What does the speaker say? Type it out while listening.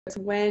it's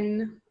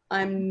when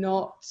I'm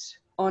not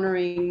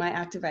honoring my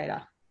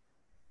activator.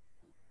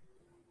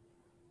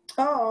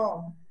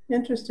 Oh,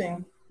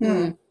 interesting.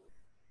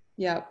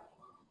 Yeah.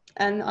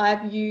 And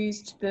I've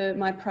used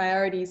my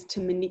priorities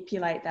to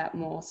manipulate that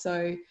more.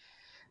 So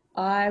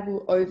I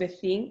will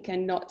overthink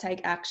and not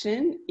take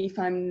action if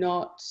I'm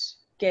not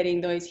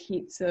getting those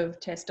hits of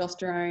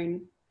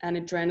testosterone and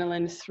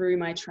adrenaline through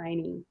my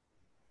training.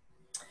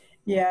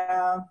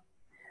 Yeah,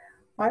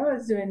 I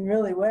was doing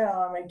really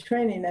well on my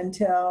training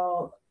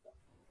until,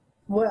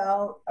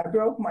 well, I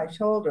broke my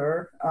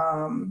shoulder.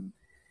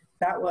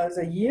 That was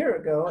a year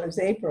ago. It was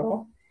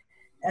April.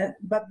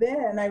 But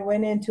then I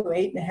went into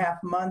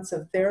 8.5 months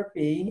of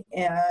therapy,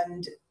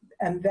 and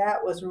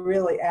that was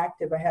really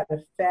active. I had a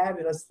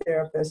fabulous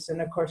therapist,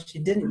 and of course she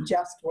didn't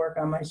just work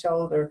on my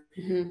shoulder.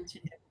 Mm-hmm. She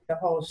did the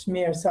whole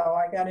smear. So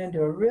I got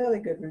into a really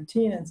good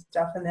routine and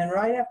stuff. And then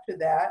right after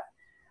that,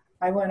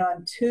 I went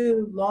on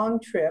 2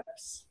 long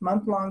trips,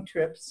 month-long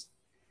trips,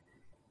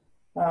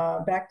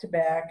 back to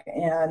back,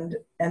 and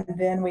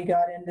then we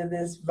got into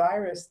this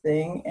virus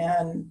thing,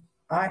 and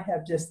I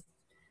have just,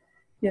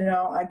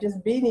 I'm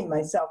just beating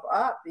myself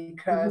up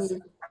because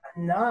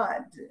I'm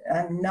not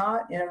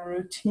in a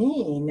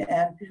routine.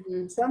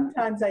 And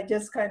sometimes I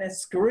just kind of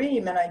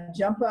scream and I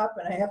jump up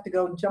and I have to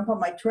go jump on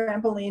my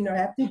trampoline or I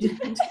have to do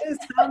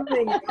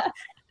something.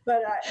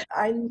 But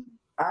I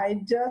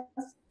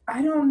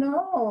don't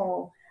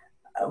know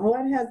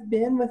what has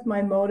been with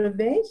my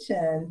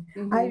motivation.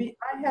 I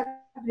have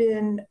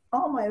been,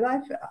 all my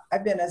life,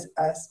 I've been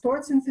a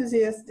sports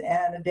enthusiast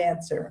and a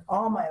dancer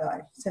all my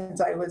life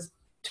since I was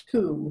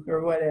 2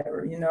 or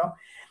whatever,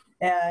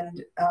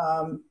 and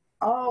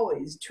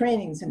always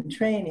trainings and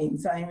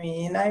trainings. I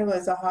mean, I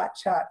was a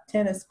hotshot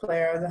tennis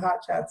player, I was a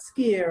hotshot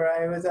skier,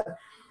 I was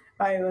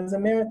a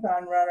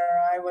marathon runner,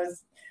 I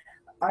was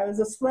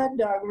a sled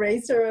dog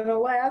racer in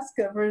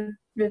Alaska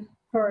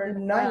for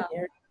 9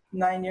 years.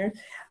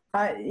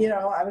 I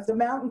was a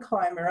mountain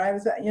climber. I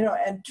was,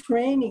 and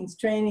trainings,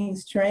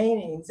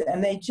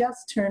 and they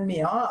just turned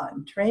me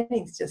on.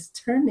 Trainings just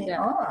turned me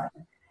on.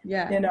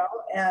 Yeah.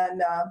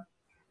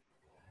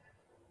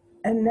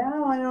 And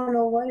now I don't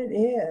know what it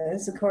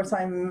is. Of course,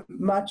 I'm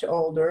much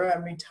older.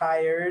 I'm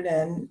retired,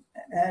 and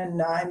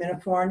I'm in a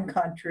foreign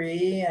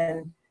country,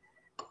 and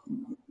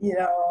I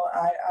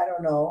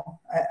don't know.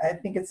 I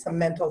think it's a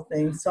mental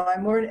thing. So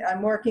I'm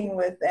working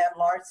with Ann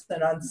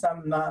Larson on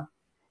some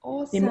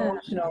awesome.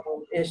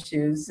 Emotional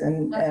issues,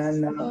 That's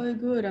so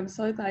good. I'm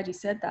so glad you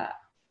said that.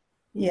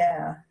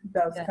 Yeah,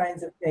 those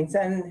kinds of things.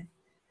 And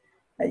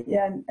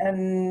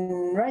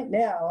right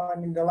now, I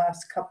mean, the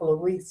last couple of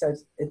weeks,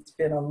 it's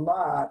been a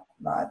lot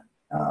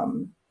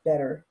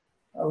better,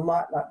 a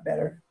lot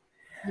better.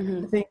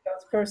 I think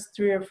those first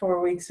 3 or 4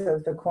 weeks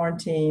of the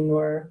quarantine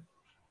were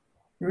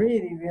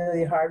really,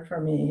 really hard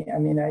for me. I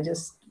mean, I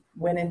just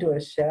went into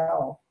a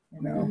shell,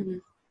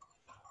 and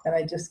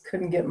I just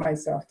couldn't get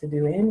myself to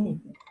do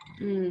anything.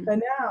 But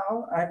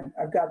now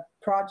I've got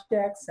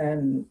projects,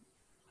 and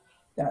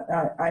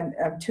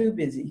I'm too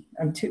busy.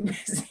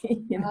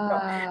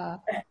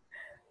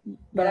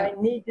 But I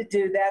need to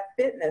do that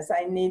fitness.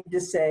 I need to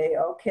say,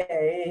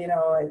 okay,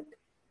 at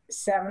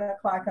 7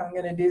 o'clock I'm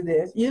going to do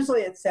this.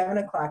 Usually at 7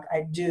 o'clock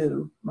I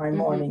do my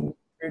morning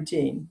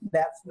routine.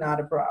 That's not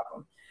a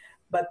problem.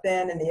 But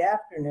then in the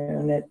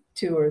afternoon at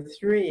 2 or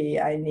 3,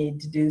 I need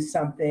to do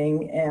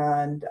something,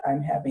 and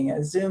I'm having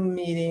a Zoom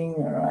meeting,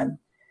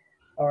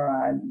 or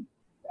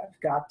I've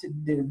got to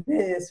do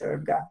this, or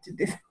I've got to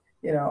do,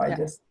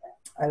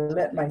 I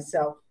let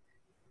myself,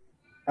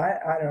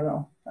 I don't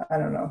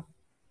know.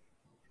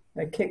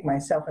 I kick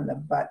myself in the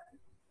butt.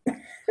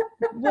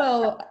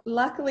 Well,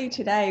 luckily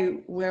today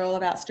we're all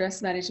about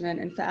stress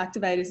management, and for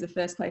Activators, the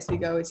first place we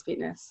go is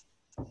fitness.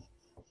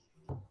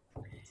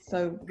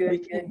 So we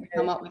can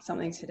come up with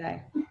something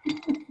today.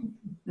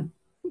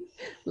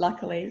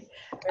 Luckily.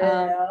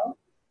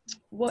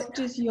 What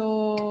does do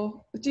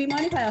you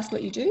mind if I ask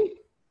what you do?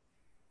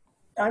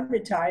 I'm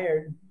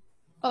retired.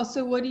 Oh,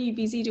 so what are you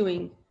busy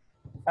doing?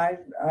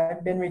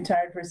 I've been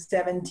retired for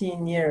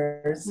 17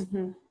 years.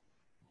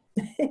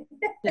 Yep.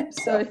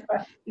 So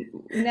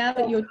now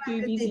that you're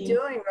too busy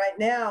doing right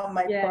now,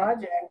 my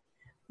project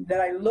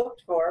that I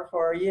looked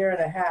for a year and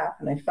a half,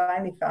 and I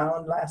finally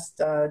found last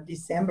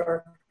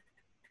December,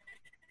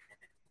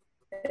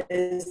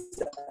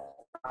 is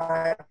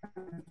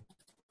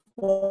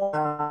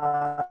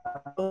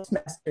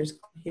Toastmasters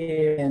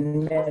here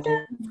in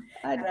Medicine.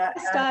 I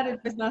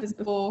started Toastmasters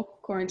before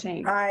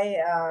quarantine.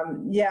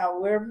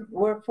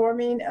 We're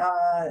forming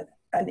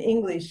an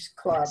English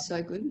club. That's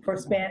so good. for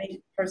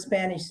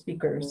Spanish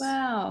speakers.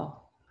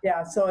 Wow.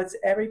 Yeah, so it's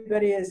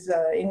everybody is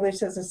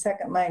English as a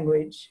second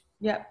language.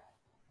 Yep.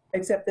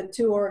 Except the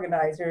 2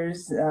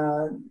 organizers,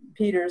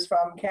 Peter's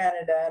from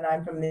Canada and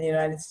I'm from the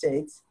United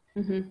States.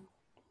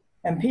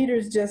 And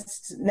Peter's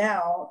just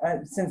now,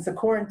 since the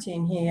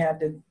quarantine, he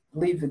had to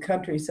leave the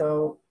country.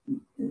 So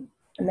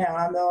now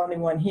I'm the only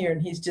one here,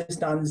 and he's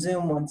just on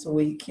Zoom once a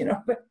week,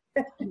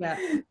 Yeah.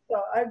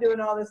 So I'm doing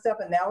all this stuff,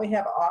 and now we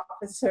have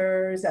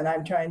officers, and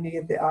I'm trying to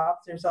get the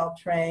officers all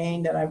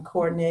trained, and I'm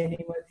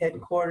coordinating with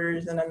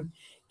headquarters, and I'm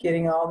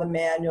getting all the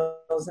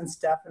manuals and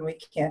stuff, and we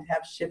can't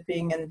have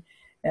shipping,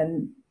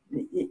 and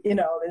you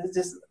know, there's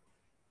just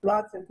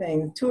lots of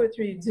things, 2 or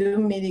 3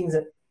 Zoom meetings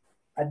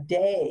a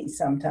day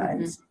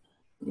sometimes,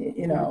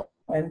 you know,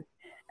 and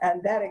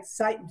that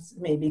excites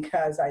me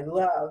because I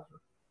love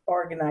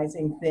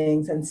organizing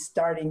things and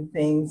starting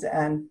things,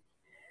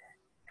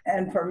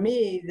 and for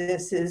me,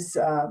 this is,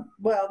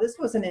 well, this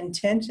was an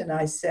intention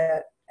I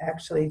set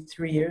actually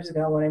 3 years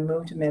ago when I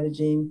moved to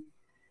Medellin,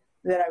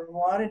 that I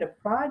wanted a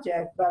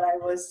project, but I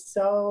was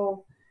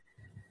so,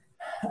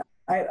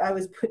 I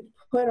was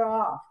put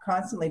off,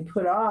 constantly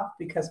put off,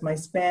 because my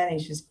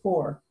Spanish is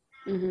poor.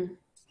 Mm-hmm.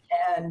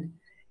 And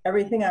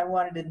everything I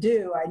wanted to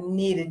do, I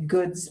needed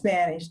good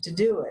Spanish to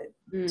do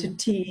it, to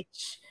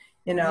teach,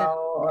 you know,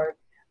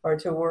 or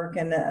to work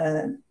in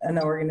an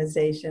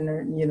organization,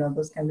 or, you know,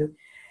 those kinds of.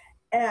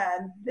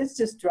 And this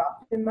just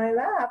dropped in my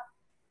lap.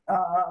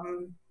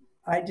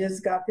 I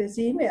just got this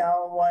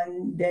email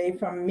one day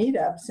from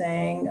Meetup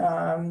saying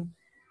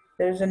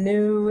there's a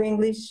new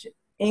English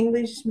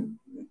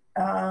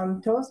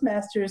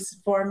Toastmasters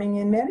forming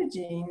in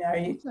Medellin. Are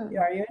you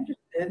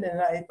interested?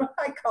 And I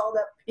called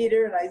up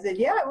Peter and I said,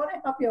 yeah, I want to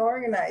help you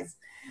organize.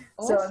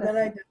 Awesome. So then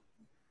I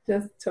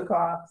just took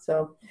off.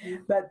 So,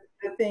 but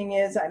the thing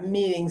is, I'm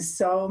meeting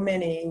so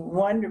many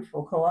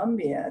wonderful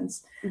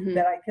Colombians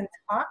that I can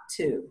talk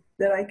to,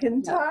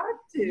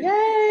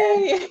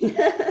 Yay! And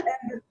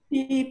the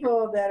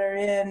people that are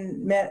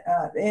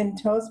in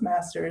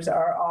Toastmasters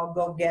are all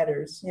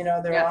go-getters. You know,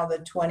 they're all the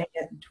 20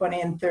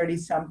 and 30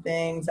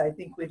 somethings. I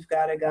think we've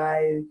got a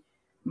guy who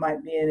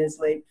might be in his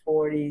late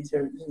 40s,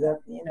 or,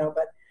 you know,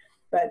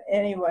 but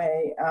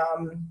anyway,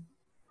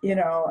 you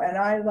know, and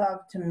I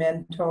love to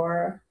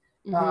mentor.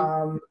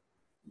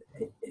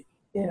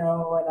 You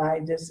know,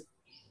 and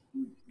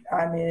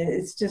I mean,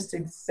 it's just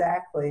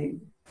exactly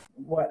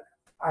what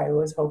I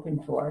was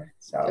hoping for.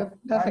 So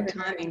perfect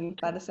timing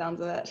by the sounds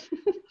of it.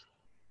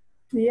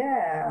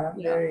 I'm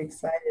very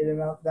excited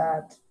about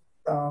that.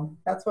 So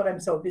that's what I'm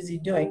so busy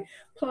doing.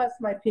 Plus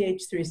my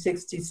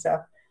PH360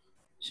 stuff.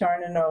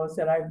 Sharna knows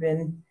that I've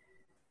been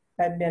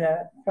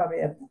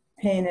probably a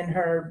pain in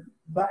her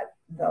butt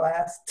the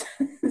last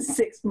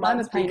 6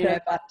 months. I'm a pain in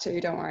her butt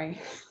too, don't worry.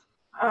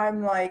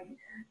 I'm like,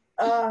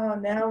 oh,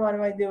 now what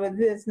do I do with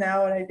this?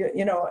 Now what I do?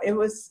 You know, it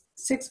was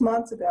 6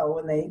 months ago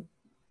when they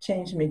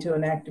changed me to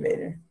an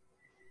activator.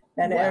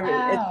 And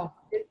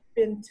it's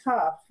been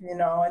tough, you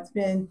know. It's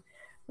been,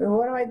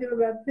 what do I do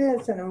about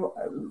this? And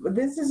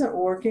this isn't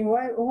working.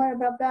 What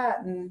about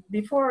that? And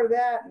before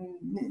that,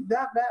 and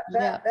that,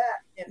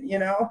 and, you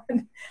know.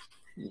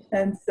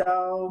 And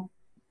so,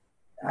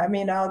 I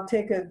mean, I'll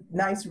take a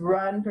nice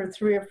run for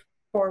 3 or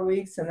 4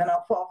 weeks, and then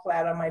I'll fall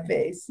flat on my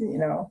face, you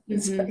know.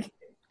 It's like,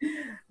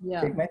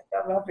 pick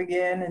myself up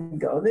again and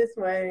go this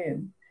way,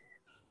 and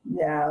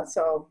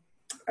so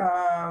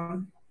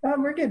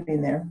we're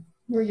getting there.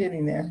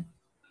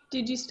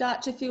 Did you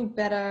start to feel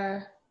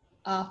better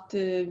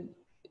after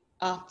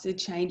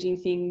changing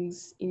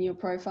things in your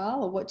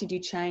profile, or what did you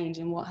change,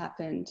 and what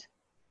happened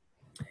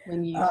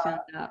when you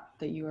found out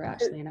that you were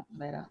actually an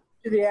activator?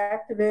 To the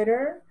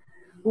activator,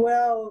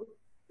 well,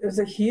 there's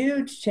a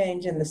huge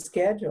change in the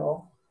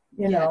schedule.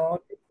 You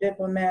know,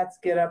 diplomats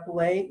get up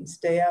late and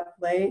stay up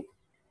late.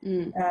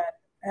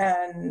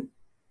 And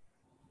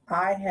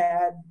I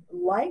had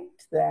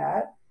liked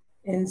that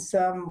in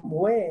some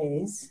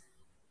ways,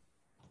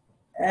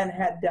 and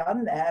had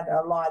done that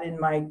a lot in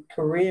my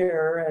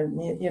career,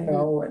 and, you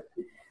know,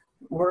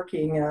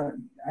 working,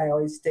 I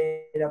always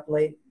stayed up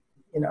late,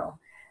 you know,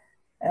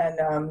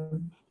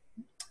 and,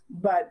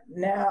 but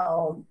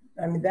now,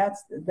 I mean,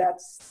 that's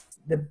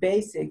the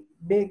basic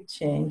big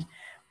change,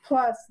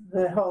 plus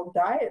the whole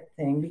diet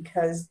thing,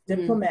 because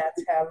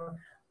diplomats have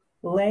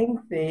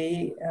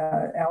lengthy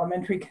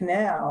alimentary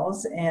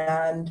canals,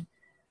 and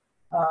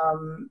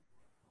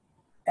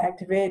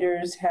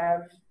activators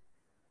have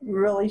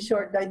really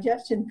short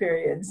digestion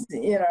periods,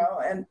 you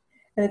know, and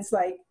it's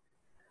like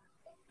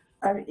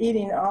I'm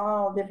eating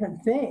all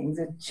different things.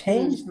 It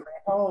changed my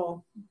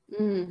whole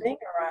thing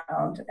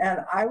around,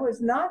 and I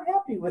was not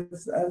happy with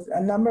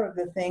a number of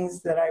the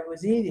things that I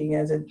was eating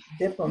as a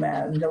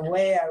diplomat, and the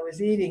way I was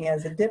eating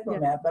as a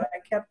diplomat, but I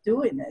kept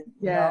doing it,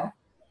 you know.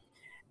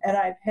 And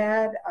I've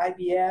had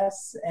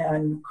IBS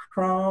and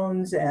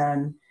Crohn's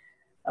and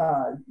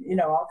you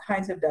know, all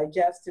kinds of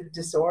digestive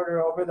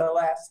disorder over the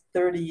last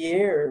 30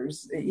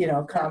 years, you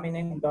know, coming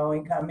and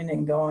going,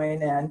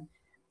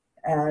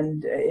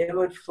 and it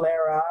would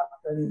flare up,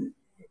 and,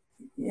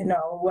 you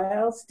know,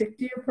 well, stick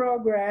to your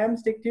program,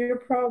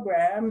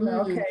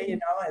 okay, you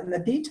know, and the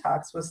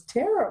detox was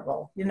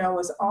terrible, you know, it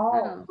was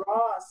all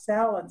raw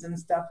salads and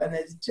stuff, and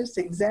it's just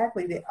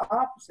exactly the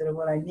opposite of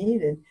what I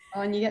needed.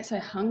 Oh, and you get so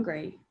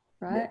hungry.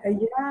 Right?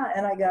 Yeah,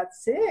 and I got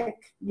sick.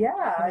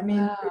 Yeah, I mean,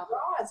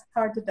 raw is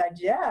hard to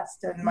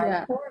digest, and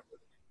my poor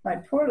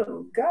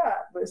little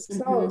gut was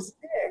so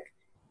sick.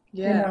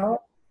 You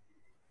know,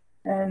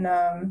 and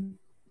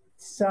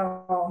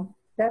So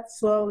that's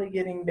slowly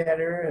getting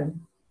better. And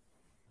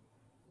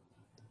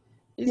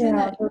Isn't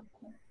it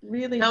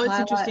really Now it's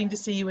highlight? interesting to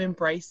see you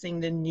embracing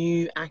the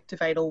new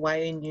activator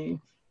way in you.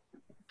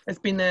 It's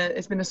been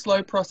a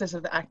slow process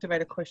of the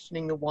activator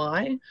questioning the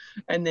why,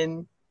 and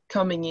then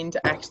coming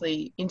into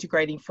actually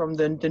integrating from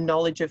the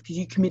knowledge of, because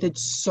you committed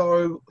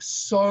so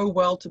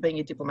well to being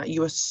a diplomat.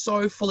 You are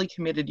so fully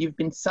committed. You've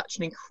been such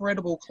an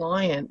incredible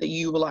client that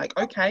you were like,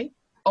 okay,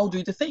 I'll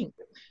do the thing.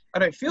 I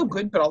don't feel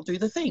good, but I'll do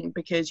the thing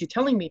because you're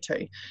telling me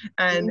to.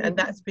 And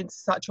that's been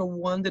such a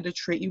wonder to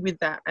treat you with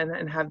that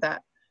and have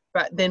that.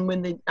 But then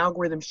when the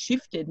algorithm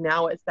shifted,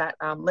 now it's that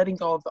letting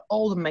go of the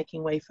old and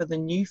making way for the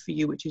new for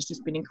you, which has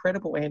just been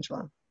incredible,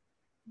 Angela.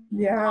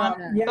 Yeah,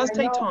 It does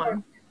take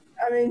time.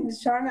 I mean,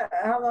 Shauna,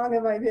 how long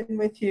have I been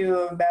with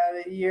you?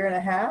 About a year and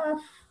a half,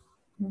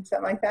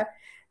 something like that.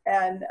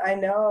 And I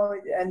know,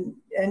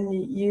 and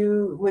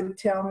you would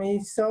tell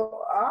me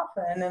so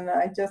often, and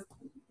I just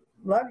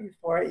love you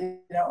for it. You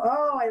know,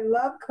 oh, I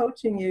love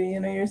coaching you. You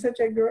know, you're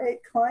such a great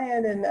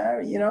client,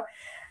 and you know.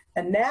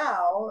 And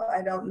now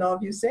I don't know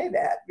if you say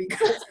that,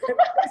 because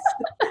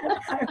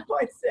I'm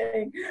always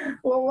saying,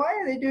 well, why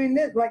are they doing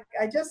this? Like,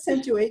 I just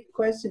sent you 8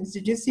 questions.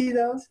 Did you see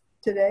those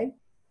today?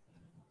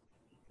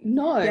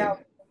 No.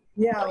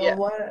 Yeah.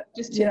 Well,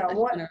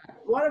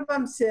 one of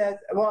them says,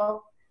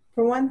 well,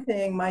 for one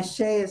thing, my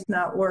Shea is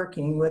not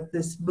working with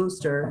this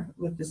booster,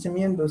 with this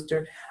immune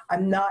booster.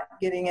 I'm not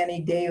getting any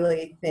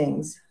daily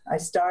things. I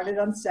started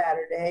on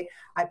Saturday.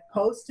 I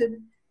posted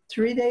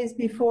 3 days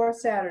before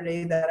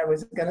Saturday that I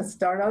was going to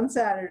start on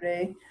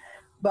Saturday,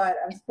 but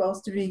I'm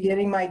supposed to be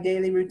getting my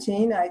daily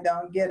routine. I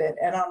don't get it.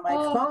 And on my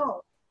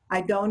phone,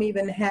 I don't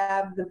even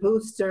have the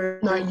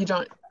booster. No, you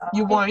don't.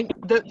 You won't.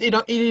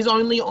 It is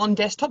only on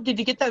desktop. Did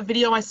you get that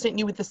video I sent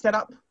you with the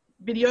setup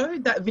video?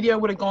 That video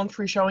would have gone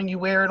through showing you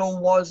where it all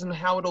was and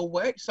how it all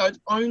worked. So it's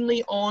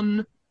only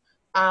on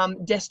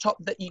desktop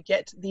that you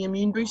get the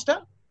immune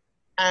booster.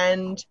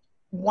 And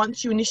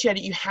once you initiate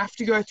it, you have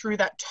to go through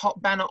that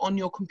top banner on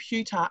your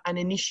computer and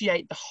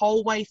initiate the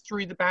whole way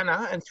through the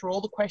banner and through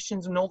all the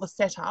questions and all the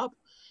setup.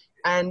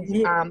 And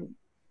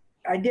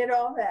I did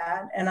all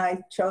that, and I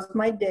chose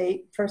my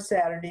date for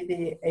Saturday,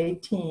 the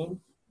 18th.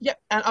 Yep,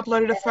 and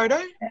uploaded a photo.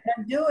 And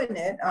I'm doing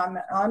it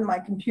on my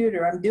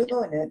computer. I'm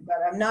doing it, but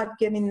I'm not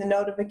getting the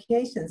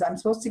notifications. I'm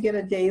supposed to get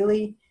a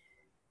daily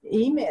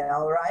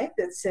email, right,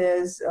 that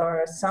says,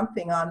 or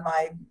something on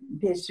my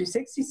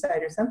PH360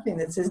 site or something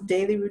that says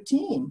daily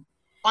routine.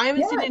 I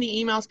haven't seen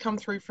any emails come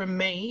through from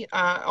me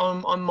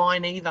on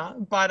mine either,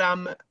 but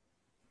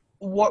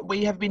what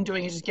we have been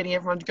doing is just getting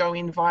everyone to go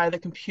in via the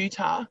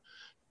computer.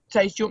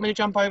 Tage, do you want me to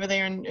jump over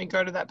there and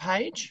go to that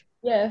page?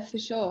 Yeah, for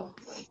sure.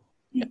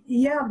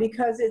 Yeah,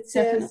 because it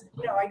says,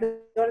 you know, I go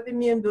to the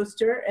immune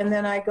booster, and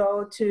then I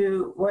go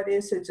to, what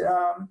is it,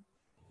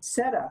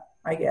 setup,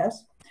 I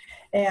guess.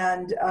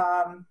 And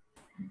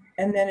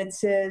then it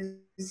says,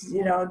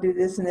 you know, do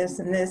this and this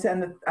and this.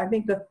 And I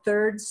think the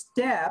third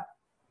step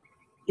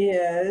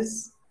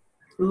is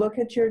look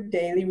at your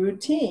daily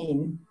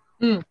routine.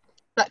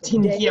 That's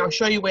in here. I'll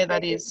show you where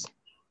that is.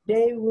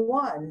 Day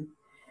 1.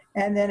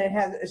 And then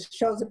it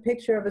shows a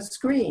picture of a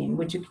screen,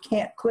 which you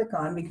can't click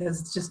on because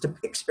it's just a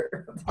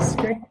picture of the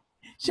screen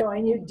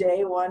showing you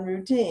day 1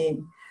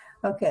 routine.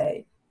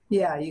 Okay.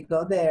 Yeah, you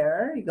go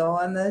there. You go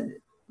on the,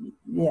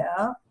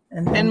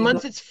 And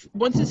once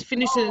it's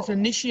finished and it's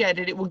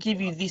initiated, it will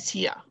give you this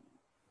here.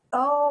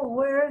 Oh,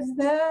 where's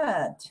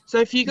that? So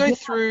if you go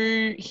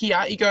through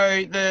here, you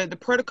go the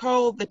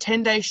protocol, the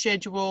 10-day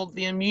schedule,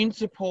 the immune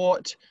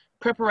support,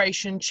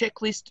 preparation,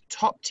 checklist,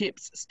 top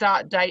tips,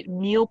 start date,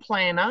 meal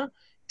planner,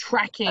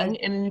 tracking,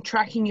 and in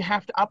tracking you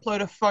have to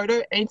upload a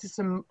photo, answer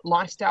some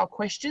lifestyle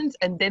questions,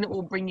 and then it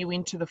will bring you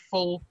into the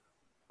full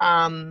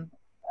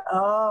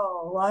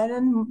Oh, I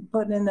didn't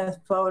put in a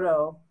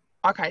photo.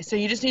 Okay, so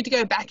you just need to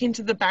go back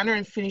into the banner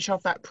and finish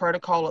off that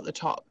protocol at the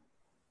top.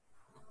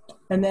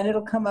 And then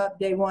it'll come up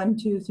day 1,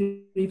 2,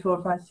 3,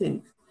 4, 5,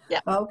 6. Yeah.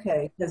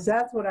 Okay, because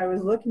that's what I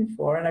was looking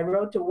for. And I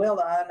wrote to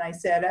Willa and I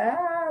said,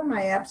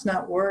 my app's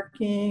not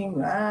working.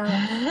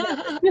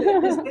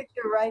 This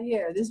picture right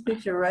here. This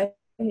picture right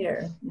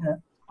here. You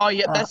know. Oh,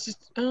 yeah, that's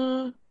just,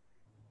 that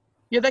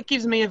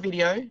gives me a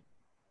video.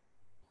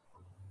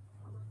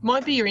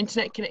 Might be your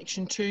internet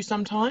connection too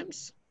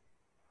sometimes.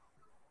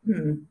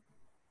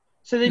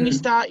 So then you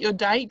start your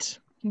date,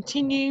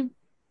 continue,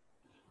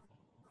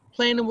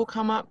 planner will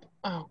come up.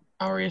 Oh,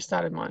 I already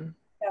started mine.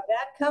 Yeah,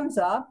 that comes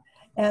up,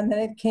 and then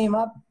it came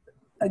up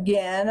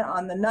again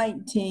on the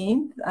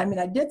 19th. I mean,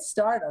 I did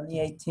start on the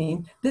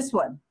 18th. This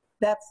one,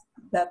 that's,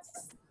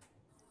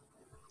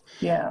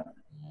 yeah.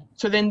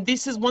 So then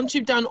this is, once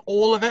you've done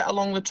all of it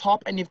along the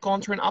top and you've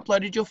gone through and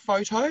uploaded your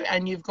photo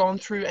and you've gone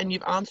through and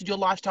you've answered your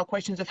lifestyle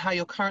questions of how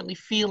you're currently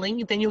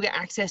feeling, then you'll get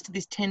access to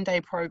this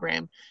 10-day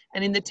program.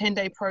 And in the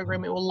 10-day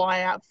program, it will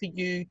lie out for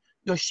you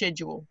your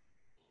schedule.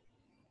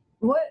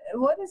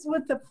 What is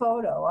with the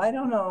photo? I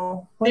don't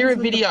know. They're a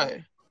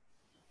video.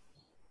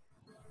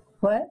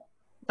 What?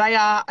 They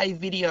are a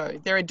video.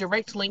 They're a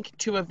direct link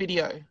to a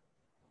video.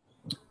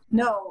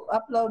 No,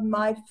 upload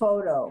my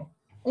photo.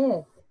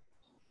 Mm.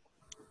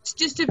 It's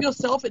just of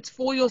yourself. It's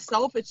for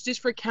yourself. It's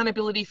just for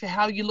accountability for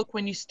how you look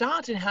when you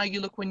start and how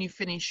you look when you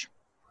finish.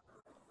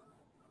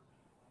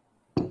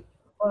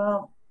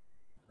 Well,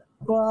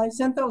 I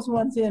sent those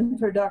ones in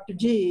for Dr.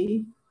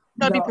 G.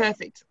 That'd be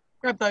perfect.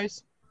 Grab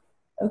those.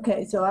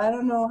 Okay, so I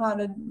don't know how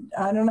to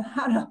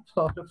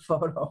upload a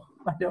photo.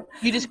 I don't.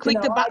 You just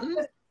click the button.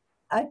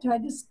 I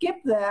tried to skip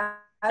that,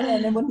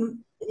 and it wouldn't,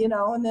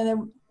 and then it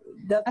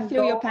doesn't. I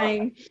feel your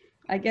pain.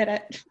 I get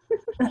it.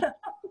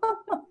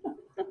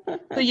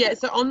 So yeah,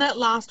 so on that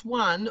last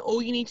one,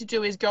 all you need to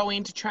do is go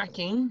into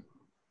tracking,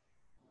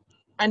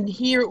 and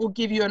here it will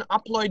give you an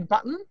upload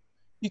button.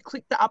 You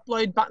click the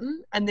upload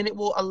button, and then it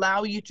will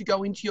allow you to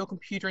go into your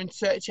computer and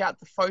search out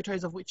the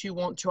photos of which you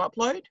want to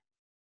upload.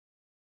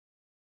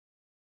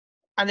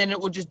 And then it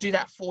will just do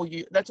that for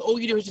you. That's all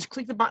you do, is just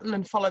click the button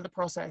and follow the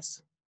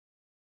process.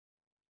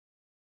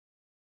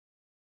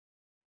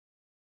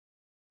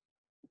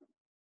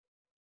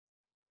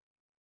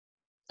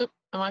 Oh,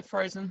 am I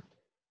frozen?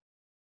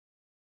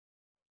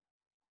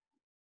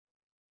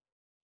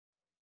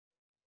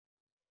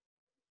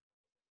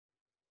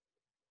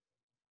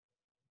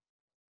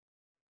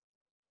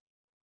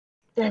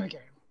 There we go.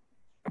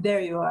 There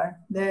you are.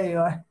 There you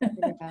are.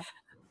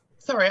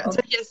 Sorry. Okay. So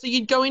yeah, so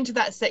you'd go into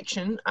that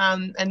section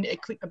and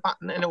click the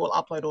button, and it will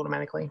upload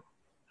automatically.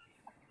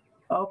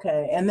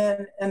 Okay, and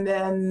then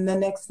the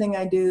next thing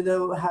I do,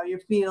 though, how you're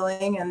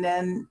feeling, and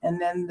then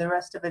the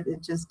rest of it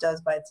just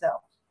does by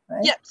itself,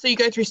 right? Yep. So you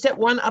go through step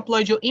 1,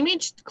 upload your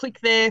image, click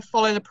there,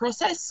 follow the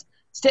process.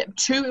 Step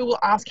 2, it will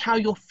ask how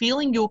you're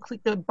feeling. You'll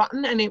click the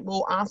button, and it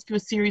will ask you a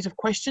series of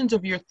questions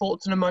of your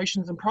thoughts and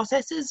emotions and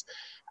processes.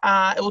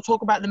 It will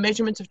talk about the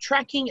measurements of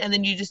tracking, and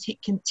then you just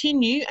hit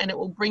continue, and it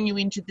will bring you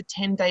into the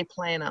 10-day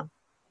planner.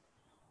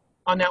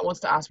 Oh, now it wants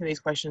to ask me these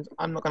questions.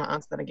 I'm not going to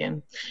answer that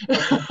again.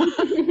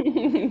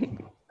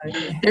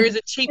 Okay. There is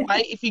a cheap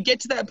way. If you get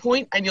to that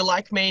point and you're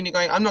like me and you're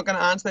going, I'm not going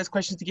to answer those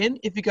questions again.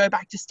 If you go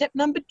back to step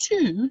number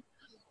 2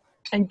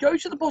 and go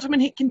to the bottom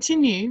and hit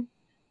continue,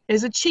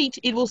 there's a cheat.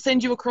 It will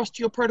send you across to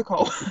your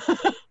protocol.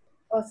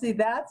 Well, see,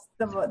 that's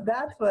what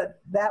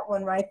that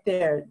one right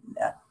there,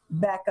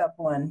 backup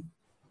one.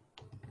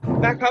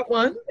 Backup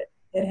one?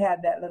 It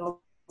had that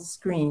little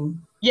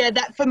screen. Yeah,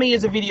 that for me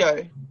is a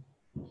video.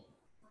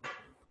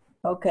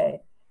 Okay.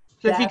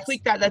 So if you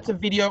click that, that's a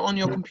video on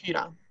your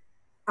computer.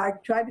 I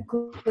tried to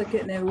click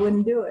it and it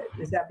wouldn't do it.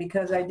 Is that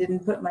because I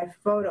didn't put my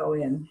photo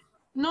in?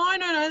 No,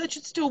 that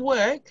should still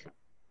work.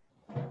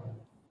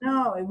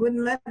 No, it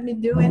wouldn't let me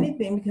do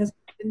anything because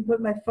I didn't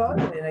put my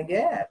photo in, I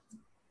guess.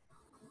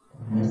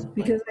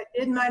 Because I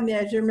did my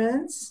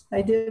measurements,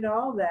 I did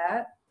all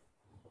that.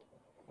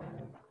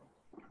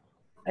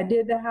 I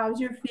did the how's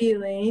you're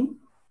feeling,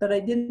 but I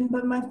didn't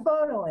put my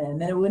photo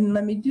in, and it wouldn't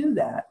let me do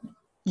that.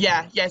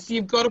 Yeah, so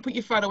you've got to put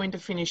your photo in to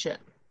finish it.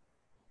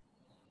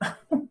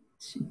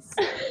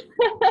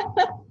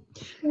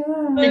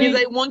 Because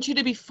they want you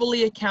to be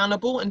fully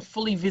accountable and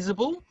fully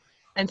visible.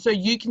 And so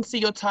you can see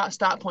your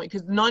start point,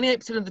 because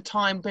 98% of the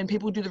time when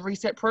people do the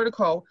reset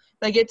protocol,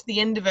 they get to the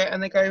end of it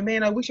and they go,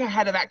 man, I wish I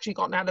had have actually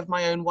gotten out of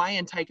my own way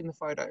and taken the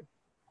photo.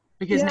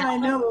 Because yeah, I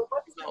know, but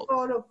what's the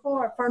photo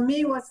for? For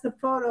me, what's the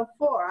photo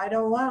for? I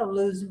don't want to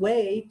lose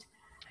weight.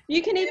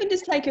 You can even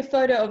just take a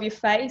photo of your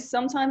face.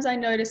 Sometimes I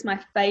notice my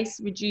face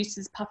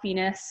reduces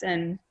puffiness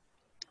and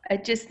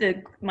just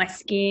my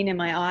skin and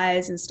my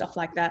eyes and stuff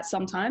like that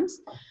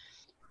sometimes.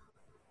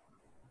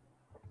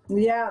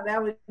 Yeah,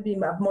 that would be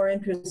of more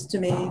interest to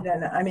me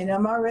than, I mean,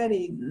 I'm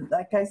already,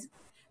 like I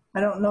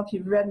don't know if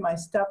you've read my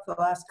stuff the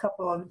last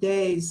couple of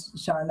days,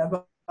 Sharna,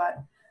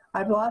 but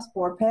I've lost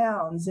 4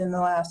 pounds in the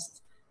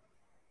last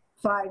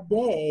 5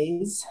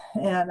 days,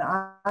 and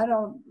I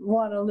don't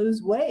want to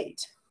lose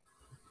weight.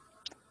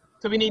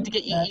 So we need to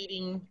get you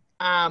eating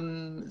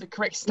the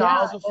correct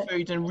styles of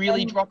food and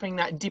really dropping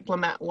that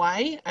diplomat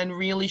way and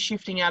really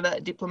shifting out of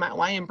that diplomat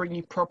way and bring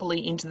you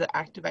properly into the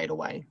activator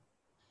way.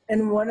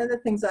 And one of the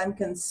things I'm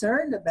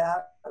concerned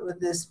about with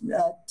this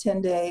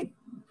 10-day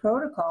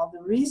protocol,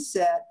 the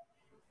reset,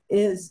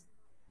 is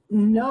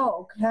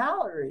no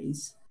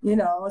calories.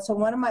 So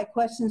one of my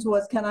questions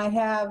was, can I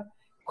have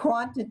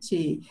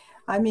quantity?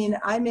 I mean,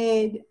 I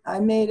made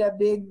a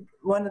big,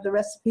 one of the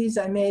recipes,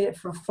 I made it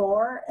for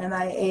 4 and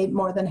I ate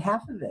more than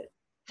half of it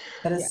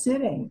at a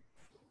sitting.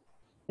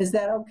 Is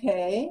that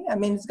okay? I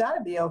mean, it's got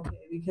to be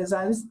okay, because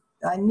I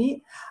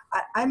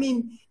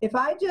mean, if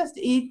I just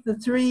eat the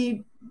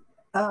 3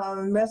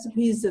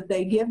 recipes that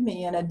they give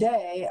me in a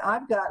day,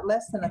 I've got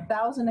less than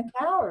 1,000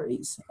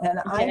 calories, and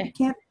I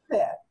can't do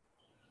that.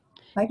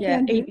 I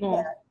can't eat do more.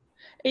 that.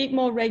 Eat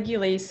more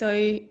regularly.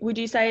 So would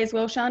you say as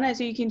well, Shana,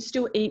 so you can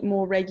still eat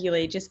more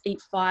regularly, just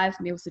eat 5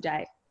 meals a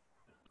day?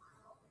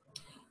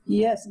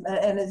 Yes,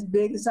 and as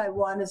big as I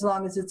want, as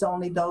long as it's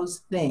only those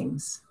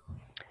things.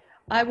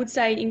 I would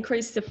say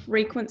increase the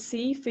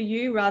frequency for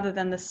you rather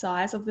than the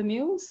size of the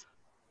meals,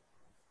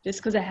 just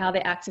because of how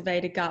the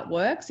activated gut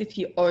works. If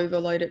you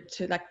overload it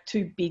to like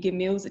too big a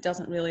meals, it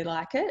doesn't really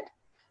like it.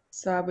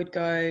 So I would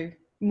go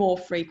more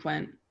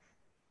frequent.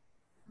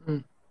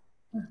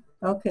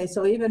 Okay,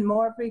 so even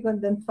more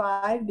frequent than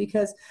 5,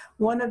 because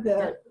one of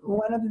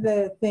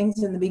the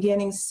things in the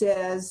beginning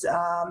says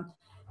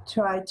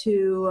try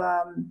to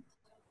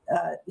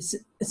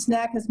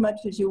snack as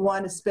much as you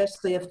want,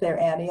 especially if they're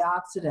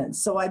antioxidants.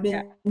 So I've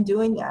been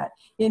doing that.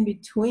 In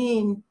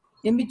between,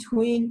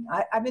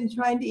 I've been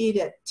trying to eat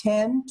at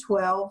 10,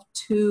 12,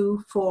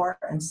 2, 4,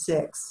 and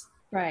 6.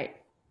 Right.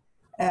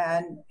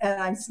 And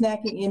I'm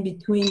snacking in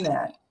between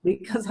that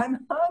because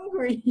I'm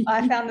hungry.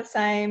 I found the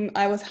same.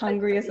 I was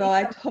hungry as well.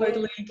 I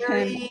totally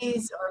can.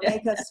 Or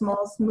make a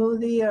small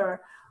smoothie,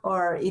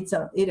 or eat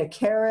a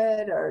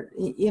carrot, or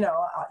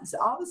it's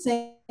all the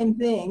same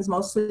things,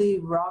 mostly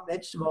raw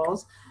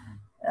vegetables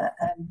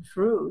and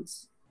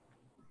fruits.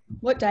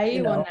 What day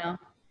are you on now?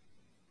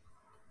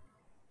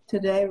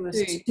 Today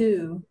was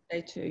 2.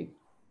 Day 2.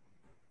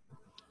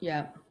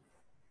 Yeah.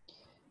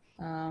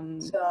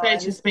 So I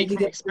just speak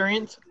from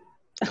experience.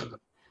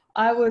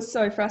 I was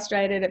so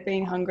frustrated at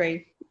being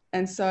hungry.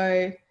 And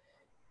so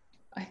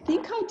I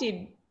think I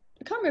can't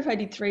remember if I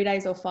did 3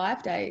 days or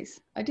 5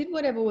 days. I did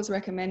whatever was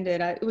recommended.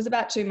 It was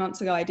about 2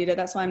 months ago I did it.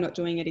 That's why I'm not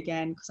doing it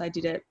again, because I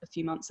did it a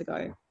few months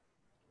ago.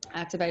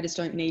 Activators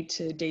don't need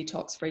to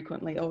detox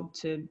frequently or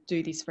to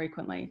do this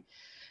frequently.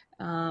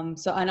 And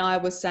I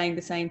was saying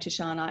the same to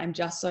Shana. I'm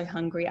just so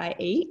hungry, I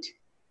eat.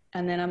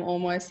 And then I'm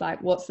almost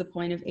like, what's the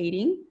point of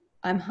eating?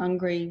 I'm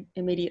hungry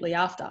immediately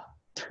after.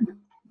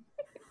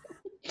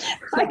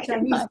 like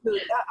Chinese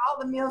food. All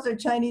the meals are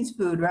Chinese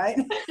food, right?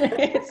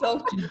 It's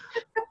all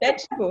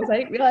vegetables. I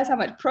didn't realize how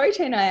much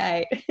protein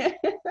I ate.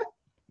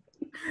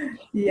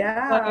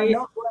 Yeah,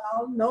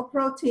 no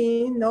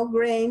protein, no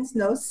grains,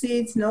 no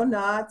seeds, no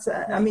nuts.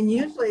 I mean,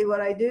 usually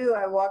what I do,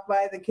 I walk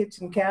by the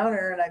kitchen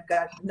counter and I've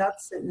got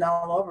nuts sitting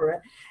all over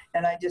it,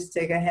 and I just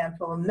take a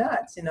handful of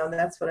nuts.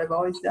 That's what I've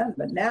always done.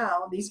 But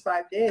now, these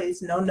 5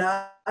 days, no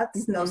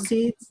nuts, no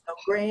seeds, no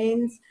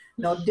grains,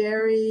 no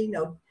dairy,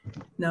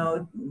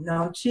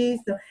 no cheese.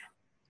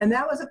 And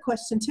that was a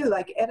question too,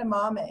 like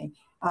edamame.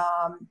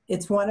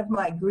 It's one of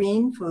my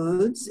green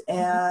foods,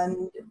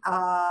 and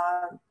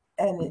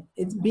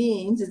it's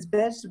beans, it's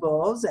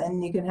vegetables,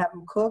 and you can have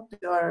them cooked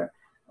or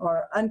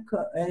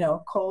uncooked,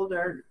 cold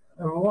or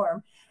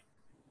warm.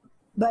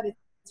 But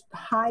it's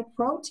high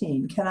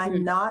protein. Can I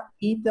not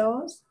eat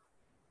those?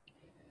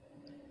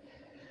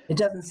 It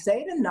doesn't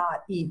say to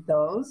not eat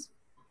those.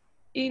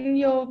 In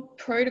your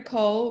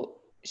protocol,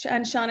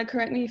 and Shana,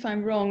 correct me if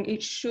I'm wrong,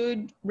 it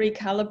should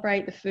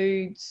recalibrate the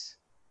foods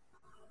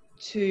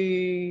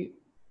to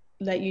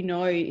let you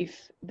know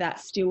if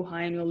that's still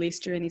high on your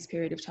list during this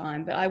period of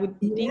time. But I would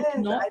think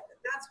not.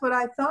 That's what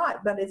I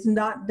thought, but it's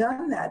not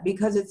done that,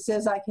 because it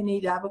says I can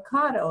eat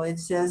avocado. It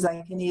says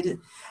I can eat it,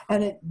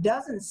 and it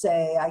doesn't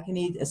say I can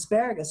eat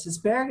asparagus.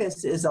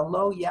 Asparagus is a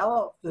low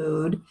yellow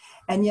food,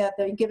 and yet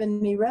they're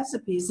giving me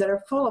recipes that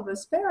are full of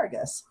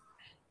asparagus.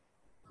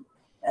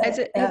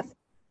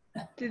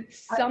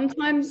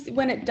 Sometimes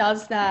when it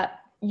does that,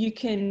 you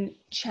can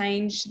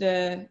change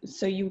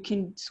so you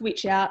can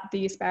switch out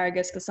the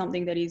asparagus for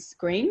something that is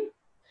green,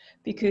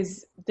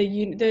 because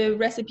the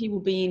recipe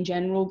will be in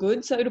general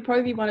good. So it'll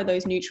probably be one of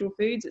those neutral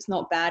foods. It's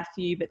not bad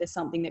for you, but there's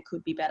something that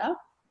could be better.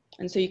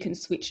 And so you can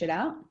switch it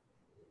out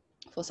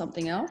for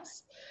something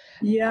else.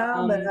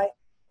 Yeah,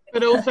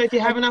 but also, if you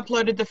haven't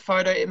uploaded the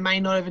photo, it may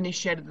not have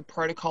initiated the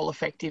protocol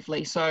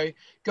effectively. So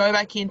go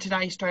back in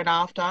today straight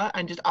after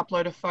and just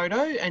upload a photo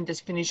and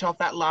just finish off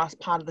that last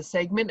part of the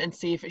segment and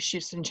see if it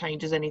shifts and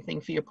changes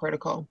anything for your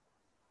protocol.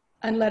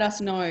 And let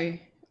us know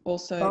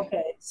also.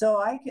 Okay, so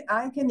I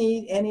can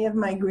eat any of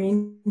my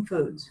green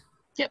foods.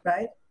 Yep.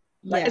 Right?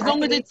 Yeah. As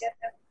long as it's...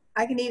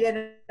 I can eat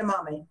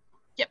edamame.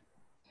 Yep.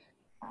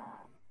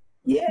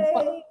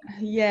 Yay!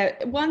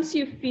 Yeah, once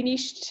you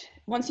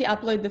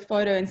upload the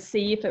photo and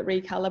see if it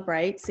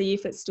recalibrates, see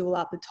if it's still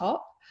up the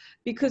top,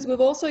 because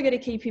we've also got to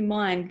keep in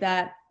mind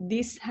that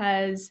this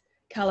has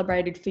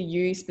calibrated for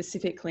you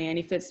specifically, and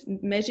if it's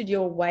measured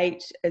your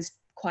weight as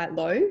quite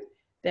low,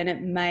 then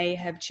it may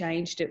have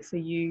changed it for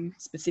you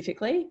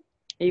specifically,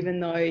 even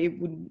though it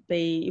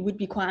would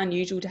be quite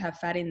unusual to have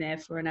fat in there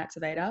for an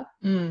activator.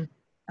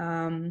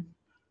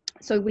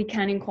 So we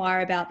can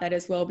inquire about that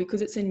as well,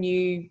 because it's a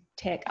new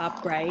tech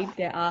upgrade.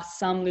 There are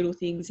some little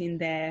things in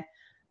there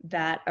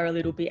that are a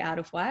little bit out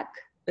of whack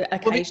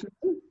occasionally.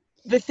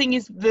 The thing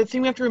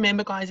we have to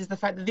remember, guys, is the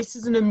fact that this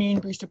is an immune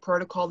booster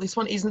protocol. This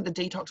one isn't the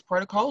detox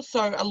protocol.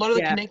 So a lot of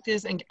the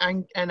connectors and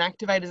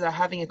activators are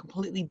having a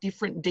completely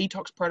different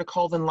detox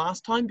protocol than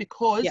last time,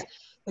 because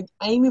the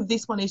aim of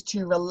this one is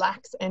to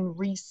relax and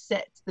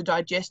reset the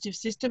digestive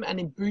system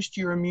and boost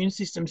your immune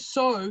system.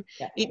 So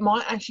it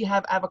might actually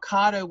have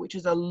avocado, which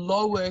is a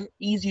lower,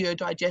 easier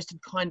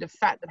digested kind of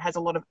fat that has a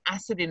lot of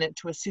acid in it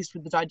to assist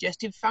with the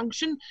digestive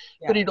function,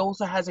 but it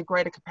also has a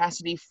greater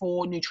capacity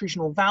for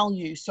nutritional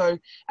value. So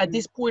at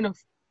this point of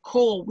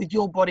call, with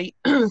your body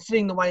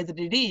sitting the way that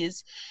it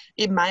is,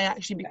 it may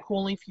actually be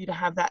calling for you to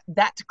have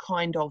that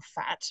kind of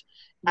fat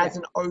as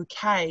an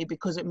okay,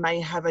 because it may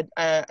have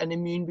an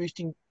immune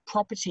boosting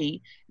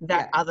property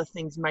that other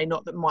things may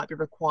not, that might be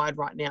required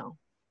right now.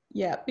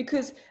 Yeah,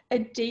 because a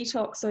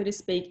detox, so to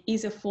speak,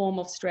 is a form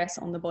of stress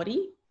on the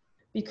body,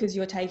 because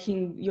you're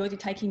taking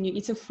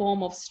it's a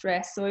form of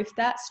stress. So if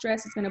that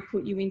stress is going to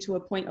put you into a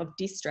point of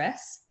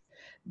distress,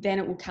 then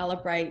it will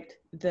calibrate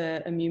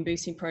the immune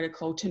boosting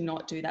protocol to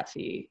not do that for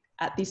you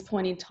at this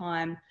point in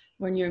time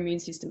when your immune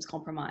system's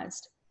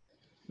compromised.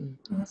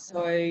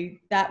 So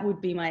that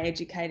would be my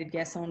educated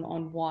guess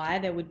on why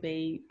there would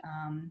be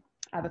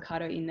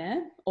avocado in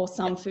there, or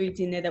some foods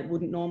in there that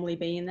wouldn't normally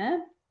be in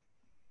there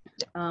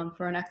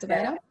for an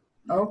activator. Yeah.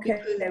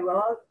 Okay,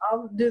 well,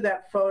 I'll do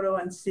that photo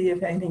and see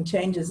if anything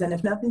changes. And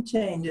if nothing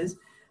changes,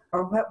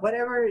 or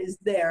whatever is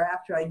there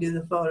after I do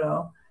the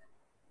photo,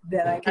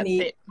 then I can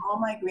eat all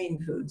my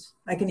green foods.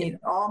 I can eat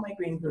all my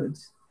green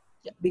foods.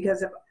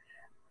 Because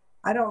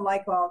I don't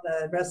like all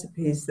the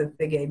recipes that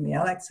they gave me.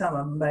 I like some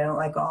of them, but I don't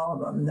like all of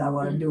them. And I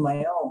want to do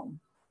my own.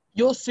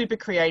 You're super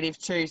creative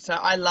too, so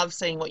I love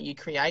seeing what you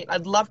create.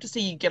 I'd love to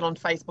see you get on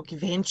Facebook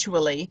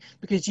eventually,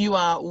 because you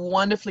are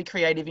wonderfully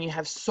creative and you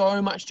have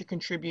so much to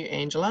contribute,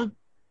 Angela.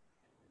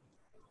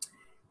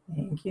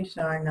 Thank you,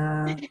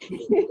 Sharna.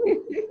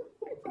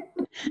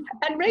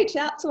 And reach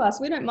out to us.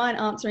 We don't mind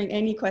answering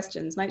any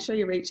questions. Make sure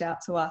you reach out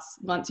to us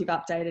once you've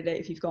updated it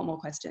if you've got more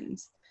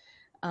questions.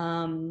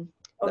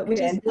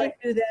 Okay, and do I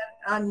do that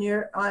on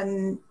your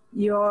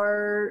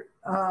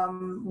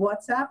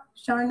WhatsApp,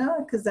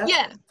 Sharna? Because that's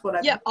what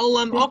I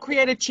I'll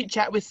create a chit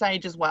chat with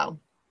Sage as well.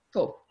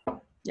 Cool.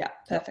 Yeah,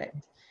 perfect.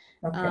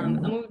 Okay.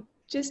 And we'll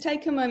just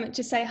take a moment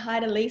to say hi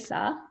to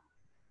Lisa,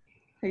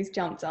 who's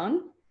jumped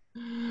on.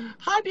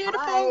 Hi,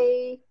 beautiful.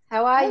 Hi.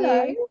 How are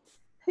you?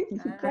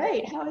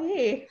 Great. How are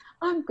you?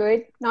 I'm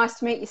good. Nice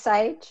to meet you,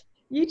 Sage.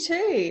 You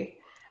too.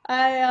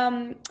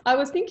 I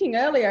was thinking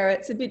earlier,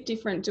 it's a bit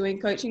different doing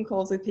coaching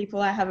calls with people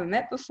I haven't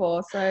met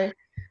before. So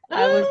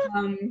I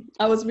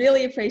was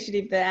really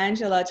appreciative that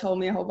Angela told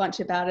me a whole bunch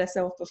about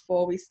herself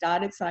before we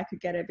started, so I could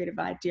get a bit of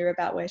idea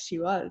about where she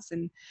was.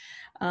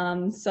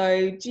 And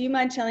so do you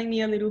mind telling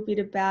me a little bit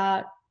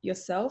about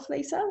yourself,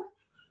 Lisa?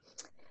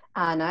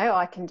 No,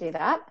 I can do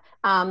that.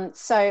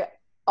 So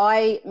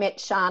I met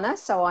Sharna.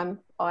 So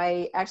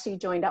I actually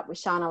joined up with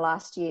Sharna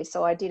last year.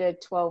 So I did a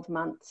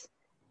 12-month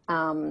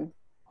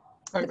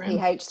the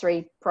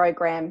PH3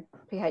 program,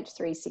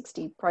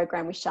 PH360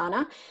 program with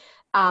Sharna.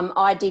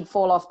 I did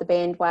fall off the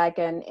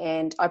bandwagon,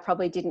 and I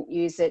probably didn't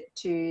use it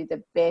to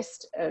the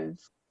best of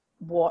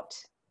what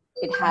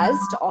it has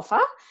to offer.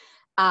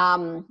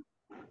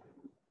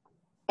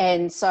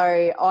 And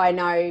so I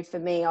know for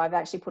me, I've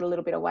actually put a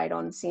little bit of weight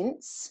on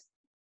since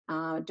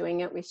doing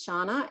it with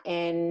Sharna,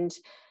 and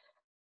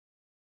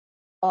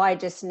I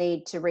just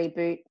need to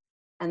reboot.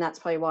 And that's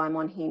probably why I'm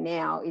on here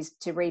now, is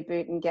to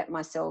reboot and get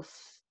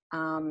myself,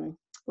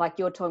 like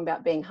you're talking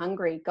about being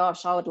hungry.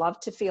 Gosh, I would love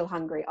to feel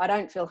hungry. I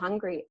don't feel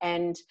hungry.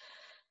 And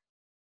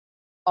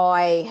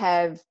I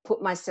have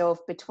put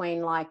myself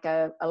between like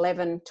a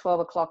 11, 12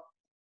 o'clock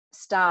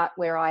start,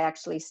 where I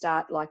actually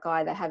start like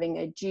either having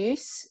a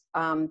juice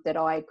that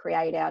I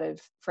create out of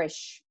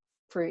fresh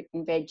fruit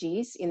and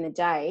veggies in the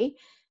day,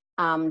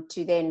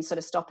 to then sort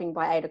of stopping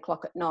by 8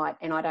 o'clock at night.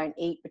 And I don't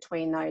eat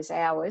between those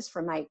hours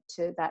from 8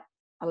 to that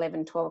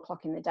 11, 12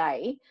 o'clock in the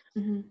day.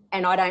 Mm-hmm.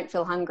 And I don't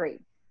feel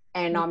hungry.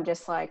 And I'm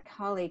just like,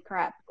 holy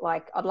crap,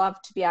 like I'd love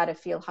to be able to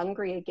feel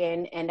hungry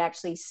again. And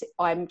actually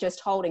I'm just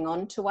holding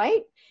on to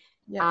weight.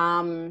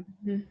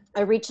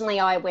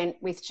 Originally I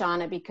went with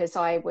Sharna because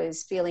I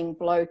was feeling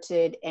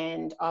bloated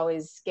and I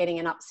was getting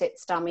an upset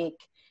stomach.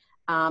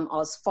 I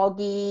was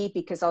foggy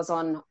because I was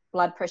on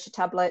blood pressure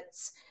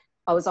tablets.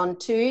 I was on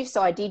 2,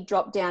 so I did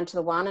drop down to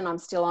the 1, and I'm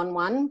still on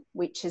 1,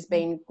 which has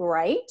been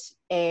great.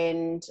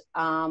 And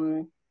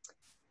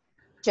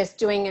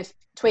just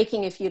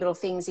tweaking a few little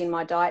things in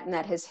my diet, and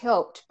that has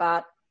helped.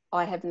 But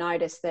I have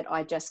noticed that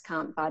I just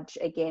can't budge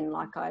again.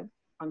 Like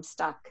I'm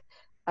stuck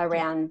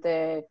around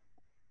the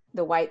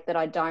weight that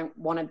I don't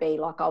want to be.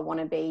 Like I want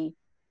to be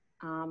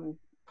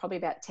probably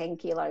about 10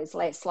 kilos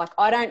less. Like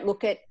I don't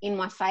look it in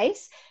my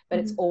face, but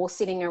it's all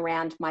sitting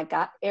around my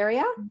gut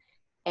area.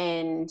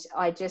 And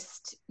I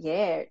just,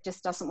 it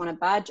just doesn't want to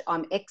budge.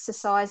 I'm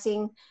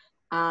exercising.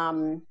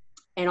 And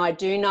I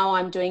do know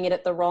I'm doing it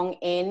at the wrong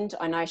end.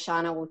 I know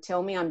Sharna will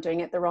tell me I'm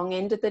doing it at the wrong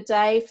end of the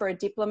day for a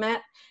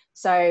diplomat.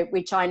 So,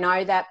 which I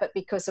know that, but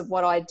because of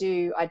what I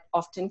do, I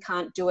often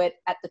can't do it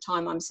at the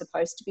time I'm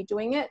supposed to be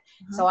doing it.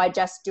 So I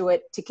just do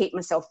it to keep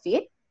myself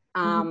fit.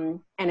 And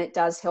it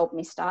does help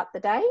me start the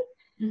day.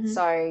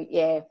 So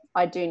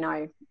I do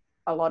know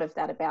a lot of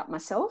that about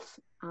myself.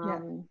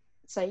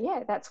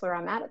 So that's where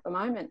I'm at the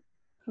moment.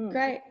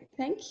 Great.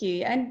 Thank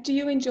you. And do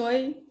you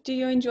enjoy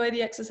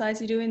the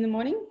exercise you do in the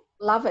morning?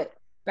 Love it.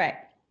 Great.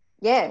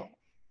 Yeah,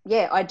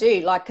 I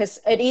do. Like, because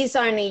it is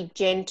only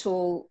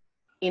gentle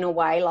in a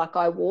way. Like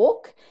I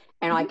walk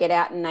and I get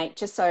out in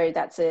nature. So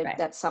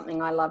that's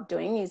something I love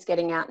doing, is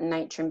getting out in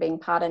nature and being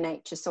part of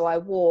nature. So I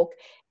walk,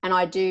 and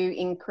I do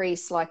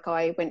increase, like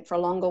I went for a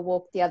longer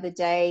walk the other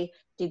day,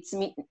 did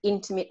some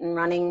intermittent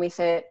running with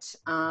it.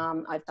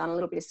 I've done a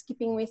little bit of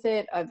skipping with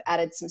it. I've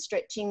added some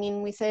stretching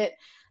in with it.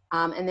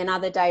 And then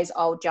other days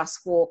I'll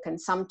just walk, and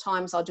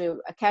sometimes I'll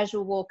do a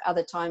casual walk,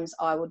 other times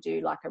I will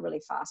do like a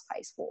really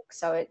fast-paced walk.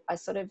 So I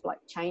sort of like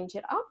change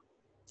it up.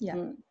 Yeah.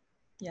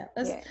 Yeah.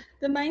 Yeah.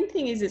 The main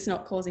thing is it's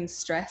not causing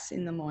stress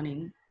in the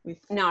morning.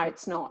 No,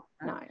 it's not.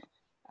 No.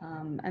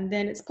 And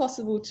then it's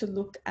possible to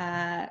look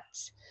at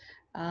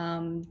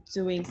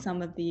doing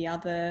some of the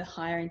other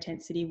higher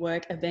intensity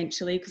work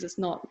eventually, because it's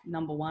not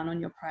number one on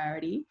your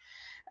priority,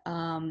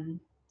 or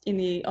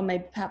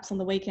maybe perhaps on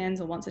the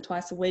weekends or once or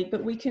twice a week.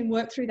 But we can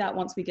work through that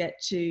once we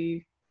get to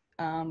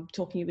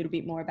talking a little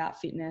bit more about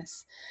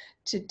fitness.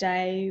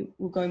 Today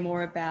we'll go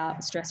more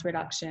about stress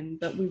reduction,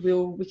 but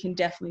we can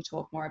definitely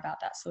talk more about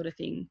that sort of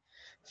thing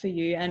for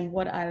you. And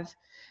what I've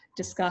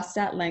discussed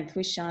at length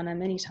with Shana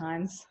many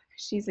times,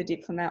 she's a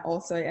diplomat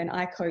also, and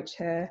I coach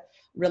her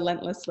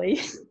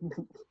relentlessly.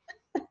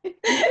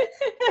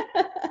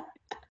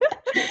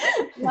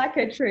 Like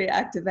a true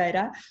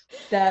activator,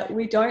 that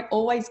we don't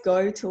always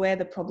go to where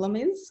the problem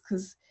is,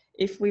 because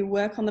if we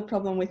work on the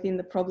problem within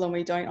the problem,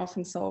 we don't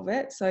often solve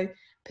it. So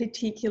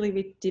particularly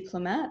with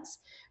diplomats,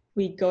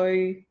 we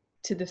go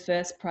to the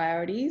first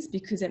priorities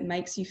because it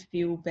makes you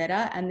feel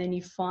better, and then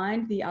you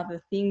find the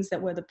other things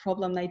that were the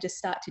problem, they just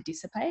start to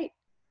dissipate.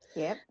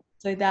 Yep.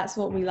 So that's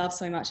what we love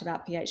so much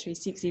about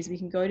PH360 is we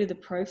can go to the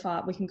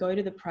profile, we can go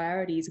to the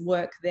priorities,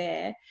 work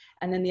there,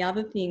 and then the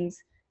other things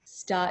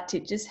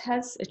it just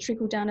has a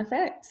trickle down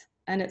effect,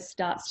 and it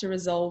starts to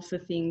resolve the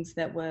things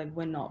that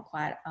were not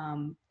quite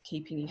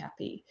keeping you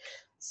happy.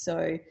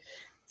 So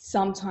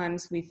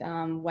sometimes with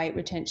weight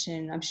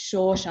retention, I'm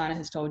sure Shana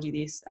has told you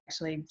this,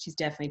 actually she's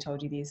definitely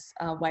told you this,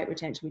 weight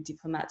retention with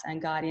diplomats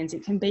and guardians,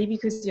 it can be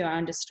because you're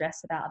under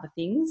stress about other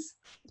things.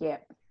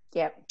 Yep.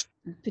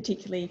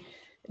 Particularly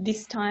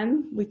this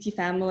time with your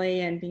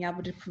family and being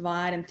able to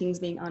provide and things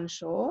being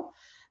unsure,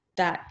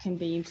 that can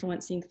be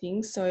influencing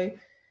things. So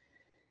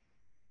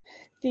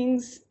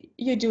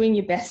you're doing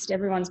your best,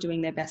 everyone's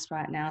doing their best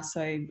right now.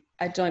 So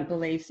I don't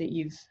believe that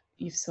you've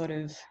sort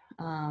of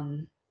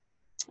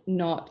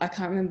I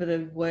can't remember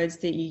the words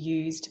that you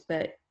used,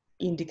 but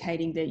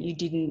indicating that you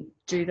didn't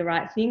do the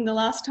right thing the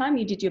last time.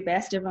 You did your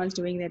best. Everyone's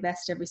doing their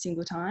best every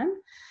single time.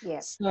 Yeah.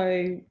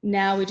 So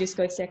now we just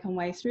go second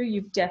way through.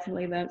 You've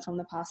definitely learned from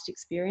the past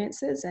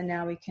experiences, and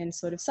now we can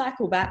sort of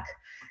cycle back,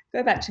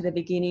 go back to the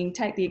beginning,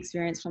 take the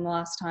experience from the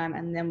last time,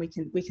 and then we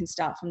can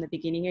start from the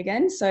beginning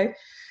again. So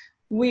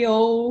we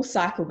all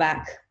cycle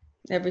back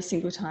every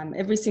single time.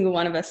 Every single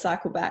one of us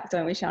cycle back,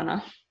 don't we,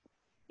 Shana?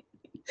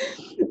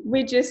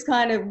 We'll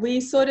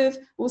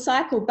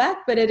cycle back,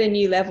 but at a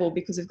new level,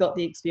 because we've got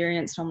the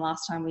experience from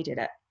last time we did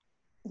it.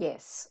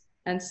 Yes.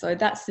 And so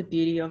that's the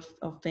beauty of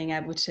being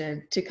able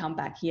to come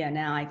back here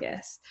now, I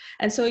guess.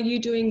 And so are you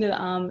doing the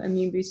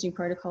immune boosting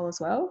protocol as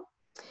well?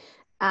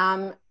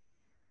 I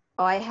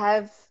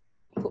have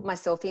put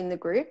myself in the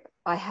group.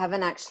 I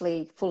haven't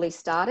actually fully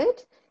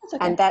started. That's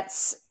okay. And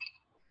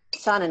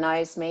Shana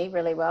knows me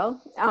really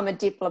well. I'm a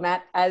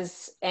diplomat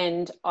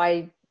and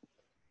I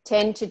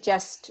tend to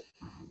just,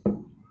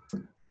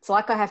 it's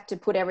like I have to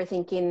put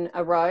everything in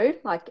a row,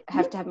 like I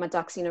have to have my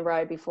ducks in a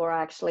row before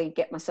I actually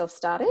get myself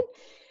started.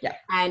 Yeah.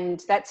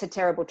 And that's a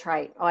terrible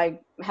trait. I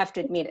have to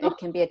admit it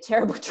can be a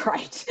terrible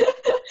trait.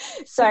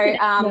 So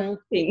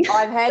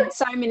I've had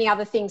so many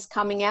other things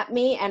coming at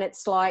me, and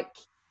it's like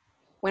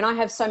when I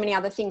have so many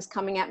other things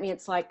coming at me,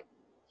 it's like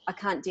I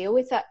can't deal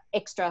with that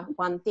extra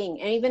one thing.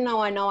 And even though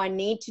I know I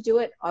need to do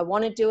it, I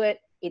want to do it,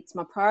 it's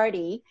my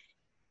priority,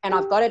 and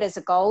I've got it as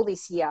a goal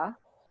this year,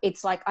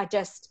 it's like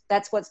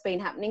that's what's been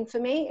happening for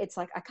me. It's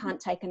like I can't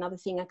take another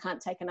thing. I can't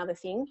take another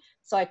thing.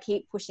 So I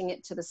keep pushing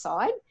it to the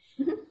side.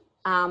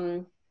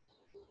 And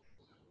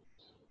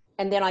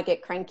then I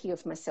get cranky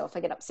with myself. I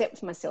get upset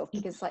with myself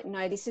because it's like,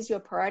 no, this is your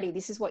priority.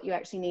 This is what you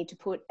actually need to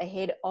put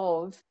ahead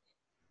of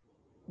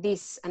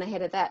this and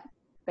ahead of that.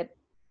 But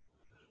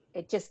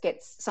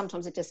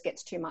sometimes it just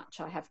gets too much,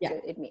 I have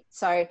to admit.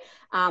 So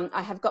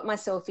I have got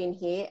myself in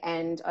here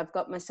and I've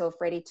got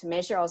myself ready to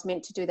measure. I was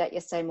meant to do that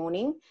yesterday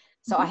morning.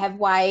 So I have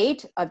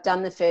weighed, I've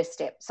done the first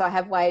step. So I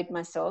have weighed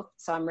myself.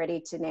 So I'm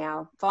ready to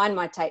now find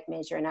my tape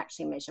measure and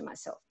actually measure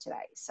myself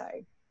today. So.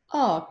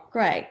 Oh,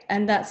 great.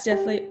 And that's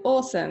definitely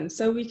awesome.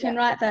 So we can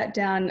write that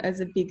down as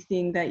a big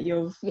thing that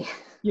you're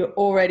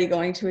already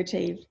going to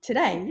achieve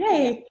today.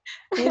 Yay.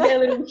 We get a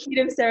little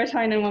hit of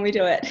serotonin when we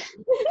do it.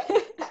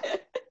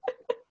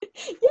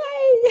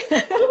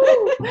 Yay.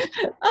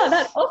 Oh,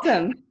 that's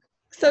awesome.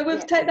 So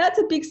that's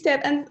a big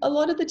step. And a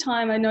lot of the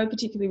time, I know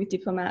particularly with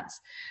diplomats,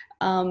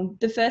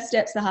 the first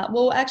step's the hard.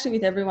 Well, actually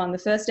with everyone, the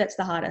first step's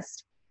the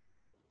hardest.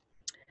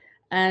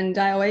 And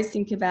I always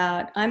think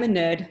about, I'm a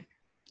nerd.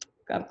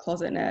 I'm a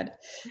closet nerd.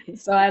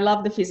 So I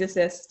love the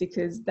physicists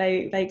because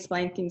they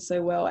explain things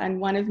so well. And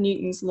one of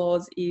Newton's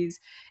laws is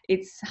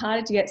it's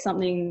harder to get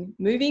something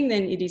moving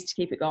than it is to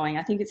keep it going.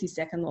 I think it's his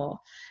second law.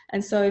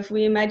 And so if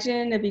we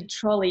imagine a big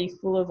trolley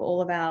full of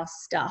all of our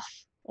stuff,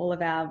 all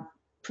of our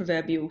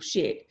proverbial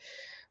shit,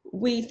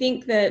 we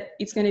think that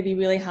it's going to be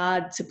really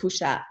hard to push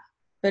that,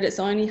 but it's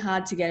only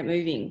hard to get it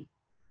moving.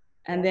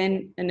 and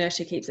then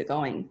inertia keeps it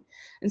going.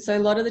 And so a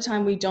lot of the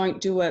time we don't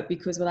do it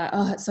because we're like,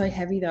 oh, it's so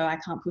heavy though, I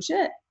can't push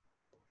it.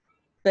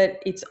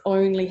 But it's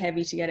only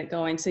heavy to get it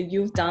going. So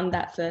you've done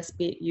that first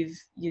bit, you've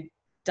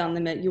done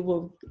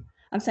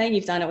I'm saying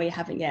you've done it where you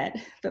haven't yet,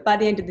 but by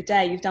the end of the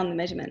day, you've done the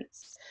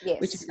measurements, Yes.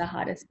 which is the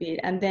hardest bit.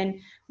 And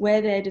then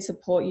we're there to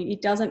support you.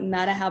 It doesn't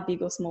matter how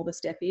big or small the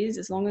step is,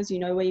 as long as you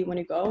know where you want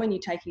to go and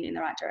you're taking it in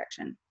the right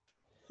direction.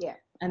 Yeah.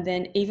 And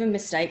then even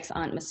mistakes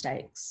aren't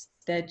mistakes.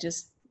 They're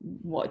just,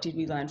 what did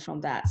we learn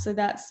from that? So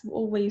that's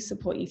all, we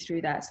support you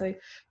through that. So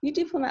you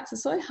diplomats are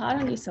so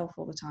hard on yourself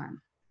all the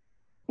time.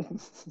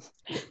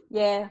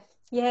 Yeah.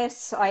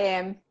 Yes, I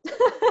am.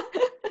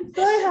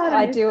 So hard on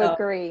I do yourself.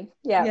 agree.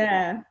 Yeah.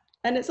 Yeah.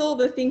 And it's all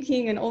the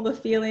thinking and all the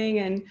feeling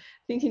and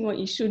thinking what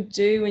you should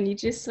do. And you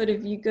just sort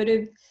of, you got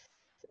to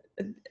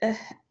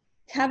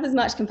have as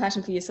much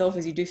compassion for yourself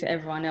as you do for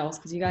everyone else,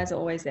 because you guys are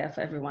always there for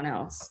everyone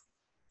else.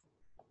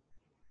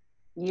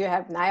 You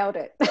have nailed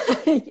it.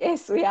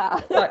 Yes, we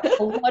are. Got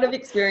a lot of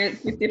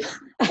experience with this.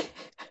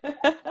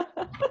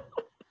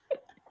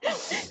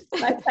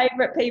 My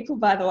favourite people,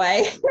 by the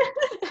way.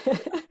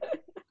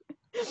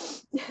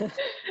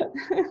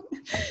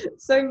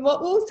 So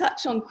what we'll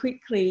touch on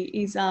quickly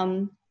is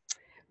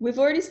we've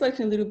already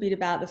spoken a little bit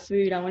about the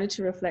food. I wanted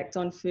to reflect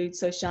on food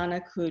so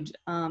Shana could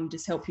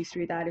just help you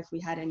through that if we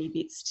had any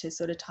bits to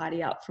sort of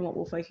tidy up from what we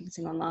were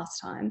focusing on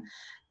last time.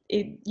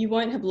 You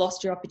won't have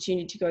lost your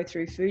opportunity to go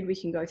through food. We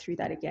can go through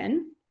that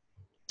again.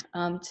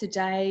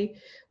 Today,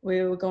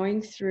 we were going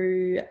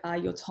through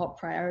your top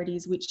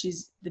priorities, which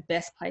is the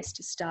best place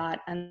to start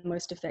and the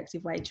most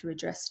effective way to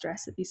address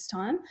stress at this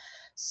time.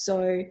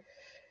 So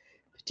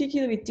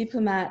particularly with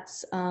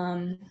diplomats,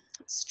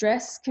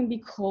 stress can be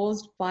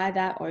caused by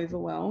that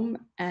overwhelm.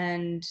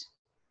 And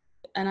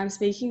I'm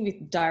speaking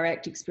with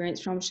direct experience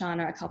from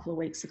Shana a couple of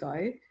weeks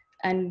ago,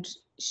 and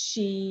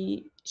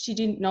she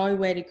didn't know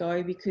where to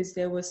go because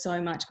there was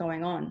so much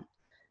going on.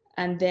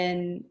 And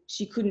then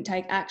she couldn't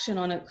take action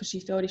on it because she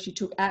felt if she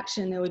took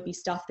action, there would be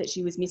stuff that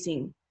she was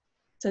missing.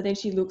 So then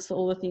she looks for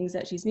all the things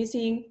that she's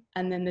missing,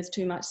 and then there's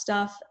too much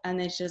stuff, and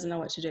then she doesn't know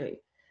what to do.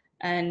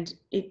 And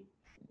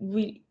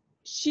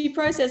she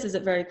processes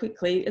it very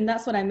quickly, and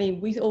that's what I mean.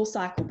 We all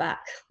cycle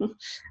back.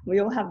 We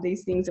all have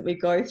these things that we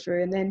go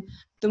through, and then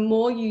the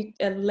more you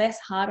are less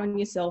hard on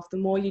yourself, the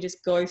more you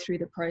just go through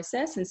the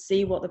process and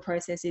see what the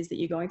process is that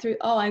you're going through.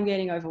 Oh, I'm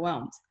getting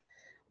overwhelmed.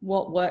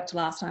 What worked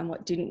last time,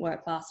 what didn't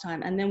work last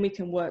time, and then we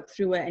can work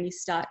through it, and you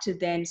start to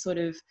then sort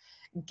of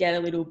get a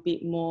little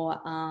bit more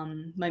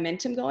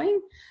momentum going.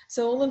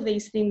 So all of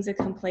these things are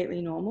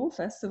completely normal,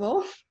 first of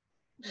all.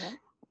 Yeah.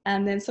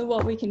 And then so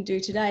what we can do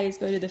today is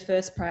go to the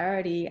first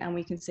priority, and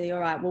we can see, all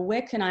right, well,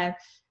 where can I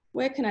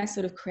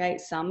sort of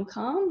create some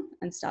calm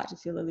and start to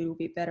feel a little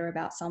bit better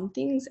about some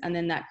things, and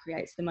then that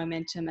creates the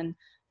momentum. And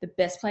the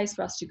best place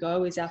for us to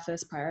go is our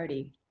first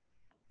priority,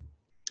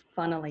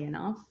 funnily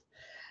enough.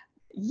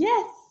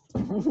 Yes.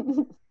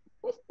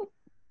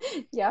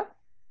 Yeah,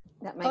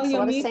 that makes a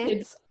lot of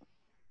sense.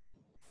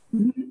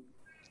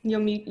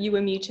 Mm-hmm. You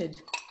were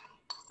muted.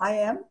 I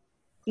am?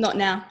 Not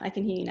now. I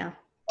can hear you now.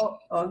 Oh,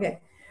 okay.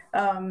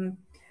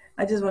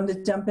 I just wanted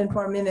to jump in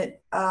for a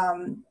minute.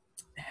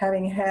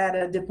 Having had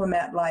a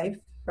diplomat life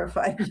for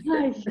 5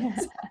 years.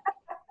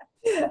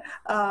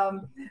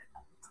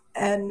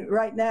 And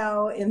right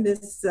now in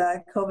this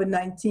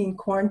COVID-19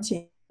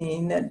 quarantine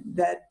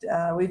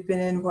that we've been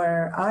in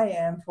where I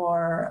am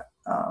for,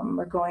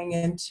 we're going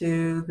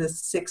into the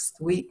 6th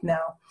week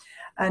now.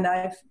 And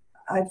I've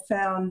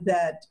found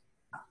that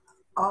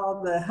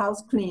all the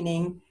house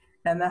cleaning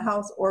and the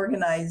house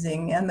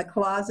organizing and the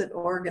closet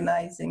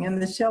organizing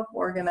and the shelf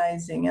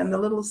organizing and the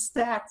little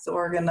stacks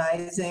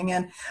organizing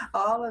and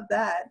all of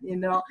that,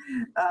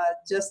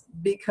 just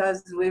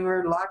because we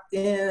were locked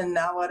in and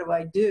now what do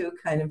I do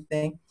kind of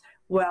thing.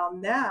 Well,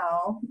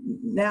 now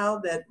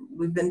that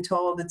we've been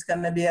told it's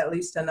going to be at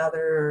least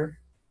another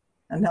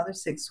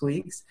 6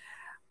 weeks,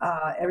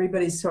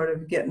 everybody's sort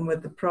of getting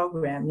with the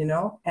program,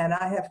 and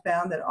I have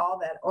found that all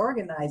that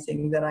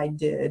organizing that I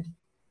did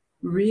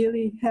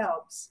really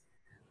helps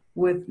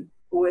with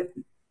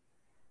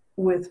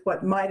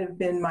what might have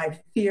been my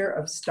fear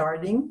of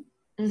starting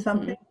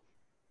something.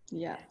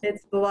 Yeah.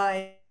 It's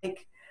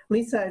like,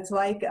 Lisa, it's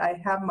like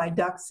I have my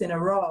ducks in a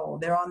row.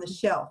 They're on the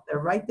shelf. They're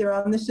right there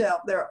on the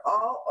shelf. They're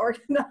all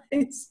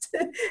organized.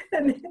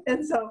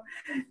 and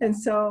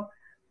so,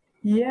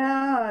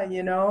 yeah,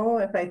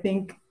 if I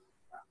think,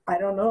 I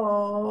don't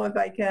know if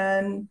I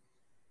can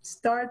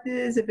start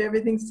this, if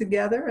everything's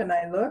together, and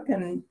I look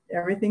and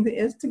everything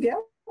is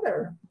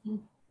together.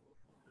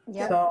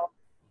 Yeah. So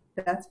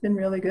that's been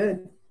really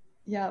good.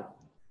 Yeah,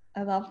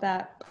 I love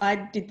that. I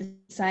did the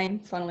same,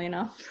 funnily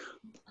enough.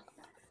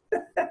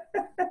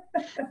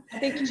 I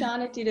think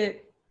Shana did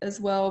it as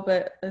well,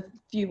 but a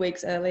few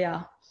weeks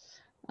earlier,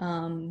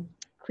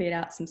 cleared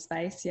out some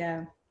space,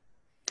 yeah.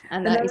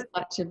 And that is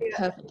such a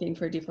perfect thing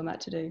for a diplomat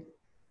to do.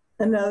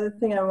 Another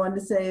thing I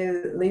wanted to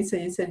say, Lisa,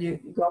 you said you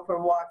go for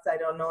walks. I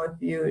don't know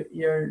if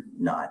you're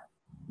not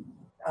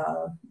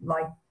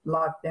like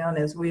locked down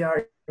as we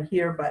are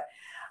here, but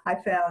I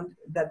found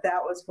that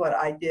that was what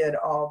I did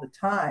all the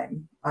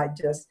time.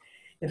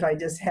 If I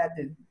just had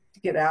to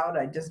get out,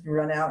 I just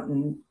run out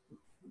and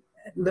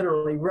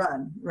literally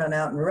run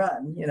out and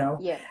run, you know.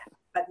 Yeah.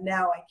 But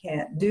now I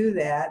can't do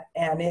that,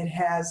 and it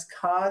has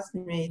caused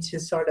me to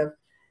sort of,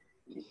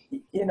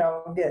 you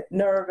know, get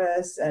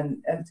nervous,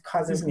 and it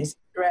causes me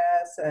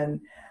stress. And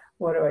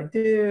what do I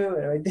do?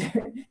 What do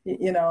I do?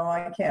 You know,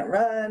 I can't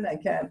run. I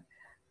can't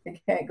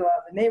go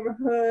out in the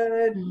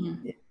neighborhood.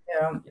 You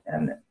know,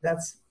 and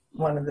that's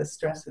one of the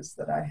stresses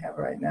that I have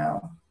right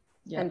now.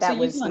 Yeah. And that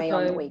was me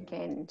on the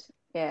weekend.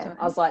 Yeah. Sorry.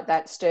 I was like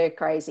that stir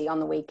crazy on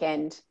the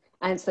weekend.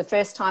 And it's the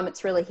first time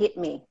it's really hit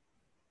me.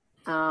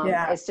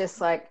 It's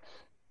just like,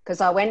 because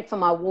I went for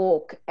my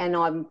walk and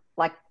I'm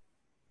like,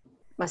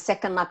 my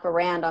second lap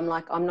around, I'm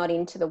like, I'm not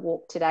into the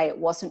walk today. It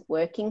wasn't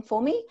working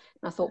for me.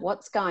 And I thought,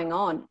 what's going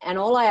on? And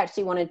all I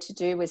actually wanted to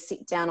do was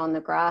sit down on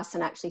the grass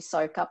and actually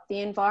soak up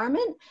the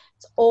environment.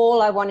 It's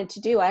all I wanted to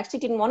do. I actually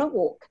didn't want to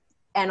walk.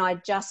 And I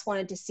just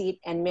wanted to sit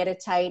and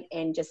meditate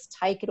and just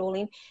take it all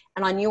in.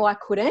 And I knew I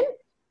couldn't.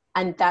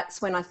 And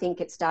that's when I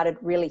think it started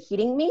really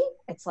hitting me.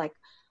 It's like,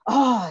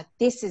 oh,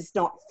 this is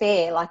not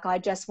fair. Like, I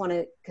just want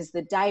to, because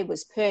the day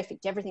was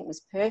perfect. Everything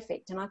was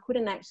perfect. And I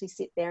couldn't actually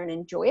sit there and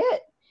enjoy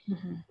it.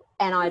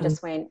 And I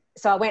just went,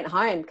 so I went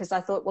home because I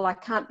thought, well, I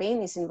can't be in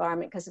this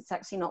environment because it's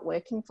actually not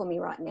working for me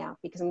right now,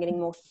 because I'm getting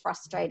more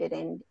frustrated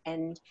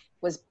and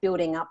was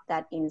building up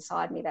that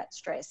inside me, that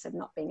stress of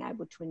not being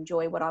able to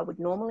enjoy what I would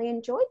normally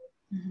enjoy.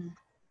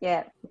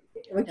 Yeah.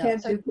 We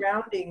can't do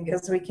grounding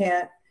because we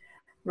can't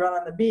run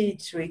on the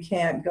beach. We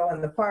can't go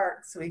in the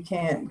parks. We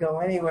can't go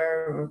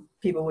anywhere where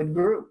people would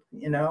group,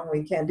 you know,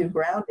 we can't do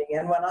grounding.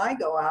 And when I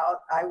go out,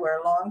 I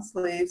wear long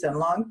sleeves and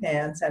long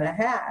pants and a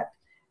hat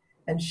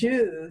and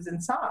shoes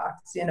and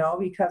socks, you know,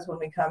 because when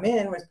we come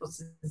in, we're supposed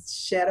to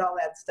shed all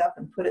that stuff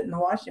and put it in the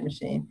washing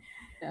machine.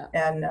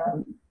 And,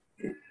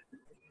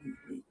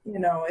 you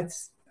know,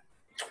 it's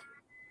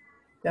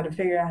got to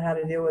figure out how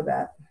to deal with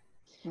that.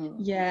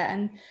 Yeah,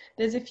 and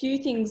there's a few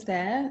things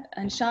there,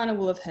 and Shana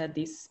will have heard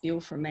this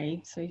spiel from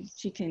me, so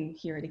she can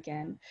hear it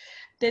again.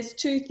 There's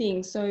two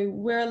things. So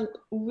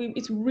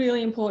it's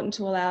really important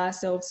to allow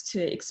ourselves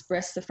to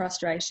express the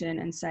frustration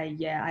and say,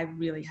 yeah, I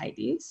really hate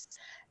this.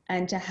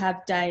 And to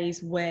have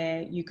days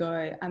where you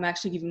go, I'm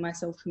actually giving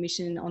myself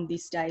permission on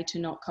this day to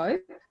not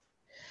cope.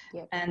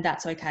 And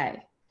that's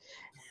okay.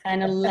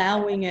 And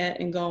allowing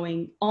it and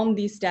going, on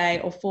this day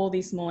or for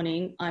this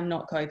morning, I'm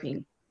not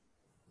coping.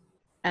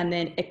 And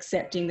then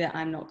accepting that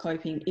I'm not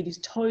coping. It is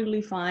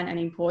totally fine and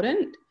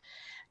important.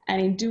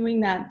 And in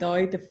doing that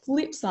though, the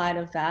flip side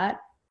of that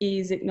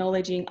is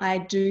acknowledging I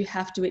do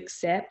have to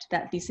accept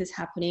that this is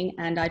happening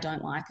and I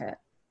don't like it.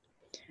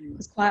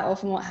 Because quite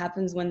often what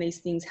happens when these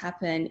things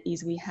happen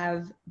is we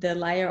have the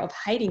layer of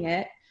hating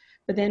it,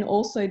 but then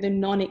also the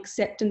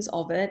non-acceptance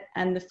of it,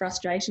 and the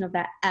frustration of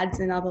that adds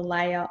another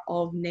layer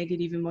of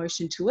negative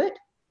emotion to it.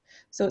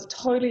 So it's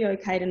totally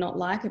okay to not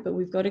like it, but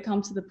we've got to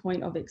come to the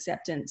point of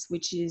acceptance,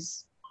 which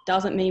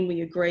doesn't mean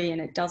we agree,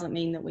 and it doesn't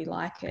mean that we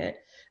like it.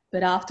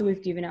 But after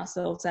we've given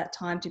ourselves that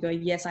time to go,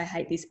 yes, I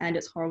hate this and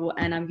it's horrible,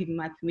 and I'm giving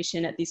my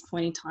permission at this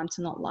point in time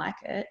to not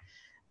like it,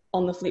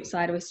 on the flip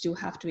side, we still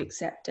have to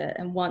accept it.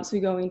 And once we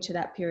go into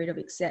that period of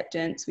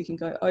acceptance, we can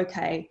go,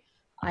 okay,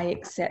 I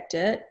accept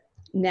it.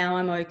 Now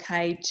I'm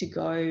okay to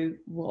go,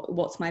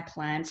 what's my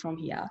plan from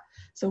here?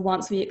 So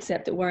once we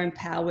accept it, we're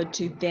empowered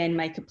to then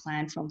make a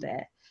plan from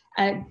there.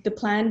 And the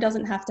plan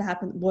doesn't have to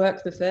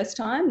work the first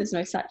time. There's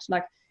no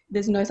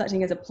such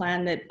thing as a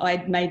plan that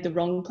I made the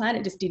wrong plan.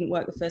 It just didn't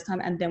work the first time,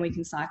 and then we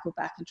can cycle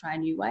back and try a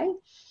new way.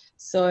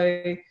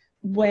 So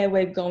where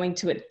we're going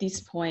to at this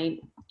point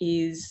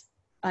is,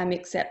 I'm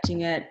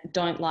accepting it,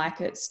 don't like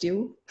it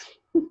still.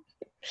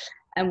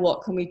 And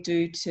what can we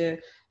do to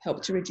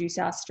help to reduce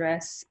our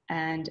stress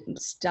and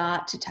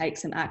start to take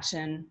some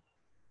action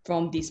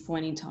from this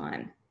point in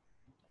time?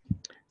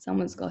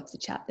 Someone's got to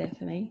chat there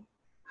for me.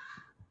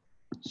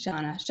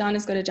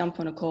 Shana's got to jump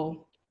on a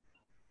call.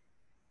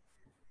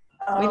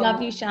 We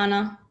love you,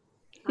 Shana.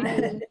 I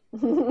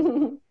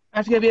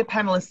have to go be a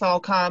panelist, so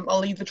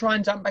I'll either try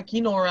and jump back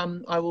in, or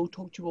I will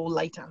talk to you all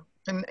later.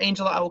 And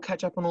Angela, I will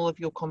catch up on all of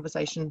your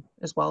conversation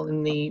as well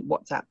in the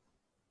WhatsApp.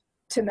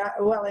 Tonight,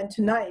 and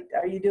tonight,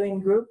 are you doing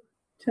group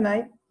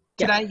tonight?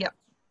 Today, yep,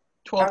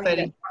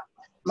 12:30.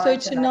 So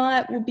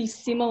tonight will be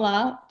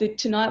similar.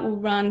 Tonight will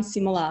run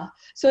similar.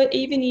 So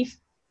even if...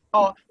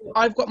 Oh,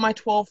 I've got my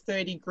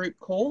 12:30 group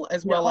call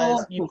as well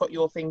as you've got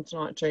your thing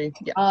tonight too.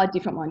 Yeah. Oh,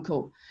 different one,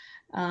 cool.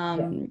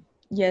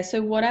 Yeah,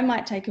 so what I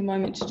might take a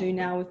moment to do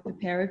now with the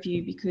pair of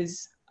you,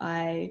 because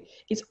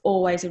it's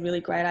always a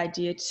really great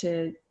idea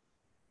to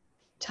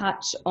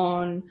touch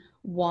on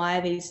why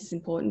this is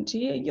important to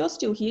you. You're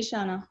still here,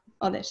 Shana.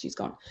 Oh, there, she's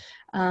gone.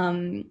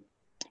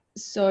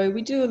 So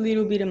we do a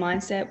little bit of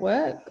mindset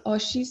work. Oh,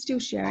 she's still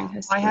sharing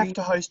her screen. I have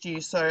to host you,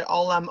 so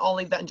I'll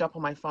leave that and jump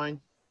on my phone.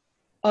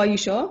 Oh, are you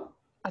sure?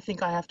 I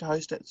think I have to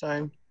host it,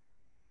 so.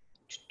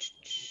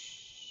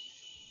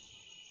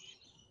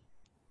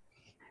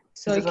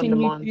 So can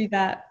you do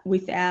that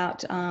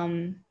without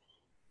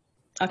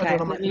Okay,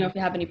 let me know if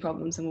you have any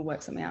problems and we'll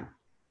work something out.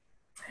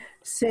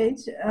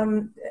 Sage, I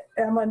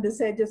wanted to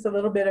say just a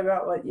little bit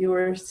about what you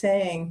were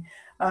saying.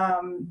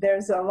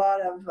 There's a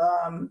lot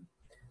of,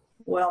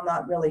 well,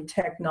 not really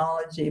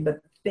technology,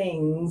 but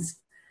things,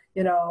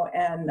 you know,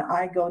 and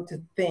I go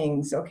to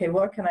things. Okay,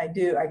 what can I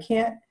do? I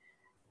can't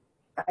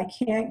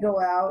go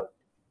out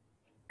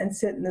and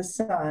sit in the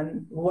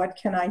sun. What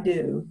can I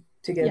do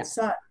to get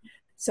sun?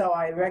 So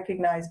I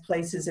recognize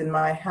places in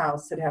my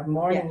house that have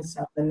morning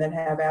sun and then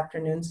have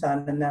afternoon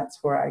sun, and that's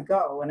where I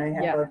go. And I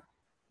have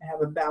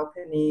a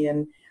balcony,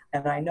 and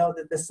I know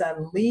that the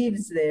sun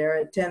leaves there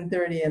at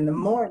 10:30 in the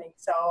morning,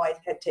 so I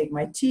take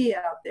my tea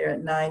out there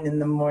at 9 in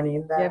the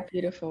morning.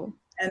 Beautiful.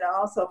 And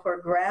also for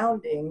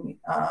grounding,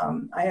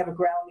 I have a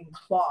grounding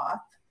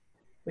cloth,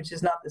 which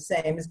is not the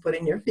same as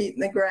putting your feet in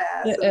the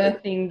grass. The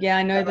earthing,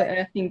 I know the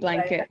earthing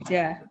blankets,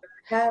 I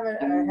have a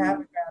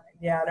grounding,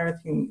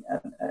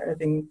 an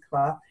earthing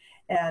cloth.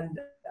 And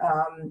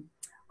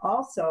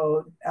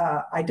also,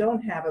 I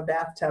don't have a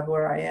bathtub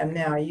where I am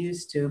now. I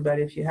used to, but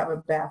if you have a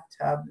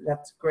bathtub,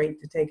 that's great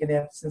to take an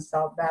Epsom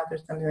salt bath or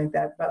something like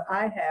that. But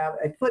I have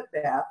a foot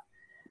bath,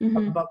 a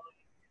bubbly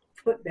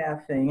foot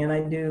bath thing, and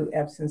I do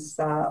Epsom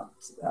salt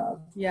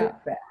foot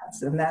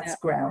baths, and that's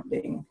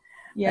grounding.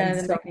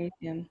 The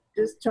magnesium.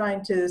 Just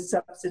trying to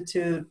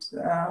substitute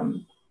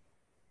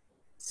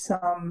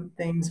some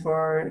things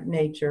for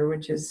nature,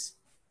 which is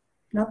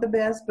not the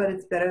best, but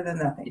it's better than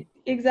nothing.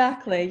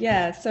 Exactly.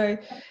 Yeah. So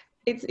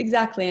it's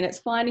exactly, and it's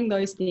finding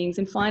those things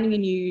and finding a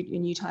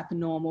new type of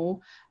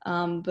normal.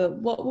 But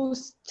what we'll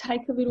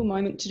take a little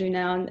moment to do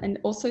now, and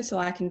also so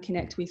I can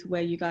connect with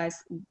where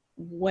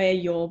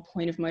your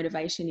point of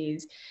motivation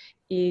is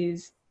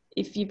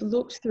if you've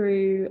looked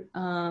through,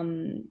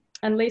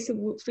 and Lisa,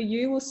 for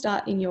you, we'll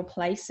start in your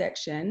place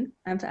section,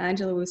 and for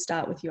Angela, we'll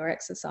start with your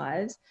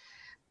exercise.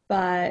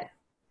 But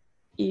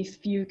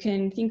if you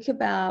can think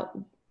about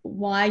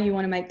why you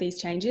want to make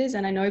these changes,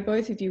 and I know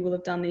both of you will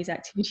have done these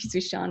activities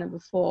with Shana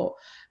before,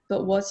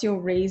 but what's your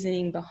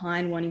reasoning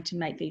behind wanting to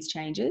make these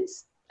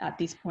changes at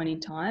this point in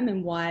time,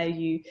 and why are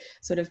you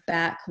sort of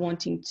back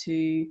wanting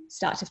to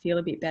start to feel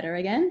a bit better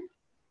again?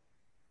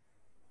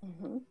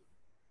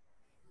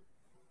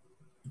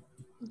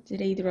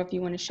 Did either of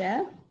you want to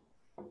share?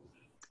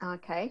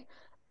 Okay.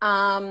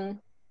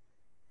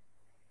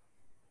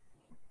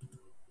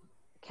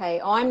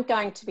 Okay, I'm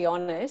going to be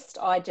honest.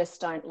 I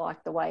just don't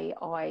like the way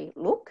I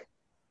look.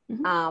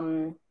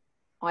 I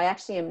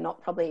actually am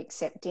not probably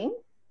accepting,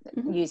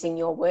 using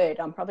your word,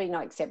 I'm probably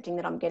not accepting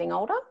that I'm getting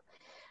older.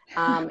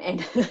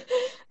 And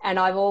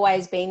I've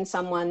always been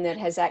someone that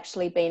has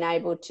actually been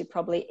able to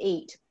probably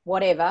eat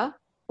whatever,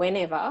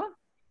 whenever,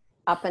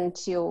 up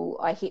until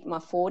I hit my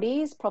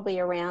 40s, probably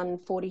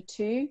around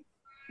 42,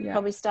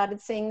 probably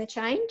started seeing the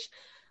change.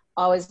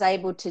 I was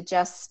able to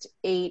just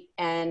eat,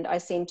 and I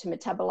seem to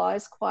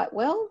metabolize quite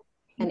well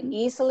and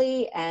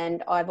easily,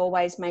 and I've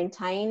always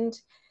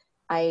maintained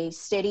a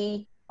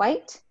steady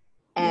weight,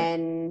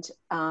 and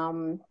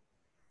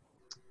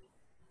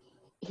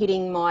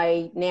hitting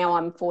now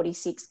I'm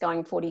 46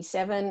 going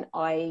 47,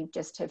 I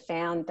just have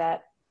found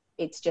that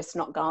it's just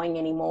not going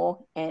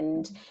anymore.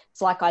 And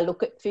it's like I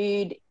look at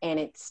food and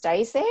it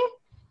stays there.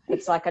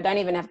 It's like I don't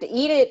even have to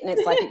eat it, and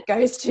it's like it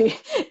goes to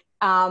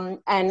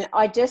and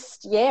I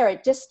just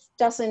it just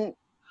doesn't,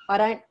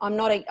 I'm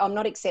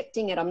not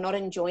accepting it, I'm not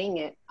enjoying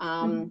it.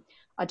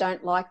 I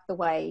don't like the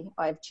way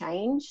I've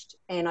changed,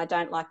 and I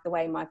don't like the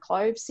way my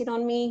clothes sit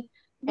on me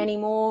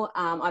anymore.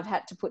 I've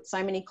had to put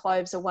so many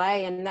clothes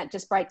away, and that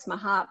just breaks my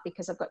heart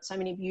because I've got so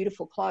many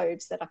beautiful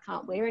clothes that I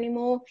can't wear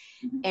anymore.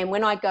 And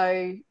when I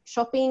go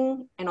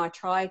shopping and I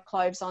try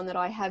clothes on that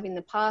I have in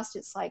the past,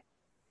 it's like,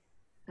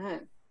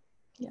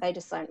 they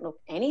just don't look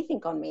anything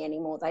on me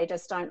anymore. They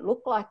just don't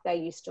look like they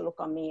used to look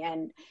on me.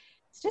 And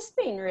it's just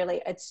been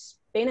it's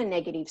been a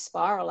negative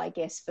spiral, I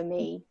guess, for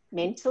me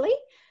mentally.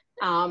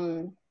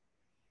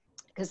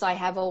 Because I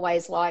have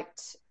always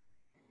liked,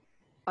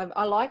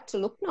 I like to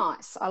look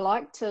nice. I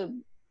like to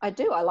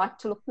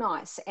look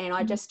nice, and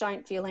I just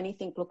don't feel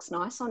anything looks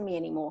nice on me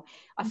anymore.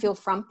 I feel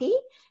frumpy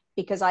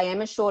because I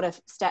am a shorter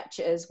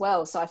stature as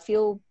well. So I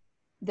feel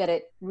that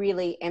it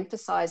really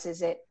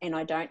emphasizes it, and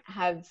I don't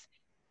have,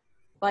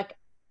 like,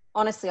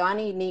 honestly, I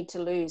only need to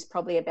lose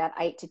probably about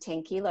 8 to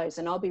 10 kilos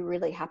and I'll be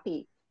really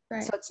happy.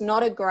 Right. So it's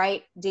not a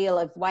great deal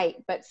of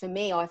weight, but for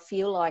me, I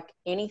feel like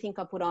anything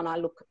I put on, I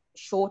look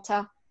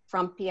shorter,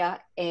 frumpier,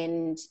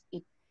 and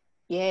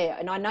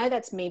and I know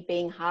that's me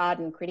being hard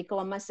and critical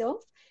on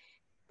myself.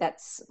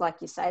 That's,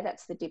 like you say,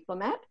 that's the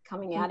diplomat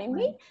coming out in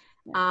me.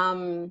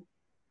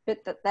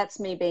 But that's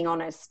me being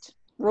honest,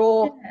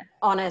 raw,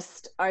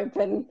 honest,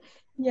 open.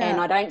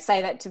 And I don't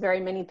say that to very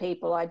many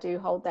people. I do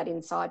hold that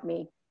inside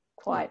me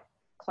quite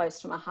close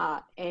to my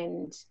heart.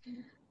 And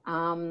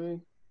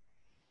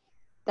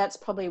that's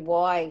probably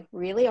why,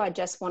 really, I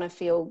just want to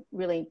feel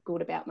really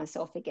good about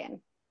myself again.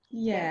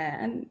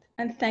 And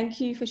thank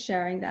you for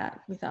sharing that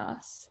with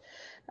us.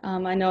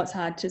 I know it's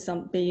hard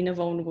to be in a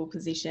vulnerable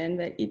position,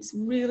 but it's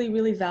really,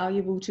 really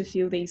valuable to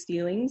feel these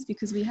feelings,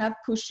 because we have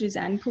pushes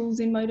and pulls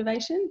in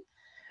motivation.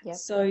 Yep.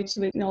 So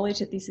to acknowledge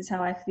that this is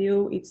how I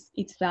feel,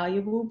 it's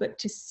valuable, but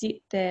to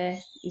sit there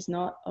is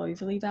not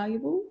overly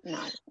valuable.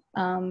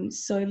 No.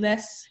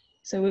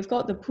 So we've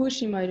got the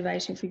push in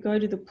motivation. If we go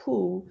to the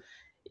pull,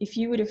 if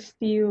you were to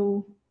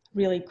feel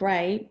really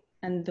great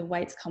and the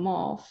weights come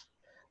off,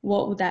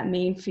 what would that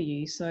mean for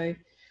you? So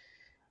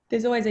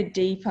there's always a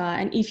deeper,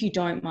 and if you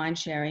don't mind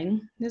sharing,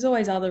 there's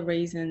always other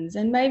reasons.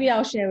 And maybe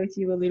I'll share with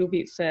you a little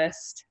bit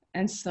first,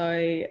 and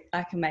so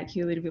I can make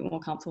you a little bit more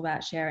comfortable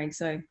about sharing.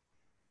 So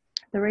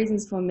the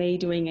reasons for me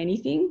doing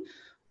anything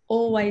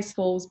always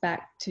falls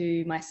back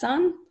to my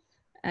son,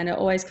 and it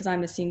always, because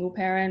I'm a single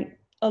parent,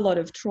 a lot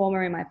of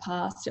trauma in my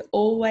past, it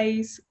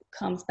always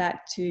comes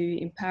back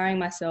to empowering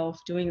myself,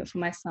 doing it for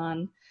my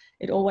son.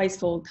 It always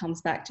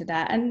comes back to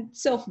that, and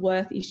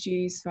self-worth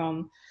issues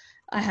from,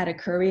 I had a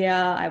career,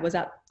 I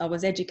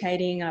was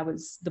educating, I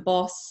was the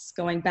boss,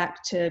 going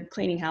back to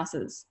cleaning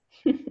houses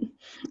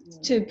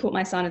to put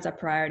my son as a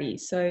priority.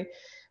 So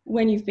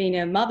when you've been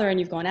a mother and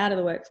you've gone out of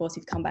the workforce,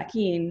 you've come back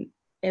in,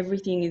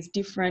 everything is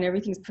different,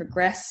 everything's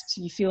progressed,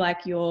 you feel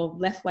like you're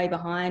left way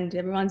behind,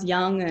 everyone's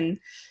young and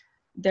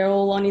they're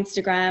all on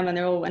Instagram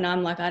and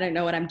I'm like, I don't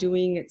know what I'm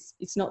doing,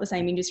 it's not the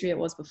same industry it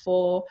was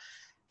before.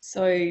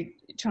 So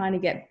trying to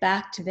get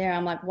back to there,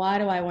 I'm like, why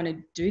do I want to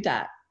do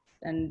that?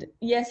 And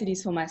yes, it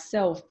is for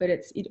myself, but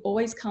it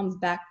always comes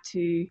back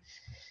to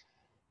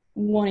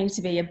wanting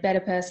to be a better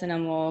person, a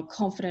more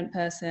confident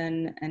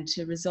person, and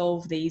to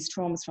resolve these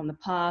traumas from the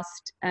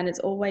past. And it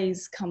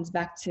always comes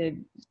back to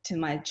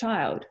my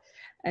child.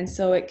 And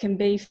so it can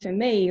be for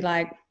me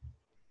like,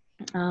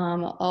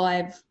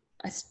 I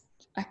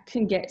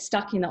can get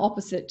stuck in the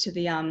opposite to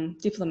the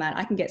diplomat.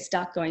 I can get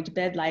stuck going to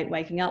bed late,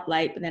 waking up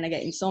late, but then I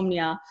get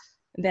insomnia.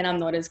 And then I'm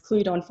not as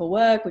clued on for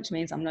work, which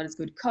means I'm not as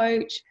good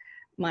coach.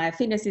 My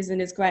fitness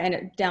isn't as great, and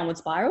it downward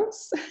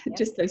spirals, yep.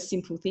 Just those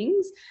simple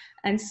things.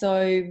 And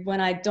so when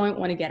I don't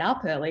want to get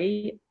up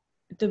early,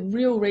 the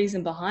real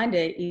reason behind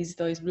it is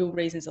those real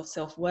reasons of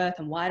self-worth.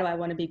 And why do I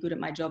want to be good at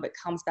my job? It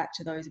comes back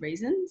to those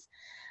reasons.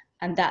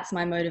 And that's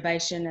my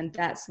motivation. And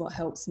that's what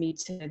helps me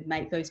to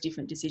make those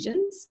different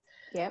decisions.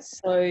 Yep.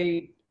 So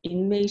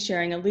in me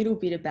sharing a little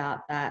bit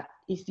about that,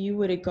 if you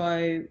were to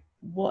go,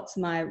 what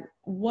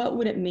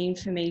would it mean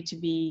for me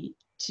to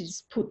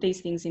just put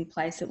these things in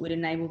place that would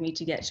enable me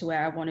to get to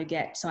where I want to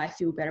get so I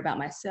feel better about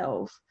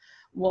myself?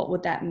 What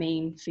would that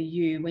mean for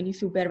you? When you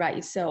feel better about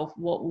yourself,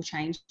 what will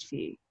change for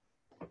you?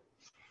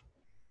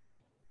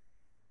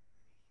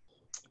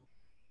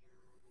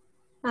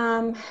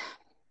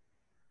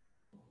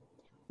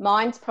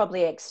 Mine's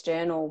probably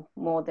external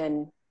more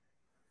than,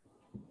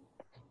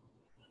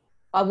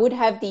 I would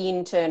have the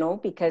internal,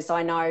 because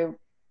I know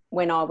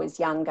when I was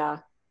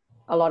younger,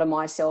 a lot of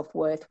my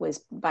self-worth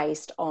was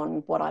based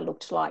on what I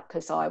looked like,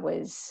 because I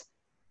was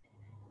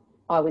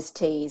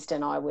teased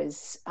and I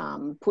was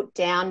put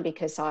down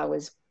because I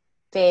was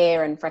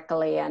fair and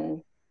freckly,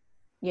 and,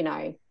 you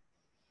know,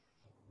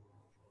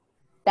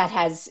 that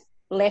has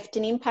left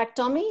an impact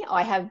on me.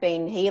 I have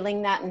been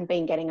healing that and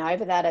been getting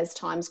over that as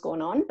time's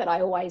gone on, but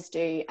I always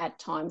do at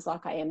times,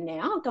 like I am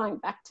now, going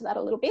back to that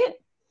a little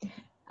bit.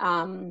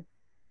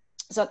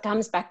 So it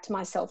comes back to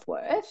my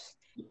self-worth,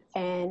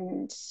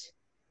 and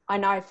I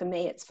know for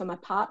me it's for my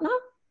partner.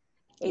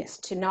 It's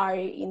to know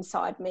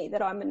inside me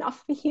that I'm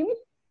enough for him.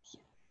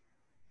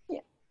 Yeah.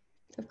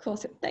 Of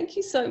course. Thank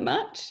you so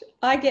much.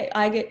 I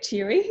get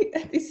teary.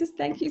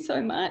 Thank you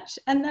so much.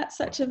 And that's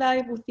such a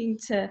valuable thing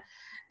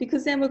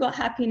because then we've got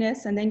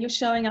happiness, and then you're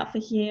showing up for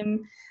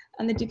him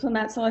and the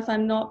diplomat. So if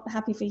I'm not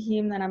happy for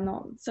him, then I'm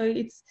not. So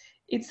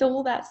it's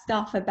all that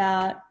stuff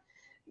about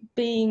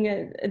being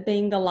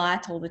the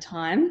light all the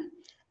time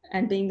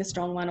and being the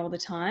strong one all the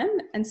time.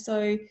 And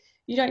so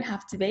you don't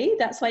have to be.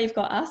 That's why you've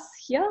got us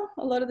here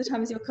a lot of the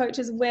time as your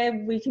coaches, where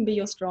we can be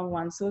your strong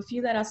one. So if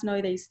you let us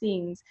know these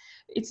things,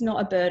 it's not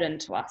a burden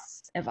to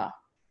us ever.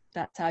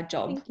 That's our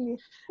job. Thank you.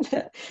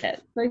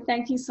 So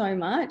thank you so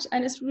much.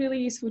 And it's really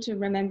useful to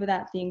remember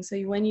that thing.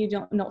 So when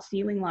you're not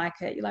feeling like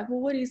it, you're like, well,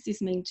 what does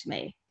this mean to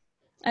me?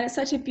 And it's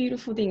such a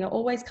beautiful thing. It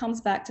always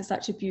comes back to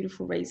such a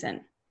beautiful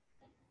reason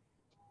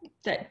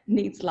that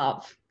needs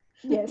love.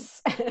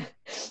 Yes.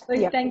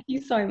 So Thank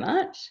you so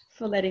much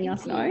for letting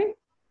us know.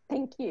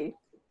 Thank you.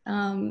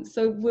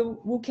 So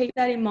we'll keep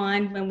that in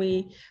mind when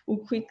we will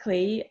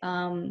quickly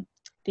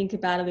think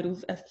about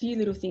a few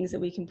little things that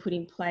we can put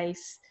in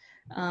place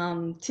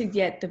to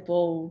get the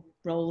ball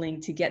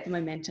rolling, to get the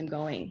momentum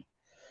going.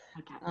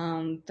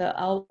 Okay. But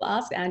I'll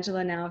ask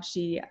Angela now if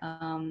she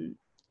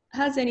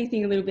has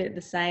anything a little bit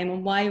the same,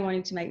 and why you're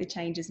wanting to make the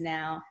changes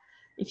now,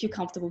 if you're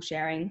comfortable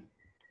sharing.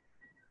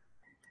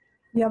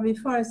 Yeah,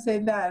 before I say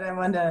that, I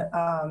want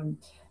to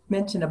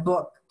mention a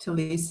book to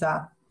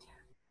Lisa.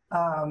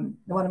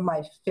 One of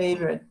my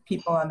favorite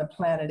people on the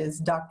planet is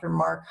Dr.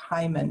 Mark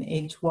Hyman,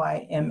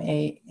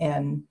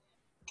 Hyman,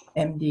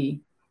 MD.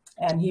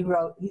 And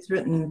he's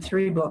written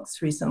 3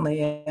 books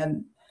recently.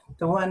 And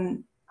the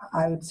one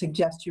I would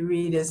suggest you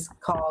read is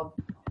called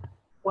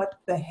What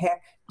the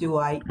Heck Do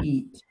I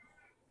Eat?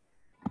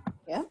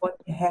 Yeah. What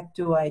the Heck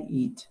Do I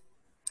Eat?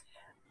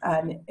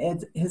 and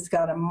it's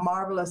got a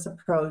marvelous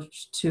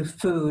approach to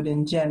food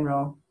in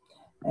general.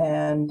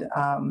 And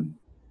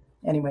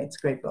anyway, it's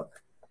a great book.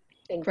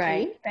 Thank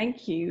Great, you.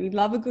 thank you. We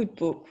love a good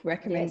book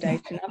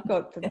recommendation. Yes. I've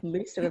got the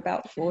list of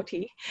about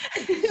 40.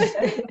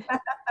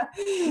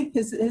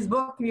 His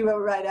book he wrote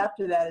right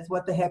after that is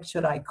What the Heck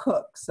Should I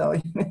Cook? So,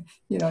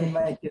 you know, you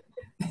might get,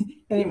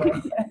 anyway.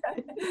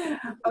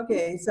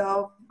 Okay,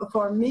 so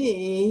for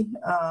me,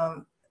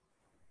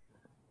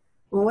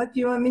 what do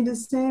you want me to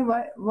say?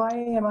 Why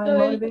am I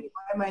motivated?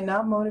 Why am I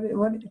not motivated?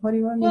 What do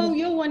you want me to say? Well,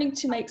 you're wanting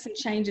to make some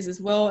changes as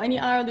well, and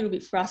you are a little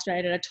bit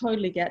frustrated. I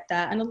totally get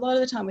that. And a lot of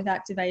the time with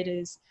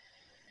activators,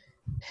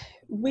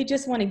 we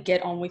just want to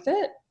get on with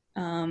it.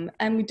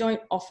 And we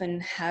don't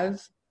often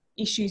have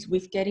issues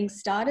with getting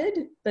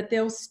started, but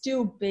there'll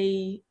still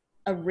be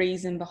a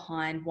reason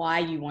behind why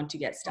you want to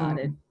get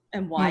started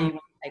and why you want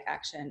to take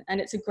action. And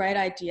it's a great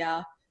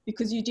idea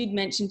because you did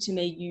mention to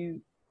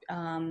me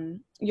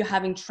you're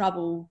having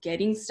trouble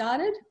getting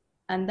started,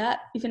 and that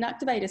if an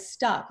activator's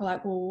stuck,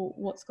 like, well,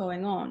 what's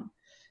going on?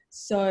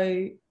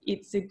 So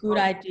it's a good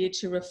idea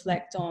to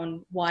reflect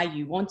on why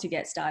you want to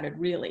get started,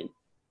 really.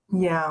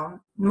 Yeah,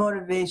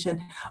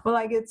 motivation. Well,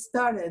 I get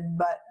started,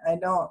 but I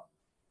don't,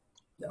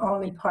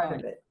 only part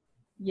of it.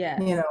 Yeah.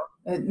 You know,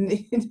 it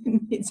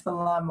needs a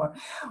lot more.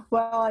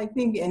 Well, I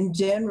think in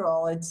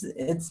general,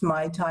 it's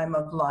my time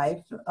of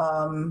life.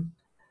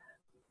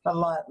 A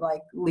lot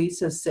like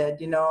Lisa said,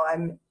 you know,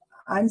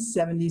 I'm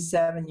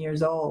 77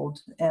 years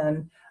old,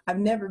 and I've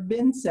never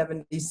been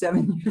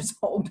 77 years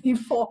old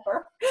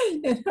before,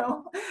 you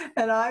know,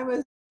 and I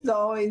was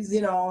always,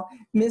 you know,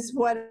 Miss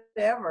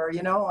whatever,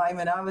 you know, I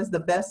mean, I was the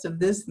best of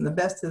this and the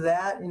best of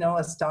that, you know,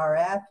 a star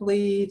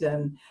athlete,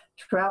 and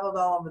traveled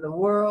all over the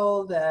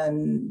world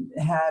and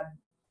had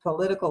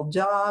political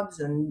jobs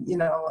and, you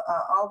know,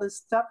 all this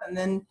stuff. And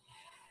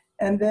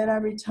then I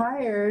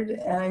retired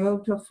and I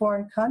moved to a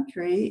foreign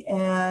country,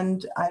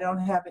 and I don't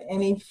have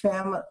any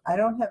family. I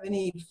don't have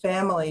any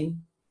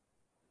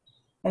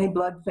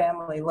blood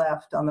family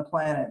left on the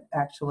planet,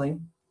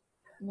 actually.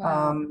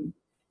 Wow.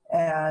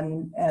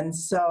 And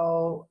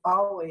so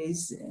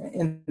always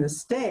in the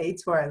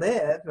States where I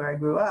lived, where I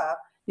grew up,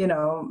 you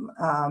know,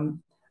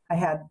 I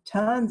had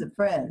tons of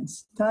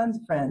friends.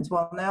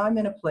 Well, now I'm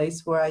in a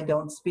place where I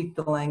don't speak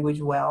the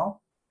language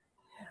well.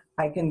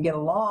 I can get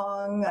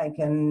along, I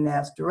can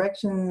ask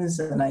directions,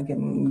 and I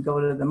can go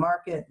to the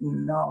market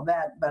and all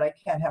that, but I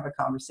can't have a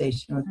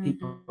conversation with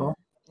people,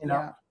 you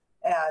know.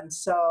 Yeah. And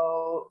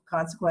so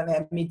consequently,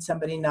 I meet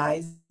somebody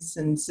nice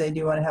and say, do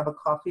you want to have a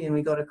coffee? And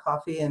we go to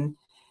coffee, and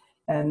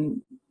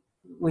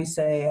we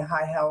say,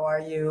 hi, how are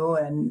you?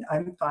 And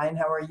I'm fine,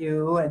 how are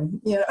you? And,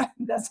 you know,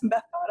 that's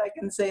about what I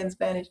can say in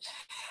Spanish.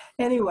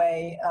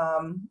 Anyway,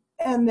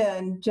 and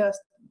then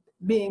just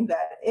being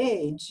that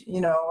age,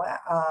 you know,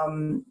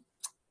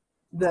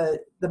 the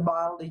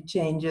bodily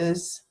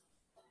changes,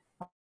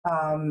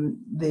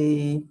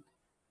 the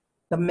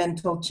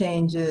mental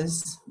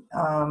changes.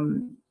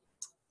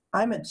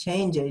 I'm a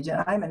change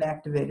agent. I'm an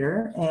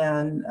activator,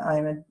 and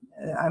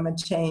I'm a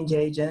change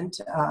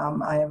agent.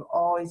 I have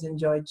always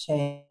enjoyed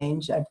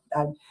change.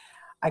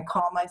 I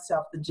call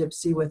myself the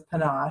gypsy with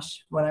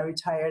panache. When I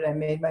retired, I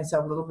made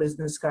myself little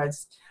business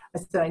cards. I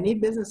said, I need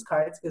business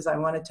cards because I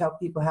want to tell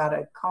people how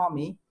to call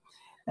me.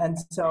 And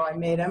so I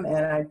made them,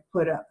 and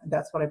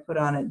that's what I put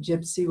on it,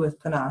 gypsy with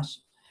panache.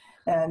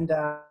 And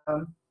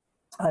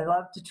I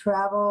love to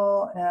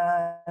travel,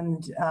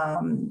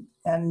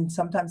 and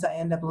sometimes I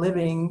end up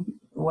living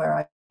where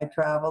I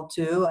travel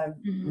to. I've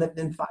lived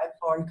in 5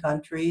 foreign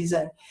countries,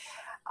 and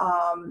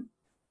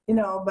you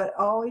know, but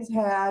always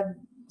had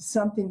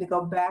something to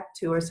go back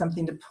to or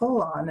something to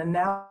pull on. And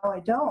now I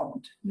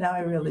don't. Now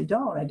I really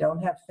don't. I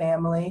don't have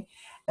family,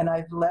 and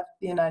I've left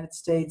the United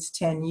States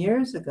 10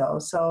 years ago.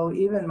 So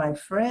even my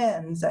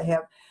friends, I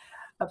have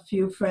a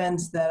few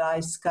friends that I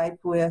Skype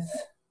with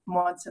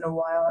once in a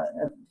while,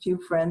 a few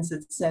friends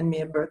that send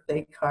me a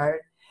birthday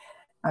card.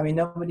 I mean,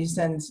 nobody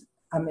sends,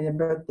 I mean, a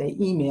birthday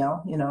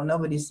email, you know,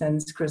 nobody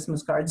sends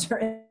Christmas cards or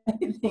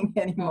anything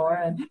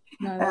anymore.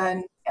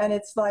 And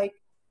it's like,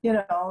 you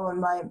know, when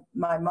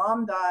my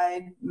mom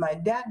died, my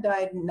dad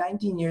died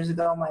 19 years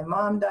ago, my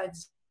mom died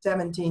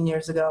 17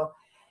 years ago.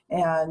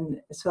 And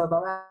so the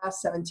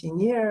last 17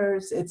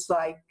 years, it's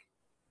like,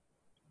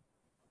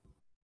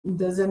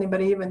 does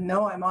anybody even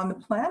know I'm on the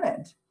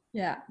planet?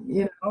 Yeah.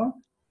 You know?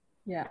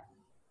 Yeah.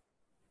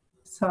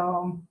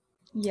 So.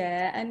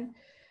 Yeah. And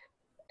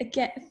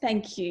again,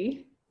 thank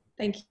you.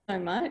 Thank you so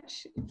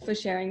much for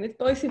sharing with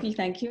both of you.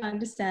 Thank you. I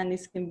understand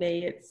this can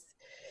be,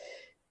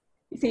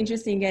 it's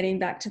interesting getting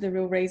back to the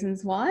real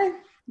reasons why.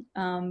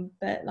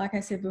 But like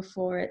I said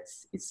before,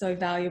 it's so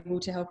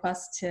valuable to help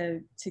us to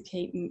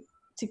keep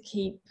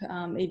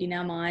it in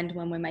our mind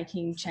when we're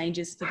making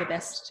changes for the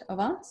best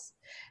of us.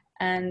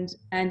 And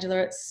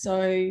Angela, it's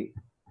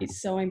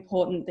so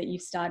important that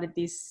you've started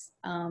this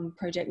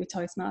project with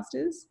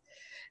Toastmasters.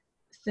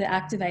 For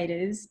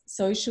activators,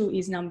 social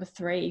is number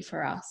 3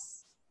 for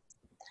us.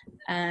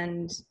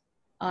 And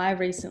I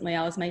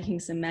was making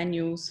some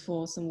manuals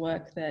for some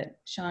work that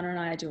Shana and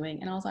I are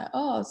doing, and I was like,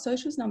 oh,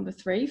 social's number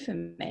 3 for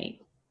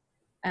me.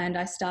 And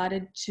I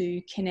started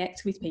to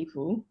connect with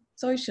people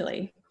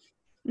socially.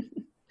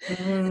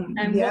 And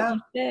what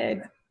you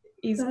said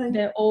is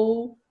they're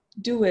all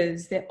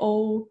doers.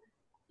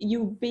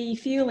 You'll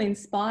feel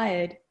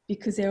inspired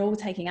because they're all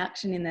taking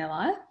action in their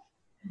life.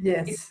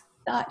 Yes.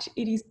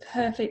 It is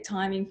perfect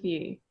timing for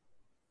you.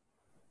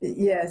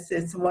 Yes,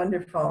 it's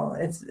wonderful.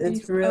 It's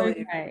really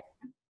so great.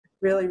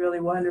 Really, really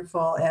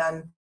wonderful.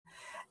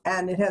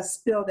 And it has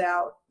spilled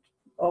out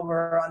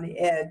over on the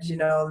edge, you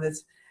know,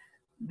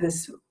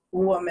 this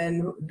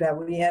woman that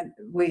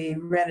we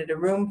rented a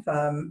room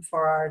from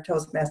for our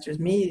Toastmasters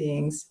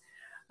meetings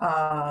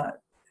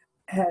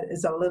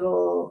is a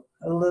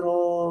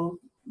little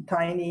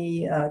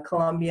tiny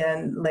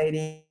Colombian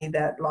lady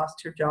that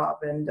lost her job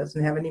and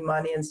doesn't have any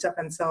money and stuff.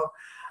 And so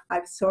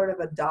I've sort of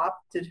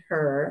adopted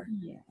her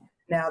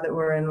now that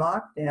we're in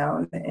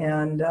lockdown.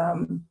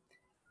 And,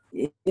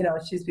 you know,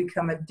 she's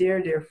become a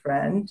dear, dear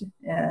friend.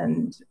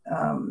 And,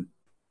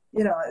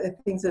 you know,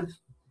 things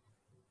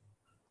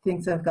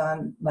have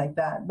gone like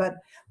that. But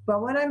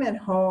when I'm at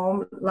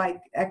home,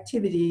 like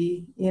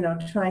activity, you know,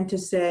 trying to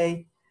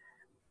say,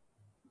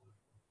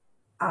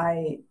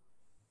 I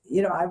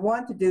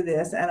want to do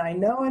this, and I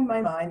know in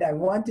my mind I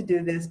want to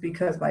do this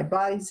because my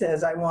body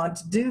says I want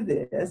to do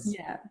this.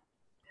 Yeah.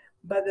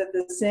 But at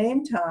the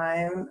same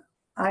time,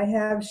 I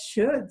have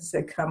shoulds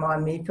that come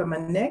on me from a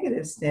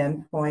negative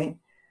standpoint.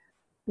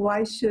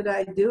 Why should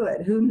I do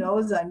it? Who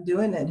knows I'm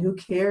doing it? Who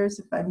cares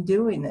if I'm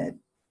doing it?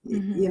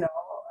 You know,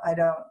 I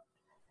don't,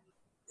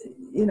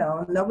 you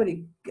know,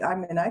 nobody, I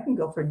mean, I can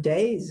go for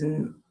days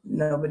and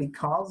nobody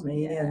calls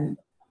me and,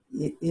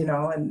 you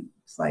know, and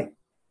it's like,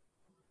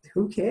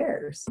 who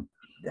cares?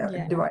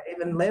 Do I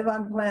even live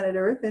on planet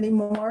Earth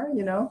anymore?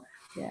 You know?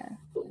 Yeah.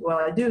 Well,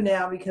 I do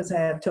now because I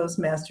have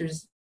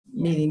Toastmasters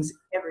meetings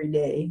every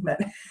day.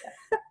 But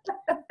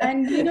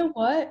and you know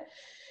what?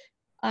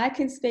 I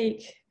can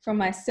speak from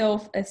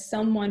myself as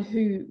someone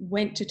who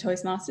went to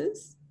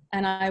Toastmasters,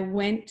 and I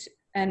went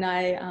and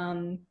I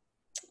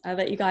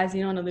let you guys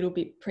in on a little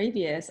bit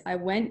previous. I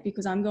went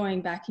because I'm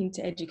going back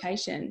into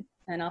education,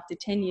 and after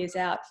 10 years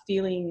out,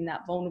 feeling in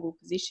that vulnerable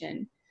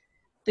position,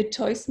 the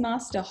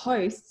Toastmaster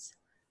hosts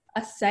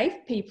are safe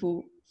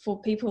people for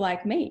people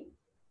like me.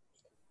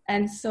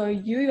 And so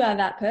you are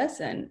that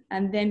person.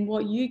 And then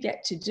what you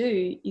get to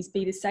do is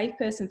be the safe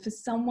person for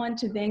someone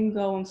to then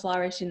go and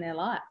flourish in their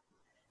life.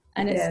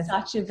 And it's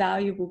such a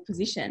valuable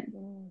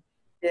position.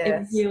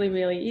 It really,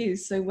 really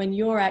is. So when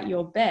you're at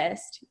your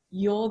best,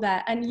 you're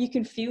that, and you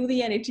can feel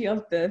the energy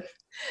of the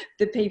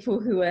people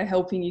who are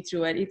helping you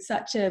through it. It's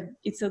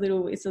a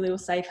little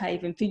safe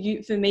haven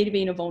for me to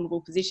be in a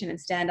vulnerable position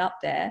and stand up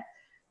there.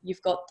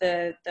 You've got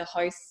the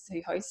hosts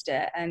who host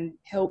it and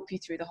help you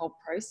through the whole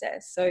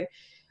process. So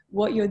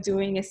what you're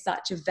doing is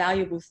such a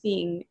valuable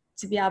thing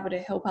to be able to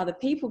help other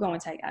people go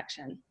and take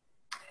action.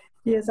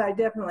 Yes, I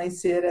definitely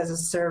see it as a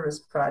service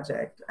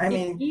project. I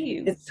mean,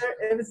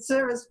 it's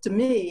service to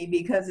me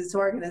because it's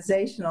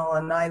organizational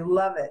and I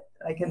love it.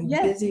 I can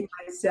busy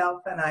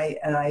myself and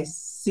I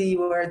see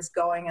where it's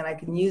going and I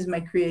can use my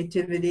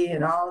creativity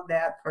and all of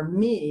that for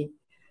me.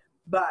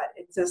 But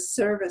it's a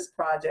service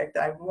project.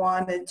 I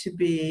wanted to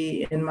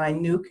be in my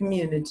new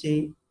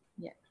community,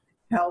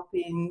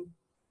 helping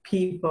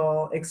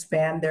people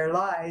expand their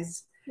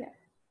lives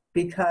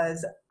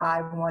because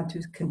I want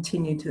to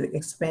continue to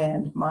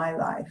expand my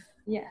life.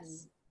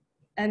 Yes.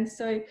 And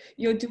so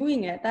you're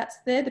doing it.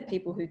 They're the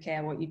people who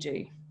care what you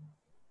do.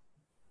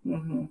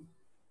 Mm-hmm.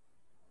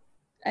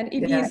 And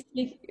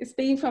it's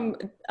been from,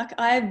 like,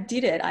 I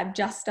did it. I've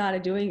just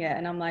started doing it.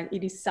 And I'm like,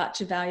 it is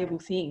such a valuable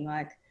thing.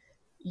 Like,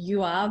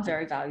 you are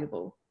very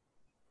valuable.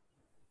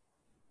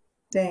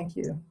 Thank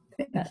you.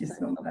 Thank you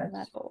so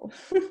much.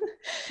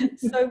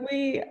 So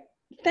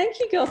thank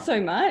you girls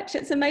so much.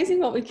 It's amazing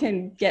what we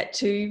can get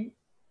to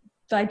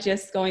by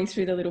just going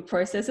through the little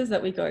processes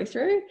that we go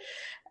through.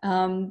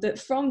 But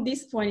from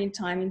this point in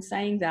time, in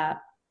saying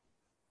that,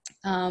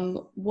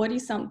 what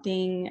is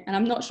something, and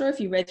I'm not sure if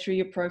you read through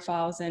your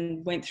profiles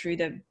and went through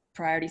the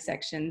priority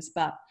sections,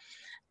 but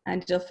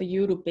Angela, for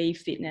you it'll be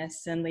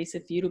fitness, and Lisa,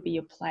 for you it'll be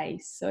your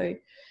place. So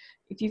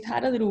if you've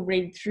had a little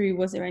read through,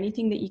 was there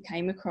anything that you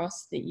came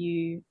across that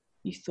you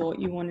thought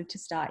you wanted to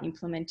start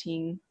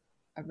implementing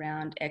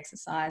around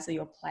exercise or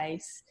your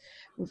place?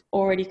 We've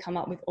already come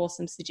up with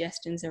awesome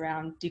suggestions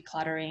around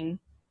decluttering.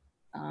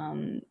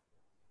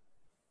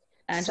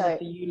 Angela,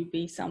 for you to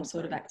be some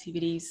sort of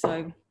activities.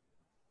 So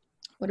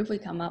what have we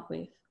come up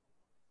with?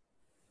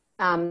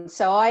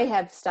 So I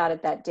have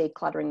started that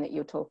decluttering that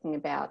you're talking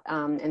about,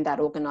 and that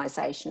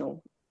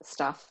organisational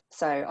stuff.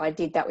 So I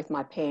did that with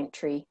my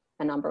pantry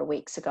a number of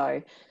weeks ago.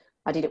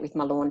 I did it with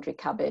my laundry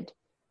cupboard,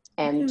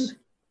 and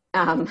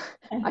I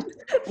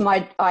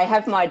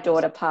have my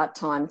daughter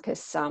part-time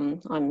because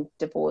I'm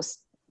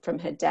divorced from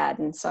her dad,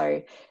 and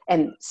same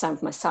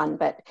with my son.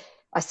 But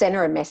I sent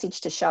her a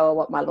message to show her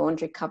what my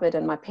laundry cupboard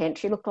and my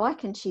pantry looked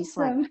like, and she's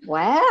like,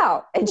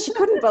 wow, and she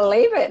couldn't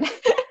believe it.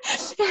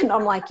 And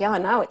I'm like, yeah, I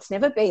know, it's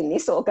never been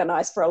this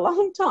organized for a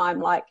long time.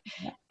 Like,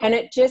 and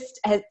it just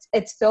has,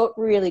 it's felt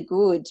really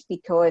good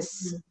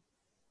because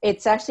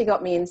it's actually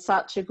got me in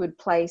such a good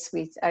place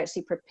with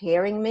actually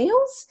preparing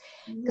meals,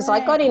 because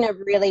I got in a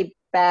really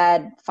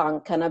bad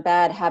funk and a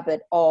bad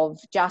habit of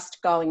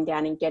just going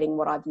down and getting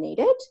what I've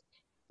needed,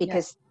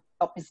 because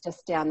the shop is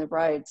just down the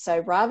road. So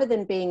rather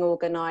than being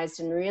organized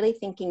and really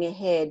thinking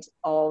ahead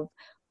of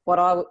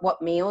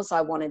what meals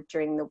I wanted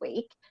during the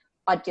week,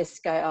 I'd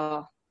just go,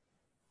 oh,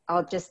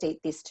 I'll just eat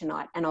this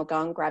tonight, and I'll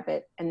go and grab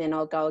it, and then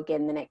I'll go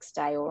again the next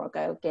day, or I'll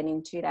go again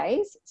in 2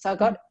 days.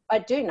 So I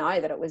do know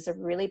that it was a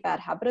really bad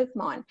habit of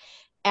mine.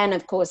 And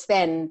of course,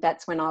 then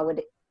that's when I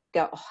would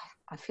go, oh,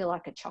 I feel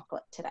like a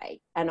chocolate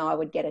today, and I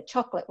would get a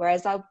chocolate.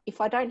 Whereas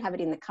if I don't have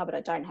it in the cupboard,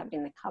 I don't have it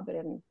in the cupboard,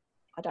 and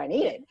I don't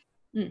eat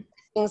it.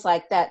 Things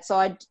like that.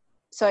 So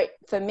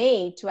for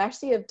me to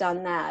actually have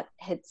done that,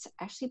 it's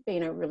actually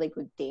been a really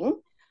good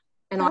thing.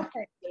 And I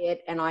can see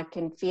it, and I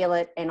can feel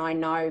it, and I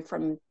know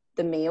from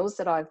the meals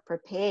that I've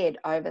prepared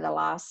over the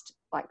last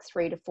like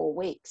 3 to 4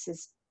 weeks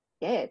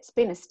it's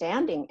been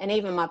astounding. And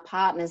even my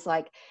partner's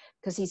like,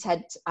 because he's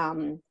had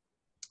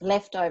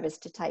leftovers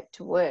to take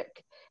to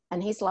work,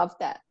 and he's loved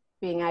that,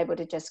 being able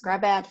to just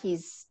grab out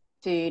his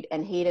food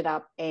and heat it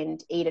up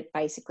and eat it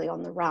basically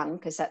on the run,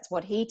 because that's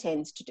what he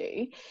tends to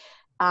do.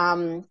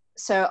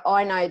 So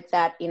I know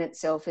that in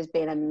itself has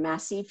been a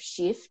massive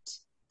shift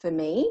for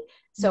me.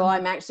 So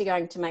I'm actually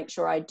going to make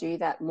sure I do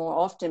that more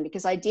often,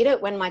 because I did it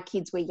when my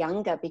kids were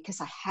younger because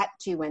I had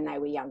to when they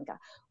were younger.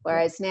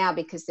 Whereas now,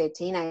 because they're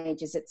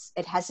teenagers,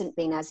 it hasn't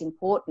been as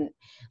important.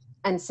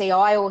 And see,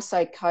 I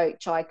also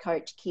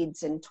coach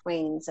kids and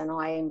tweens, and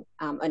I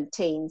am and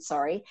teens,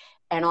 sorry,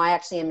 and I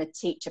actually am a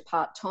teacher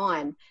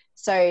part-time.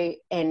 So,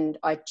 and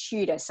I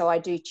tutor. So I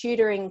do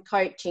tutoring,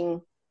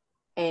 coaching,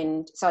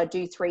 and so I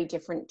do 3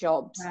 different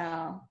jobs.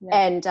 Wow.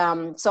 And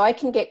so I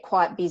can get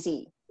quite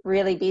busy,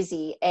 really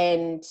busy.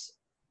 And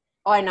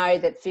I know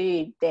that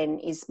food then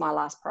is my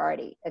last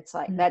priority. It's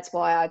like, that's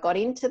why I got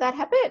into that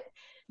habit.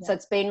 So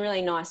it's been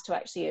really nice to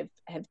actually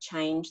have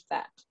changed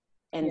that.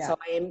 And so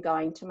I am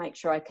going to make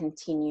sure I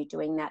continue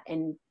doing that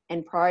and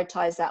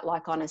prioritize that,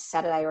 like on a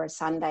Saturday or a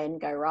Sunday, and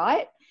go,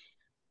 right,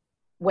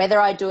 whether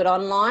I do it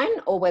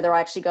online or whether I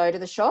actually go to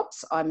the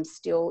shops, I'm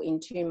still in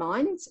 2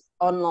 minds.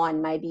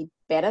 Online may be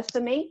better for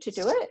me to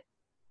do it,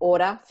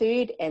 order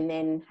food and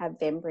then have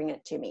them bring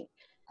it to me.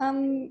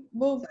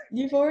 Well,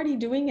 you've already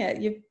doing it.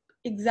 You've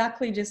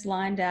exactly just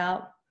lined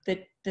out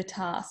the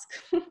task.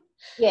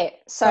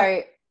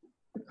 So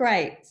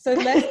great. So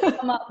let's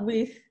come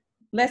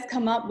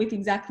up with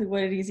exactly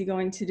what it is you're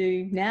going to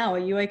do now. Are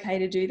you okay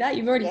to do that?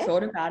 You've already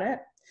thought about it.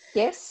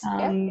 Yes.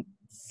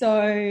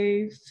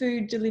 So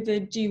food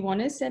delivered, do you want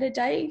to set a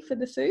day for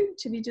the food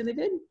to be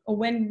delivered? Or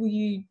when will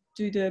you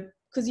do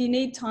because you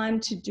need time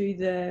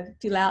to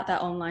fill out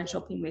that online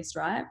shopping list,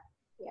 right?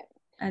 Yeah.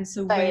 And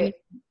so when...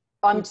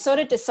 I'm sort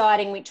of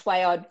deciding which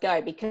way I'd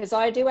go, because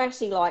I do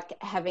actually like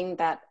having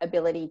that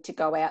ability to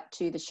go out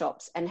to the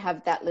shops and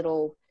have that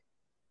little,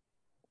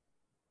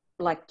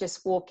 like,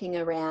 just walking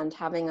around,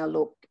 having a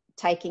look,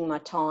 taking my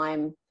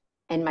time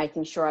and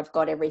making sure I've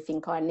got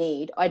everything I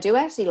need. I do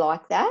actually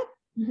like that.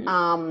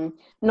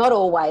 Not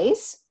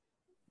always,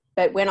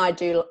 but when I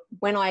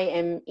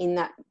am in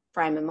that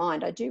frame of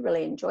mind, I do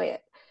really enjoy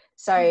it.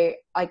 So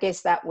I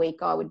guess that week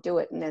I would do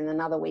it, and then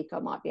another week I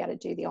might be able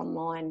to do the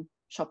online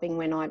shopping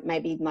when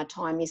maybe my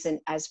time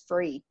isn't as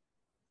free.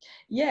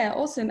 Yeah,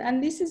 awesome.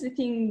 And this is the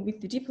thing with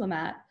the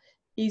Diplomat,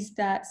 is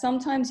that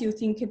sometimes you'll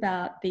think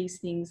about these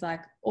things,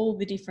 like all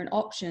the different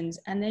options,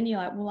 and then you're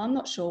like, well, I'm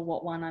not sure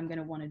what one I'm going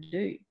to want to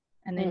do.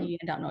 And then you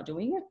end up not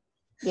doing it.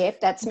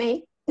 Yep, that's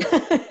me.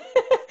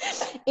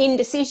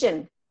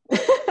 Indecision.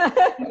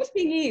 The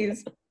thing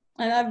is,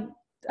 and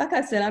like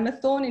I said, I'm a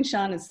thorn in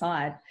Shana's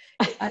side.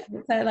 I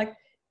would say, like,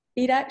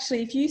 it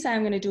actually, if you say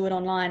I'm going to do it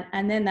online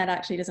and then that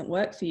actually doesn't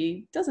work for you,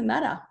 it doesn't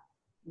matter.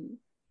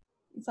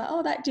 It's like,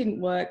 oh, that didn't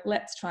work,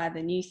 let's try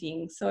the new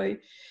thing. So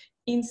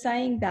in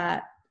saying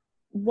that,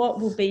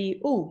 what will be,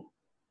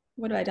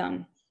 what have I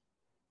done?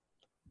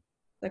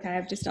 Okay,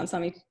 I've just done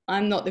something.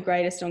 I'm not the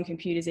greatest on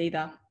computers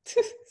either.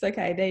 It's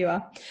okay, there you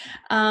are.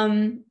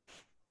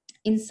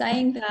 In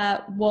saying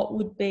that, what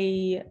would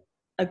be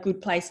a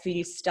good place for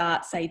you to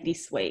start, say,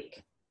 this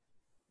week?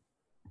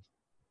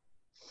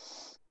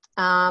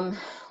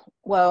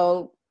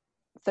 Well,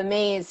 for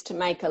me is to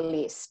make a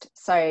list.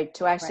 So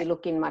to actually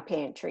look in my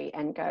pantry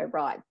and go,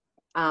 right,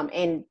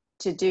 and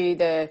to do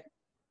a,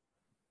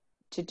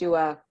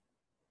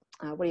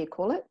 what do you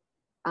call it?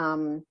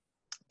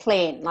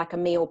 Plan, like a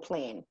meal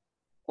plan.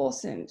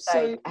 Awesome.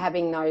 So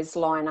having those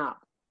line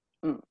up.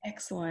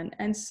 Excellent.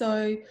 And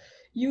so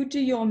you do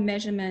your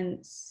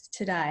measurements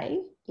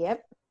today.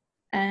 Yep.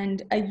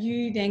 And are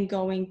you then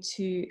going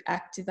to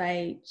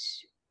activate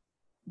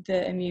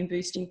the immune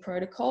boosting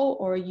protocol,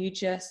 or are you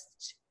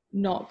just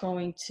not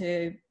going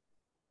to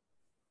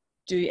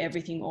do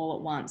everything all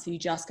at once? Are you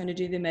just going to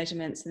do the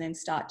measurements and then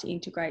start to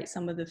integrate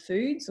some of the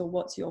foods, or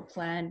what's your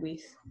plan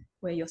with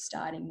where you're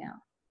starting now?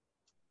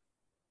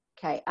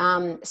 Okay.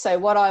 So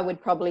what I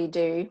would probably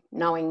do,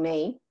 knowing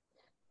me,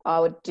 I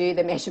would do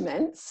the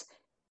measurements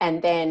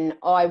and then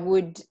I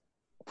would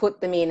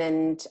put them in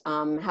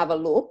and have a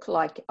look.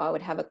 Like I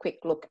would have a quick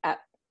look at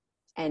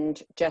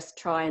and just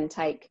try and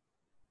take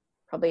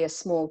probably a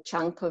small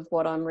chunk of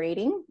what I'm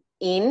reading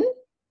in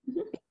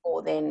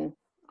before then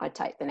I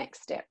take the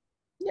next step.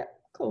 Yeah,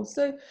 cool.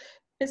 So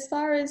as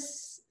far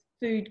as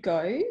food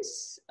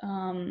goes,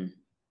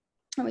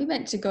 we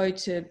meant to go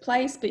to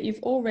place, but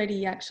you've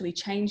already actually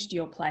changed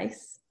your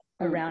place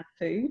around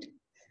food,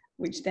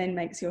 which then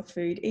makes your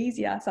food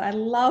easier. So I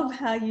love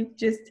how you've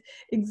just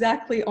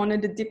exactly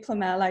honoured a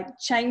diplomat, like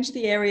change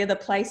the area, the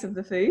place of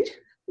the food.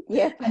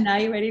 Yep. And now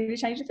you're ready to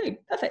change the food.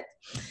 Perfect.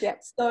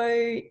 Yep.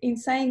 So in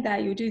saying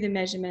that, you'll do the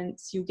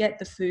measurements, you'll get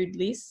the food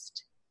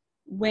list.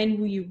 When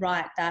will you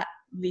write that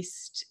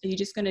list? Are you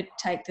just going to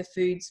take the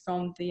foods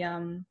from the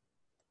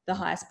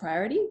highest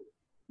priority,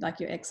 like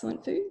your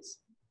excellent foods?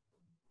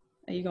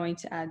 Are you going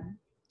to add,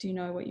 do you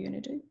know what you're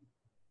going to do?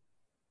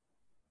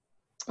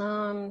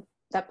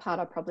 That part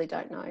I probably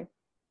don't know.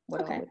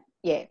 Okay.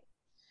 Yeah.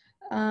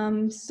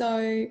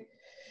 So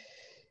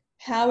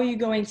how are you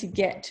going to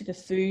get to the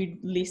food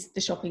list,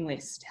 the shopping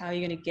list? How are you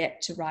going to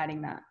get to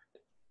writing that?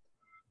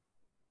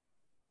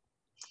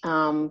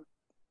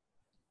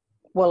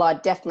 Well,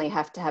 I'd definitely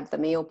have to have the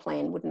meal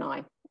plan, wouldn't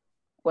I?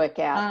 Work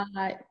out.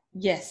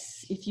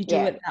 Yes, if you do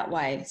it that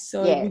way.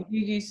 So would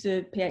you use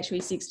the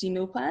PHV 60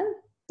 meal plan?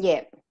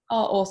 Yeah.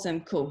 Oh,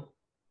 awesome. Cool.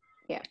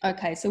 Yeah.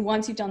 Okay. So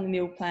once you've done the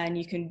meal plan,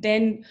 you can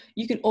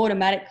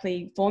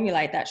automatically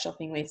formulate that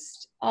shopping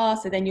list.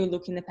 So then you'll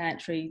look in the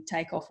pantry,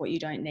 take off what you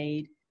don't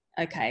need.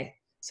 Okay.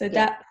 So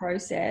that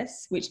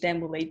process, which then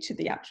will lead to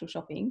the actual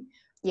shopping.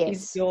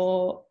 Yes.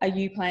 Are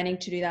you planning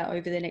to do that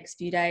over the next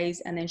few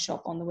days and then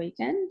shop on the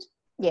weekend?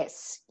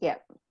 Yes. Yeah.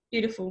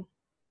 Beautiful.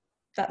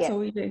 That's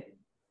all you do.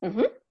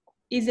 Mm-hmm.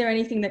 Is there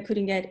anything that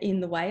couldn't get in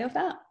the way of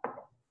that?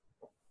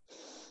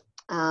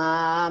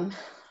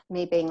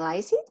 Me being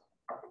lazy.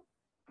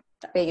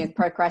 Being a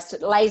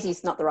procrastinator. Lazy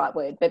is not the right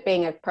word, but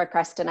being a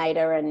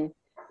procrastinator and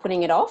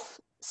putting it off.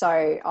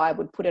 So I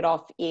would put it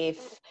off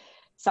if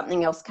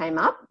something else came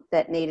up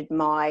that needed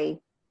I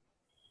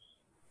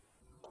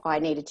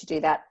needed to do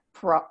that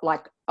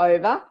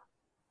over.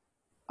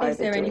 Is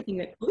there anything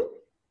that could?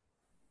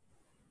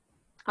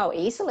 Oh,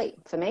 easily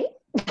for me.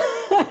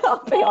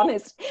 I'll be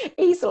honest,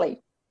 easily.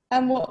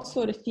 And what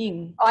sort of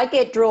thing? I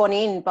get drawn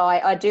in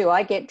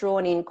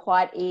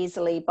quite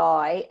easily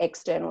by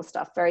external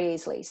stuff, very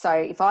easily. So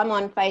if I'm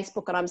on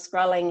Facebook and I'm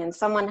scrolling and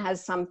someone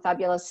has some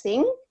fabulous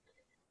thing,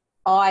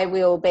 I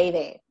will be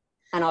there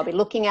and I'll be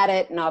looking at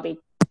it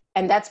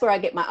and that's where I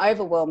get my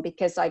overwhelm,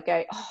 because I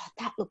go, oh,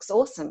 that looks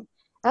awesome.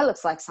 That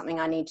looks like something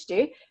I need to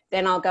do.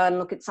 Then I'll go and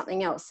look at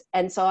something else.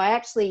 And so I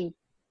actually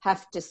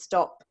have to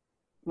stop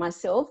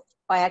myself.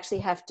 I actually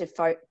have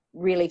to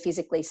really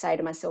physically say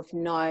to myself,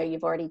 no,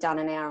 you've already done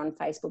an hour on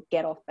Facebook,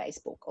 get off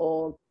Facebook,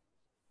 or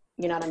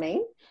you know what I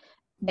mean?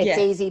 It's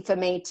easy for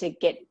me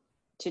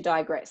to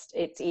digress.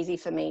 It's easy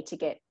for me to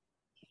get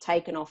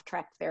taken off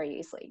track very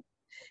easily.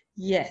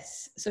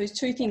 Yes. So there's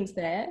two things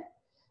there.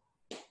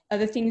 Are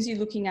the things you're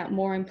looking at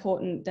more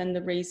important than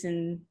the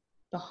reason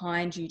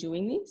behind you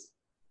doing this?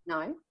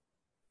 No.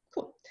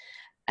 Cool.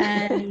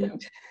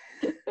 And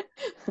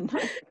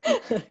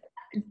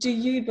do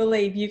you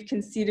believe you've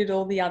considered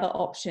all the other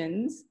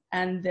options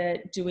and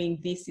that doing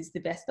this is the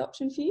best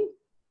option for you?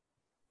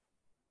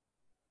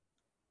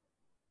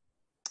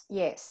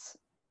 Yes,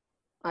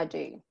 I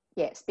do.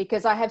 Yes,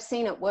 because I have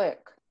seen it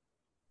work.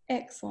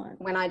 Excellent.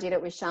 When I did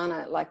it with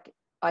Shana, like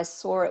I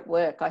saw it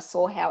work. I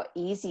saw how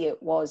easy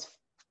it was.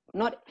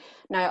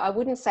 I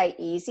wouldn't say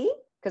easy,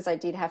 because I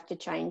did have to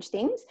change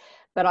things,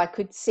 but I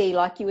could see,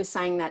 like you were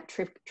saying, that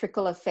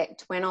trickle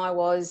effect when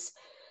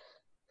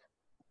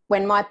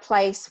my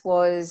place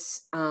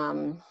was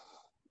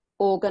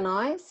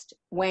organised,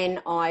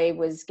 when I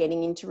was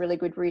getting into really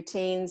good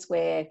routines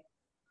where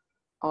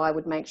I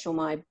would make sure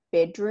my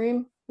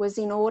bedroom was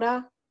in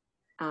order,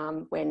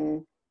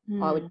 when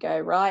I would go,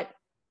 right,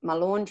 my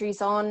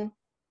laundry's on,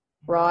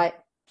 right,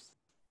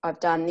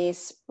 I've done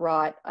this,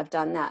 right, I've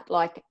done that.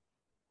 Like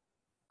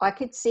I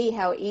could see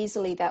how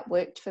easily that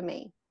worked for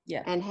me,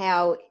 and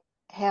how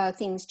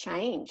things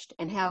changed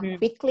and how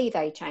quickly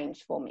they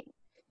changed for me.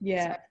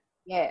 Yeah.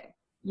 So,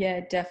 yeah,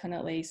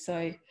 definitely.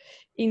 So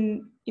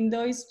in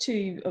those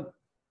two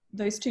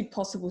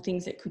possible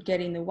things that could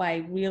get in the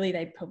way, really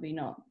they're probably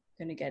not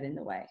going to get in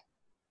the way.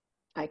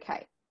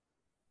 Okay.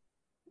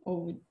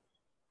 Or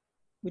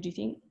would you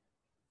think?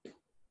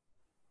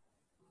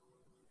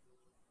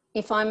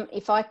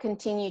 If I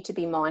continue to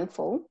be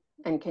mindful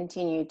and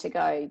continue to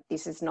go,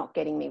 this is not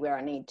getting me where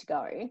I need to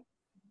go,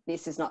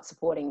 this is not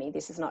supporting me,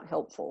 this is not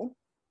helpful,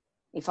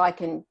 if I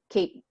can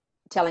keep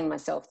telling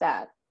myself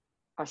that,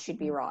 I should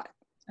be right.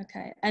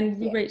 Okay.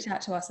 And you reached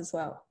out to us as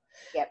well.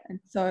 Yep. And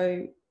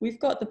so we've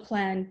got the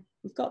plan.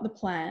 How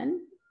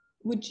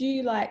would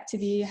you like to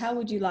be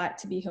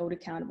held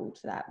accountable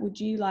to that? Would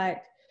you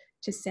like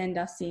to send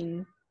us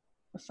in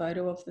a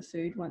photo of the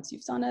food once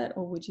you've done it,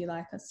 or would you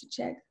like us to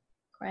check?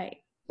 Great.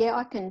 Yeah,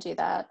 I can do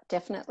that,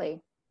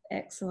 definitely.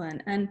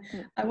 Excellent. And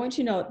I want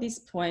you to know at this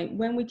point,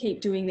 when we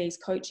keep doing these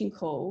coaching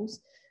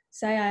calls,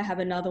 say I have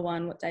another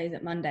one, what day is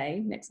it?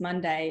 Monday, next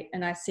Monday,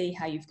 and I see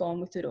how you've gone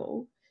with it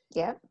all.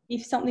 Yeah.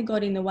 If something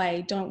got in the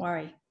way, don't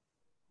worry.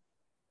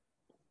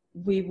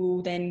 We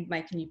will then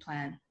make a new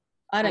plan.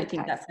 I don't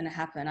think that's going to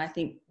happen. I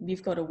think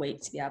you've got a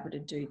week to be able to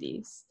do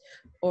this,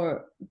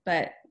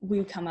 but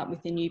we'll come up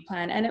with a new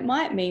plan. And it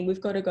might mean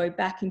we've got to go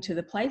back into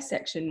the place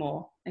section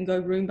more and go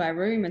room by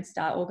room and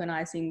start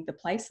organizing the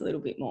place a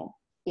little bit more.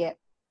 Yeah.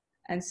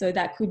 And so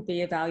that could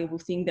be a valuable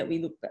thing that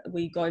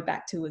we go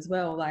back to as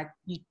well. Like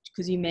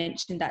because you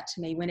mentioned that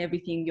to me, when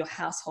your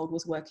household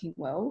was working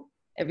well,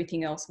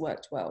 everything else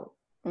worked well.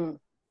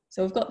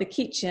 So we've got the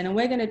kitchen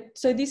and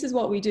so this is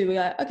what we do. We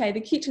go, okay, the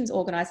kitchen's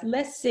organized.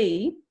 Let's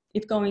see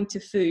if going to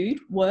food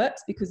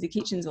works because the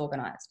kitchen's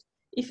organized.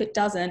 If it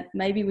doesn't,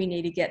 maybe we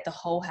need to get the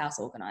whole house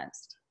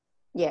organized.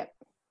 Yeah.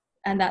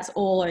 And that's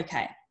all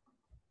okay.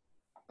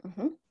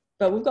 Mm-hmm.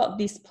 But we've got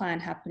this plan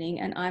happening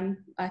and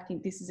I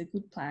think this is a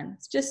good plan.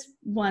 It's just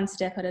one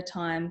step at a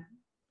time,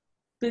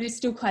 but it's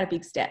still quite a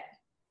big step.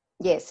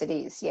 Yes, it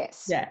is.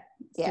 Yes. Yeah.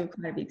 Still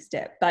quite a big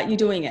step, but you're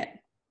doing it.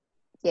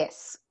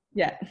 Yes.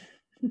 Yeah.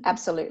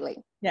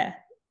 Absolutely. Yeah.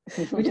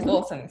 Which is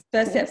awesome.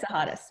 First step's the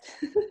hardest.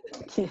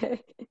 Yeah,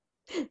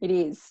 it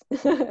is.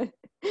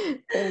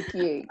 Thank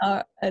you.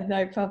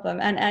 No problem.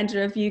 And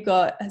Andrew, have you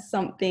got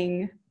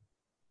something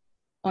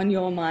on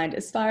your mind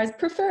as far as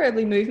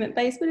preferably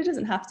movement-based, but it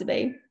doesn't have to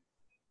be?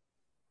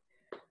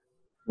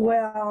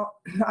 Well,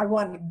 I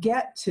want to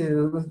get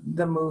to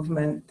the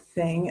movement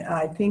thing.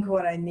 I think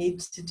what I need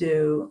to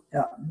do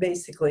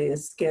basically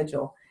is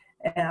schedule.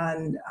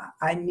 And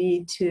I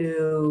need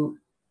to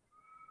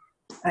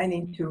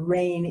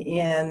rein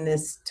in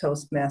this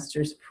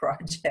Toastmasters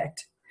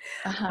project.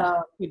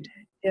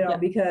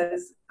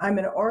 Because I'm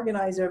an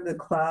organizer of the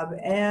club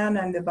and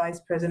I'm the vice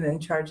president in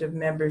charge of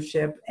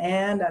membership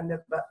and I'm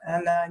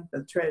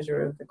the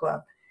treasurer of the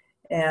club.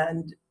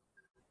 And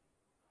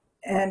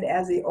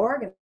as the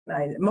organizer,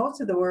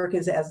 most of the work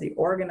is as the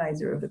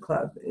organizer of the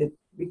club. It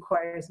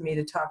requires me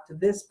to talk to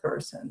this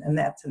person and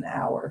that's an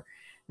hour,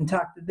 and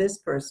talk to this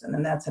person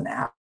and that's an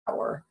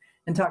hour,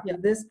 and talk to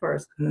this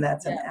person and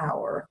that's an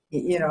hour,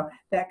 that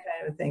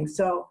kind of thing.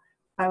 So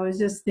I was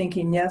just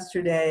thinking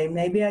yesterday,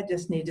 maybe I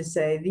just need to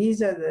say,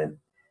 these are the,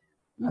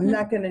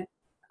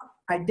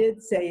 I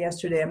did say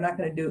yesterday, I'm not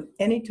going to do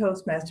any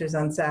Toastmasters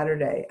on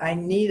Saturday. I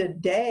need a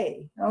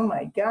day. Oh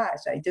my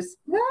gosh. I just,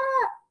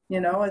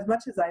 as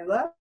much as I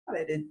love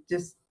it,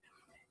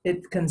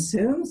 it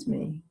consumes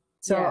me.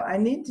 So I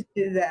need to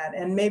do that.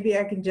 And maybe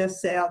I can just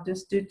say, I'll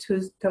just do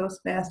two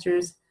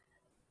Toastmasters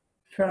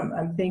from,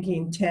 I'm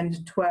thinking 10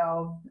 to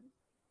 12.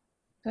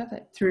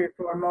 Perfect. 3 or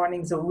 4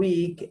 mornings a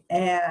week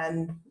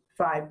and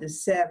 5 to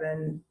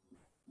 7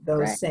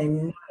 those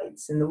same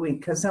nights in the week,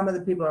 because some of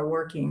the people are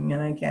working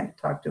and I can't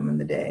talk to them in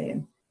the day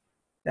and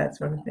that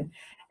sort of thing.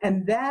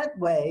 And that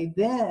way,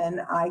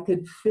 then I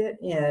could fit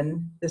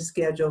in the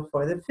schedule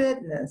for the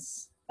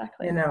fitness,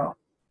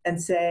 and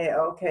say,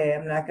 okay,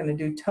 I'm not going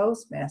to do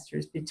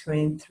Toastmasters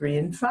between 3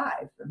 and 5.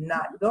 I'm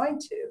not going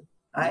to.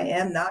 I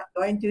am not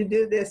going to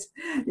do this.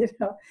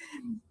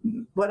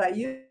 What I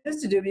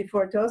used to do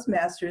before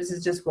Toastmasters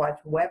is just watch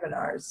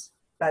webinars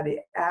by the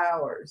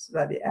hours,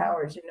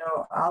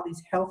 all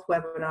these health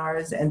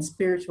webinars and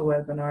spiritual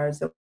webinars.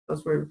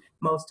 Those were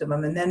most of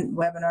them. And then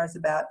webinars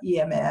about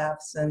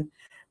EMFs and,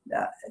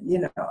 that,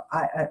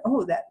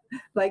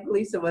 like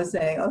Lisa was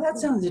saying, that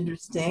sounds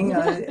interesting.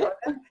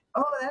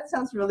 That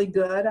sounds really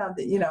good.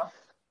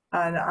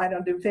 And I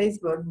don't do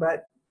Facebook,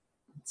 but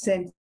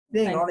same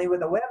thing, only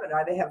with a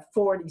webinar, they have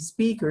 40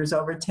 speakers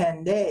over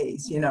 10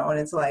 days, and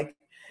it's like,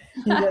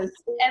 you just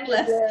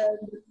endless.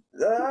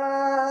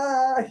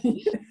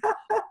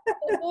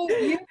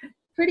 You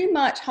pretty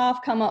much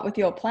half come up with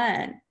your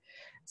plan.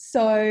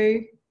 So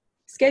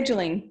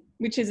scheduling,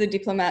 which is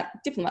diplomats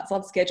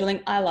love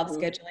scheduling. I love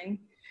scheduling.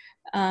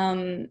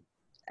 And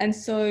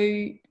so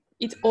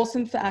it's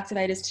awesome for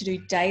activators to do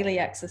daily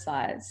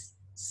exercise.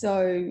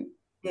 So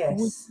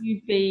would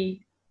you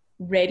be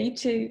ready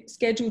to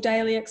schedule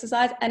daily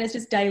exercise? And it's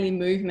just daily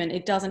movement.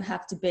 It doesn't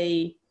have to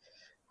be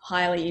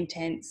highly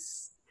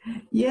intense.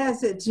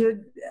 Yes, it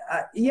should.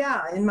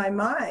 In my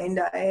mind,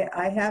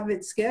 I have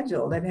it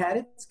scheduled. I've had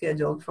it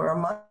scheduled for a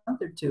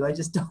month or two. I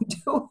just don't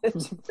do it.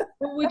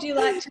 What would you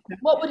like to,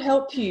 what would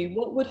help you?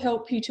 What would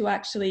help you to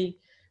actually,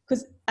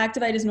 because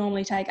activators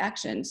normally take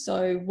action.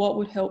 So what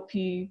would help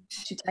you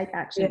to take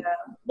action? Yeah.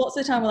 Lots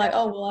of the time we're like,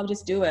 I'll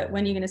just do it.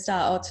 When are you going to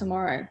start?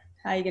 Tomorrow.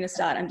 How are you going to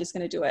start? I'm just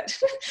going to do it.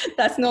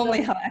 That's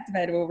normally how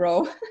activator will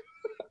roll.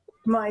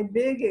 My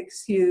big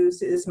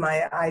excuse is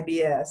my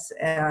IBS,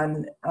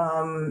 and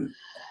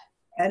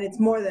it's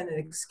more than an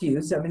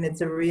excuse. I mean,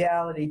 it's a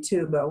reality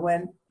too. But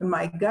when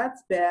my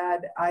gut's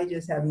bad, I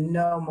just have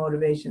no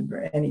motivation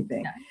for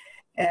anything.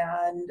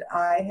 Yeah. And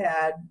I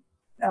had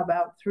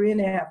about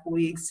 3.5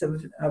 weeks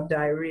of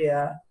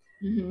diarrhea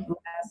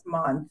last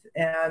month,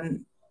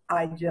 and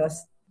I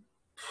just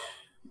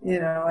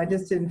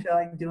didn't feel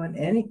like doing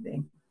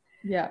anything.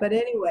 Yeah. But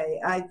anyway,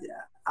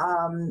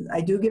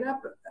 I do get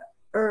up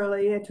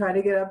early. I try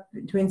to get up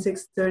between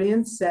 6:30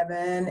 and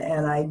 7,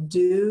 and I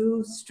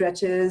do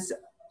stretches.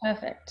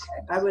 Perfect.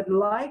 I would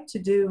like to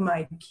do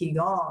my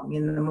Qigong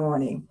in the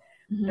morning.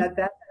 That's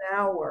an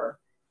hour,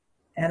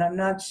 and I'm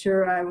not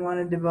sure I want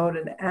to devote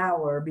an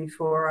hour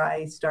before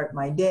I start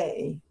my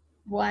day.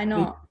 Why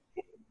not?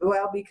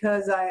 Well,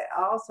 because I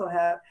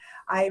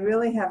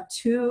really have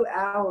 2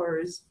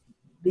 hours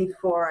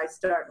before I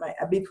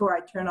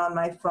turn on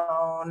my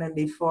phone and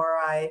before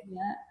I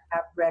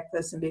have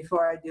breakfast and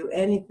before I do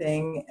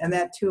anything. And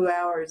that 2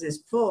 hours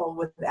is full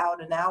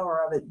without an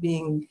hour of it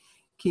being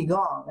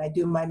Qigong. I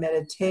do my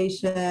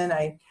meditation.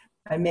 I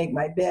make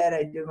my bed.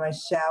 I do my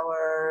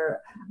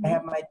shower. I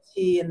have my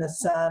tea in the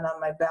sun on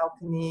my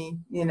balcony,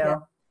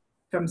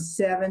 from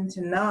 7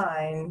 to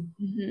 9,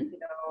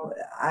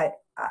 I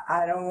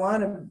don't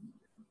want to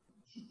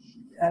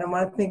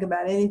think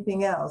about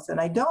anything else,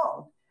 and I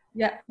don't.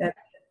 Yeah.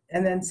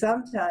 And then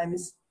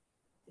sometimes,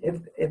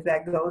 if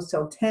that goes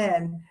till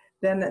 10,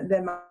 then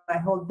my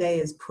whole day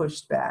is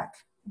pushed back.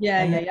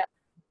 Then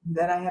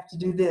I have to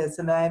do this,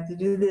 and I have to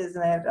do this,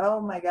 and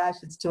oh my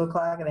gosh, it's 2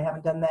 o'clock and I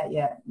haven't done that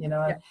yet.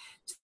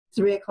 It's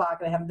 3 o'clock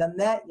and I haven't done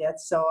that yet.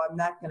 So I'm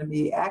not going to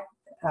be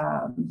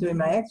doing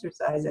my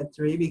exercise at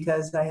 3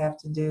 because I have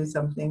to do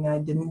something I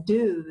didn't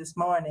do this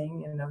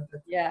morning.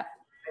 That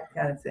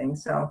kind of thing.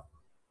 So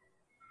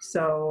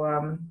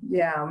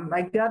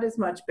my gut is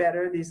much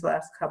better these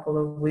last couple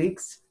of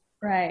weeks.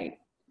 Right.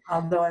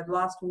 Although I've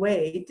lost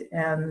weight,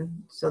 and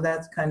so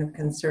that's kind of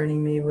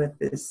concerning me with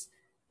this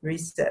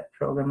reset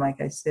program,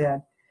 like I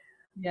said.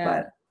 Yeah.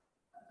 But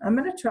I'm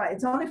going to try.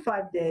 It's only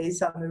 5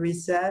 days on the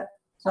reset,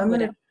 so I'm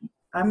going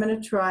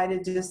to try to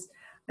just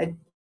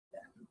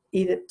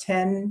eat at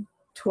 10,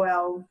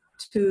 12,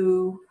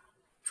 2,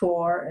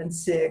 4, and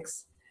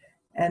 6,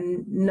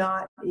 and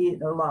not eat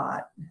a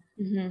lot.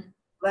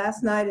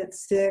 Last night at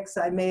 6,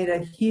 I made a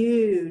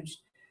huge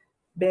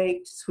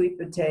baked sweet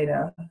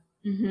potato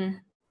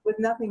with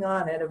nothing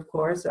on it, of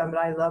course. But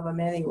I love them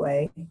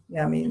anyway.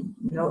 I mean,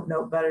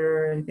 no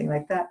butter or anything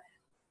like that.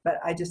 But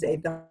I just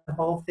ate the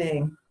whole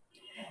thing,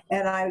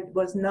 and I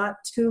was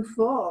not too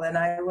full, and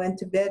I went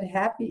to bed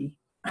happy.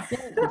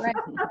 Right.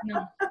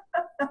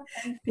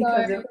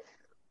 Because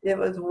it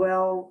was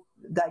well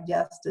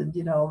digested,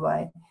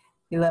 by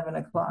 11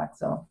 o'clock.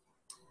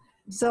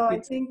 So I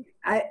think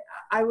I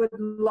would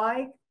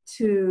like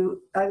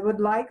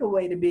a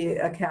way to be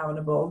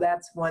accountable.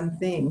 That's one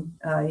thing,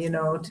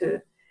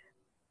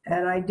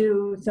 and I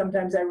do,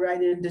 sometimes I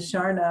write it into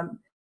Sharna,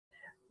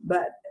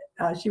 but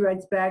she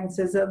writes back and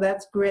says, oh,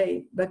 that's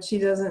great. But she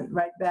doesn't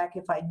write back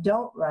if I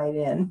don't write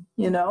in,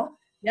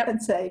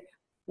 and say,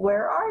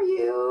 where are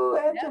you,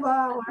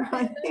 Angela? Where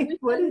are you?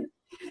 What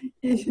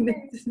is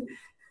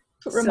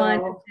put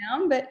reminders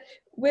down, but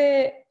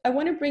I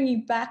want to bring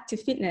you back to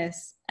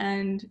fitness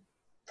and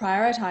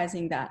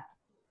prioritizing that.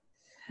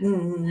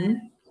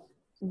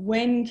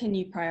 When can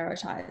you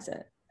prioritize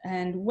it?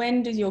 And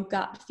when does your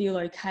gut feel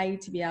okay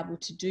to be able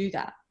to do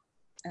that?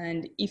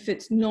 And if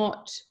it's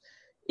not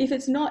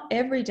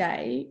every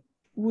day,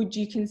 would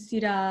you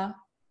consider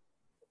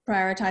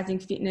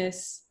prioritizing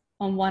fitness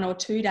on 1 or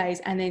 2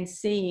 days and then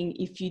seeing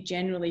if you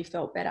generally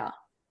felt better?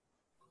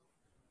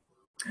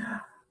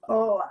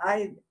 Oh,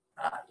 I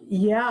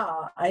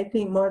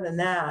think more than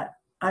that.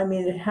 I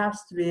mean, it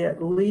has to be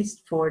at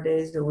least 4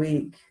 days a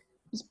week.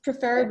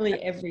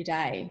 Preferably every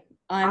day.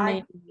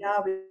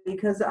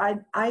 Because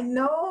I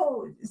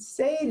know,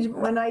 Sage,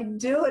 when I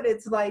do it,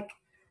 it's like,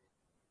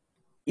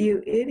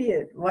 you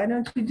idiot, why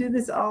don't you do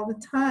this all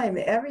the time?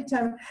 Every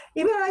time,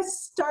 even I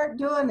start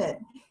doing it,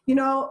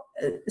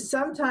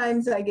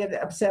 sometimes I get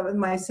upset with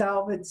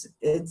myself.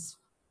 It's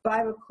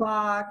 5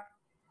 o'clock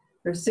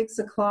or 6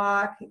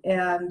 o'clock,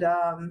 and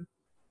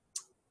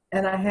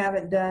I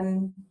haven't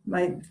done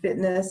my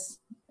fitness,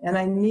 and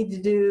I need to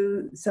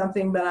do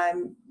something, but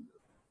I'm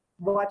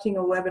watching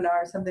a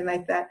webinar or something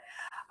like that.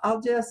 I'll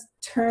just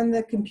turn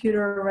the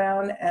computer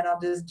around and I'll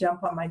just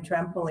jump on my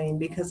trampoline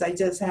because I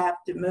just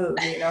have to move,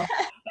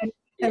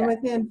 And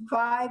within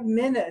 5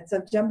 minutes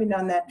of jumping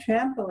on that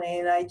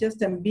trampoline, I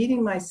just am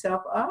beating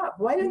myself up.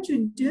 Why don't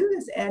you do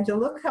this, Angela?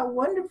 Look how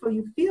wonderful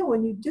you feel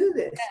when you do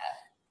this.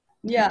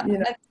 Yeah.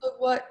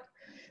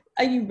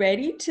 Are you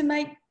ready to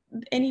make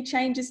any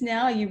changes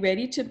now? Are you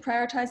ready to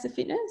prioritize the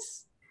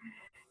fitness?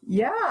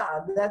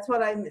 Yeah, that's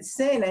what I'm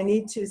saying. I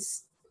need to,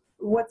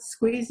 what's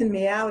squeezing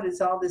me out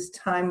is all this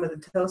time with the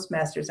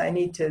Toastmasters. I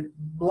need to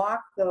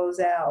block those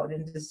out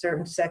into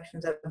certain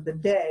sections of the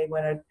day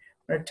when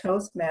are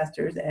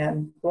Toastmasters,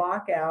 and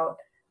block out,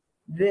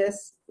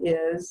 this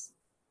is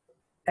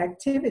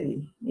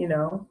activity,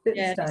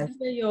 fitness time. This is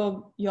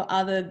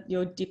where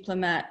your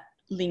Diplomat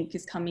link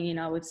is coming in,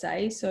 I would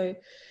say. So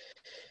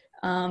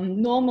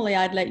normally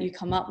I'd let you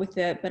come up with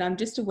it, but I'm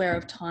just aware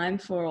of time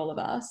for all of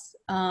us.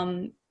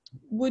 Do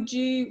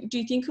you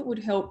think it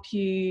would help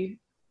you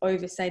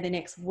over, say, the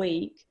next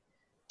week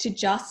to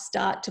just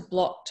start to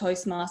block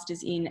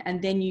Toastmasters in,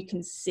 and then you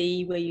can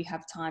see where you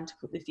have time to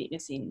put the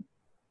fitness in?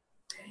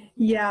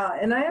 Yeah,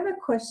 and I have a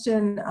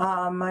question.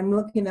 I'm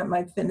looking at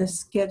my fitness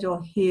schedule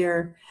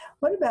here.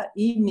 What about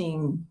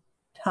evening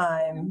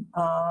time?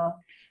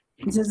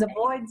 It says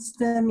avoid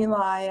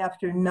stimuli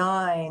after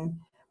 9,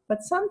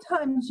 but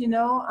sometimes, you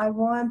know, I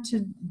want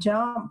to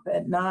jump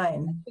at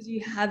 9. Because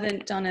you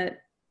haven't done it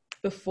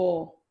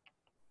before.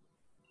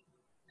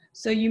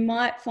 So you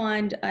might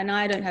find, and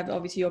I don't have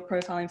obviously your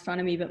profile in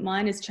front of me, but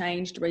mine has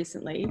changed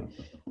recently.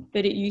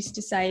 But it used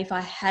to say if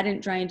I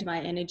hadn't drained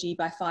my energy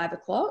by 5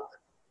 o'clock,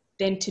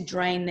 then to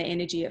drain the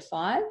energy at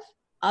 5.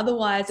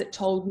 Otherwise, it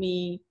told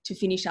me to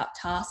finish up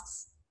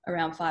tasks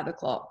around 5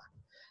 o'clock.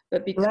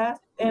 But because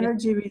Last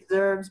energy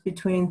reserves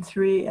between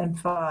 3 and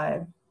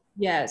 5.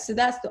 yeah, so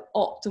that's the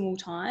optimal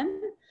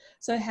time.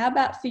 So how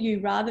about for you,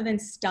 rather than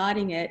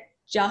starting it,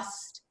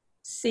 just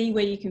see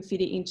where you can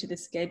fit it into the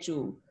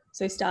schedule.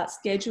 So start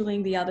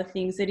scheduling the other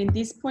things that in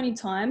this point in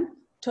time,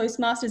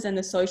 Toastmasters and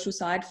the social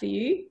side for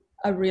you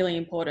are really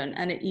important,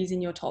 and it is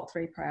in your top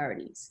 3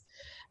 priorities.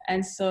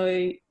 And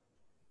so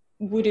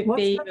would it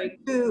What's be number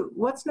 2?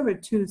 What's number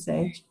 2,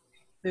 Sage?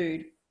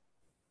 food?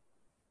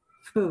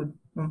 Food.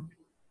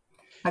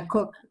 I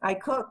cook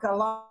a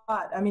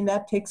lot. I mean,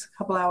 that takes a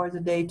couple hours a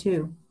day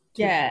too.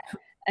 Yeah.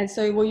 And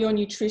so, well, your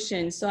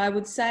nutrition. So I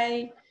would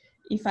say,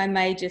 if I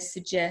may just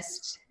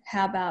suggest,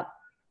 how about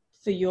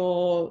for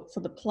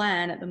the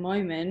plan at the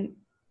moment,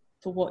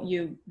 for what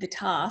the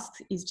task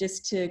is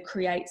just to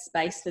create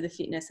space for the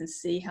fitness and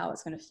see how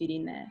it's going to fit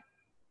in there.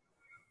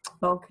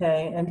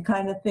 Okay, and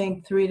kind of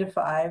think 3 to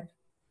 5.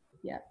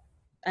 Yeah.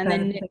 And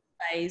then next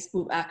phase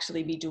will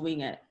actually be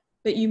doing it.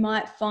 But you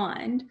might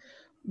find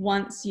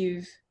once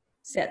you've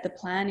set the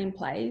plan in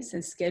place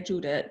and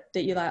scheduled it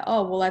that you're like,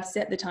 oh, well, I've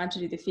set the time to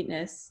do the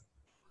fitness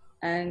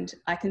and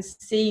I can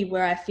see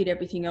where I fit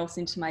everything else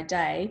into my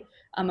day.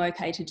 I'm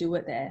okay to do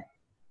it there.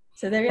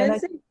 So there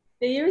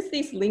is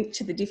this link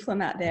to the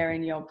Diplomat there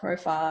in your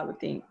profile, I would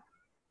think.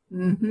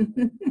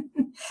 And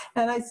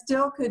I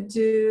still could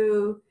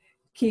do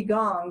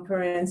Qigong,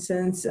 for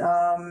instance,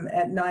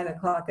 at 9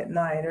 o'clock at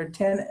night or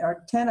 10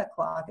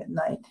 o'clock at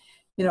night,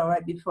 you know,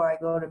 right before I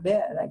go to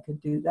bed. I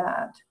could do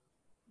that.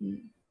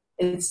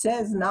 It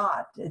says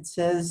not. It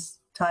says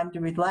time to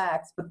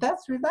relax, but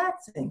that's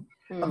relaxing.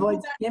 Avoid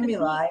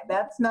stimuli.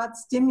 That's not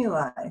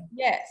stimuli.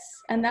 Yes,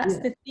 and that's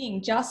the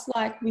thing. Just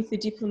like with the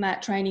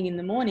Diplomat training in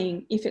the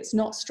morning, if it's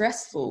not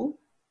stressful,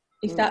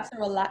 if that's a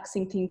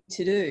relaxing thing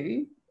to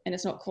do and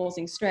it's not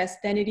causing stress,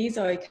 then it is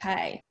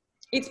okay.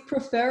 It's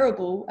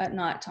preferable at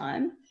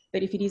nighttime,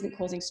 but if it isn't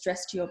causing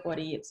stress to your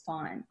body, it's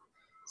fine.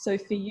 So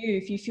for you,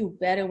 if you feel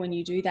better when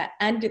you do that,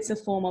 and it's a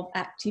form of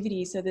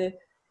activity, so the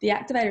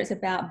activator is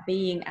about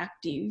being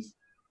active.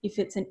 If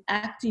it's an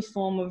active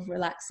form of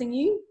relaxing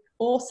you,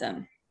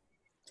 awesome.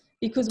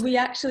 Because we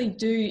actually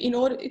do,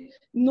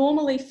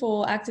 normally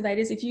for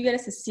activators, if you get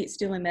us to sit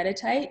still and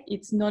meditate,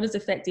 it's not as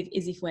effective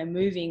as if we're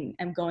moving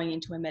and going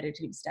into a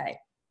meditative state.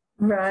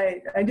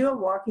 Right. I do a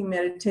walking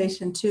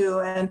meditation too.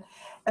 And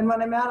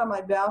when I'm out on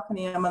my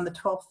balcony, I'm on the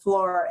 12th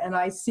floor, and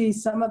I see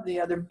some of the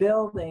other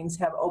buildings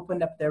have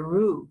opened up their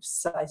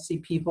roofs. I see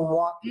people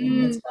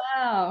walking. And stuff.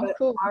 Wow, but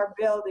cool. Our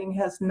building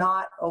has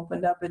not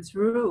opened up its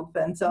roof.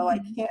 And so I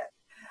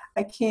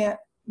can't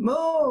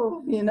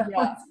move, you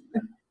know.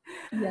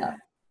 Yeah.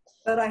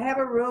 But I have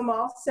a room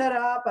all set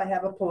up. I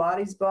have a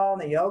Pilates ball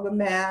and a yoga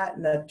mat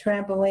and a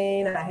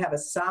trampoline. I have a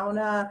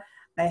sauna.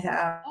 I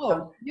have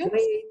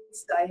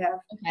weights. I have,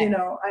 you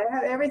know, I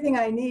have everything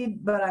I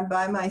need, but I'm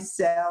by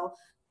myself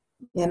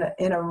in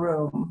a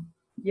room.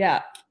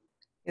 Yeah.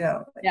 You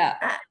know. Yeah.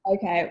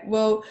 Okay.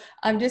 Well,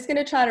 I'm just going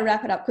to try to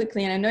wrap it up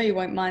quickly, and I know you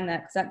won't mind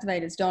that because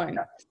activators don't.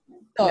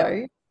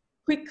 So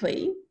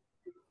quickly,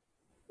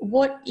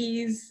 what are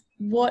you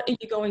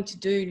going to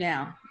do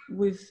now?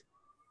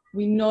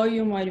 We know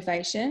your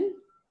motivation.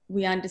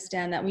 We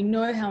understand that. We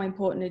know how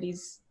important it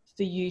is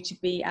for you to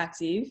be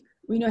active.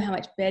 We know how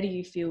much better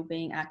you feel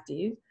being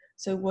active.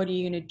 So what are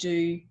you going to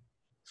do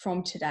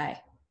from today?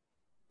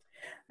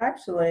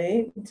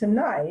 Actually,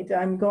 tonight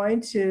I'm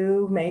going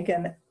to make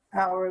an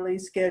hourly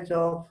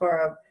schedule for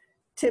a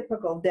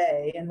typical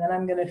day, and then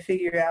I'm going to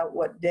figure out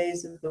what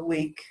days of the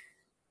week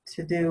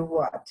to do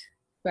what.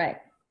 Great.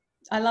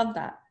 I love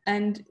that.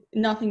 And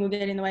nothing will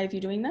get in the way of you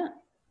doing that?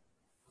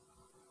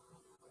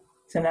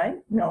 Tonight?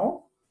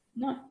 No.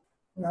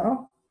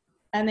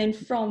 And then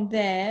from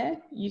there,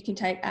 you can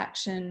take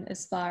action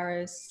as far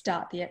as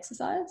start the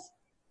exercise?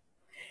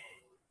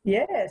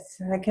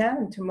 Yes, I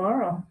can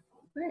tomorrow.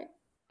 Great.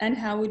 And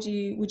how would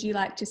you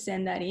like to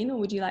send that in, or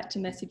would you like to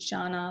message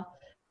Shana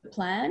the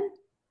plan,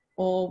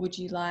 or would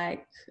you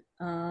like,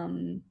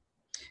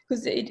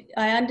 because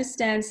I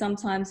understand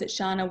sometimes that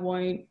Shana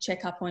won't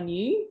check up on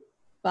you,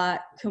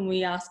 but can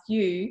we ask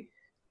you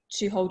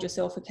to hold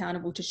yourself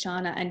accountable to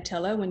Shana and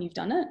tell her when you've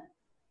done it?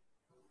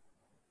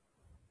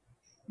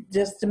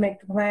 Just to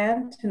make the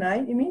plan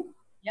tonight, you mean?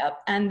 Yep.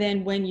 And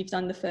then when you've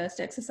done the first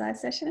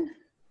exercise session?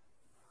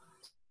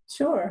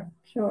 Sure.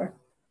 Is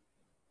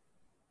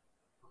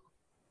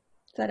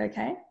that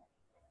okay?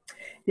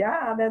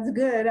 Yeah, that's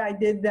good. I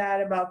did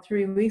that about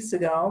 3 weeks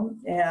ago,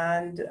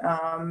 and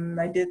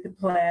I did the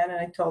plan, and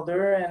I told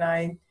her, and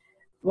I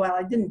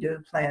didn't do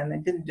the plan. I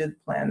didn't do the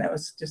plan. That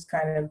was just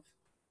kind of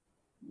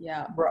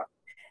Yeah. rough.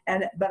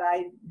 But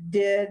I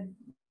did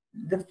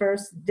the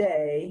first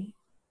day,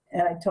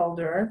 and I told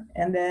her,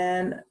 and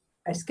then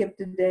I skipped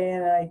a day,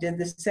 and I did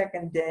the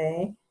second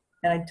day,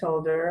 and I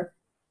told her,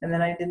 and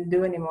then I didn't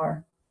do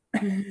anymore.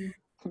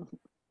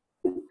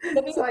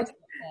 So I,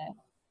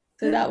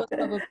 So that was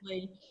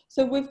probably,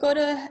 so we've got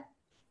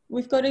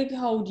to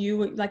hold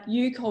you, like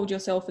you hold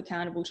yourself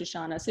accountable to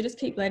Shana. So just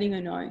keep letting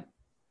her know.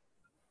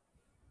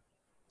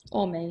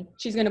 Or me.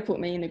 She's going to put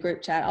me in the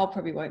group chat. I'll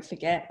probably won't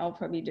forget. I'll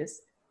probably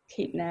just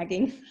keep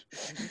nagging.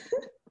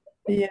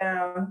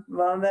 yeah,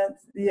 well,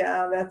 that's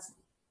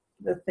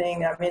the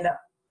thing. I mean,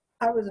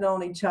 I was an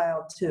only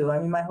child too. I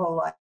mean, my whole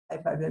life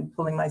I've been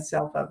pulling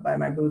myself up by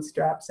my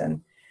bootstraps, and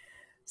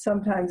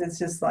sometimes it's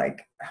just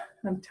like,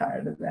 I'm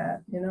tired of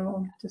that,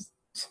 just.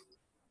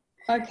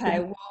 Okay,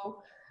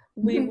 well,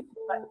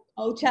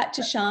 I'll chat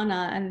to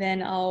Shana, and then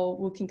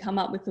we can come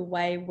up with a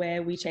way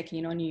where we check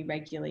in on you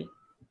regularly.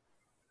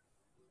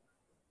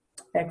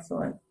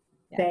 Excellent.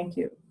 Yeah. Thank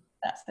you.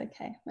 That's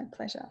okay. My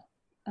pleasure.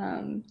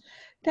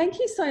 Thank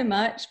you so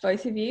much,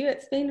 both of you.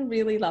 It's been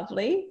really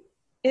lovely.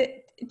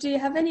 Do you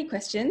have any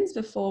questions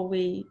before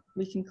we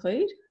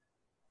conclude?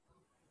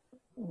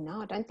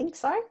 No, I don't think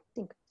so. I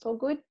think it's all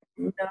good.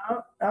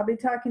 No, I'll be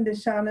talking to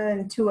Shana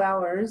in 2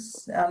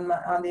 hours on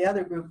the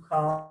other group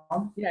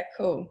call. Yeah,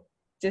 cool.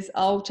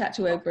 I'll chat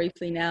to her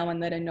briefly now and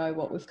let her know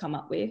what we've come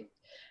up with.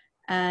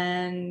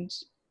 And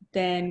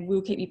then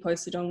we'll keep you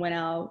posted on when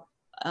our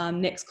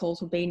next calls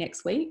will be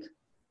next week.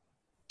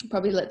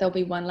 Probably there'll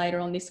be one later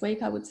on this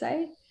week, I would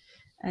say.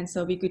 And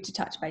so it'll be good to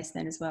touch base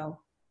then as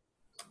well.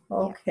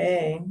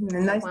 Okay.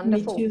 Nice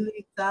Wonderful. to meet you,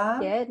 Lisa.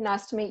 Yeah,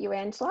 nice to meet you,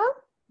 Angela.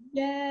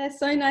 Yeah,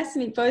 so nice to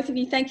meet both of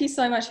you. Thank you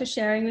so much for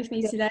sharing with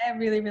me today. I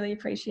really, really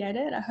appreciate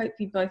it. I hope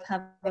you both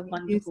have a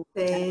wonderful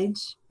day.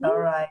 All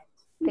right.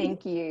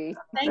 Thank you.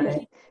 Thank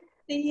you.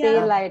 See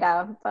you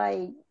later.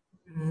 Bye.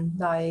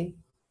 Bye.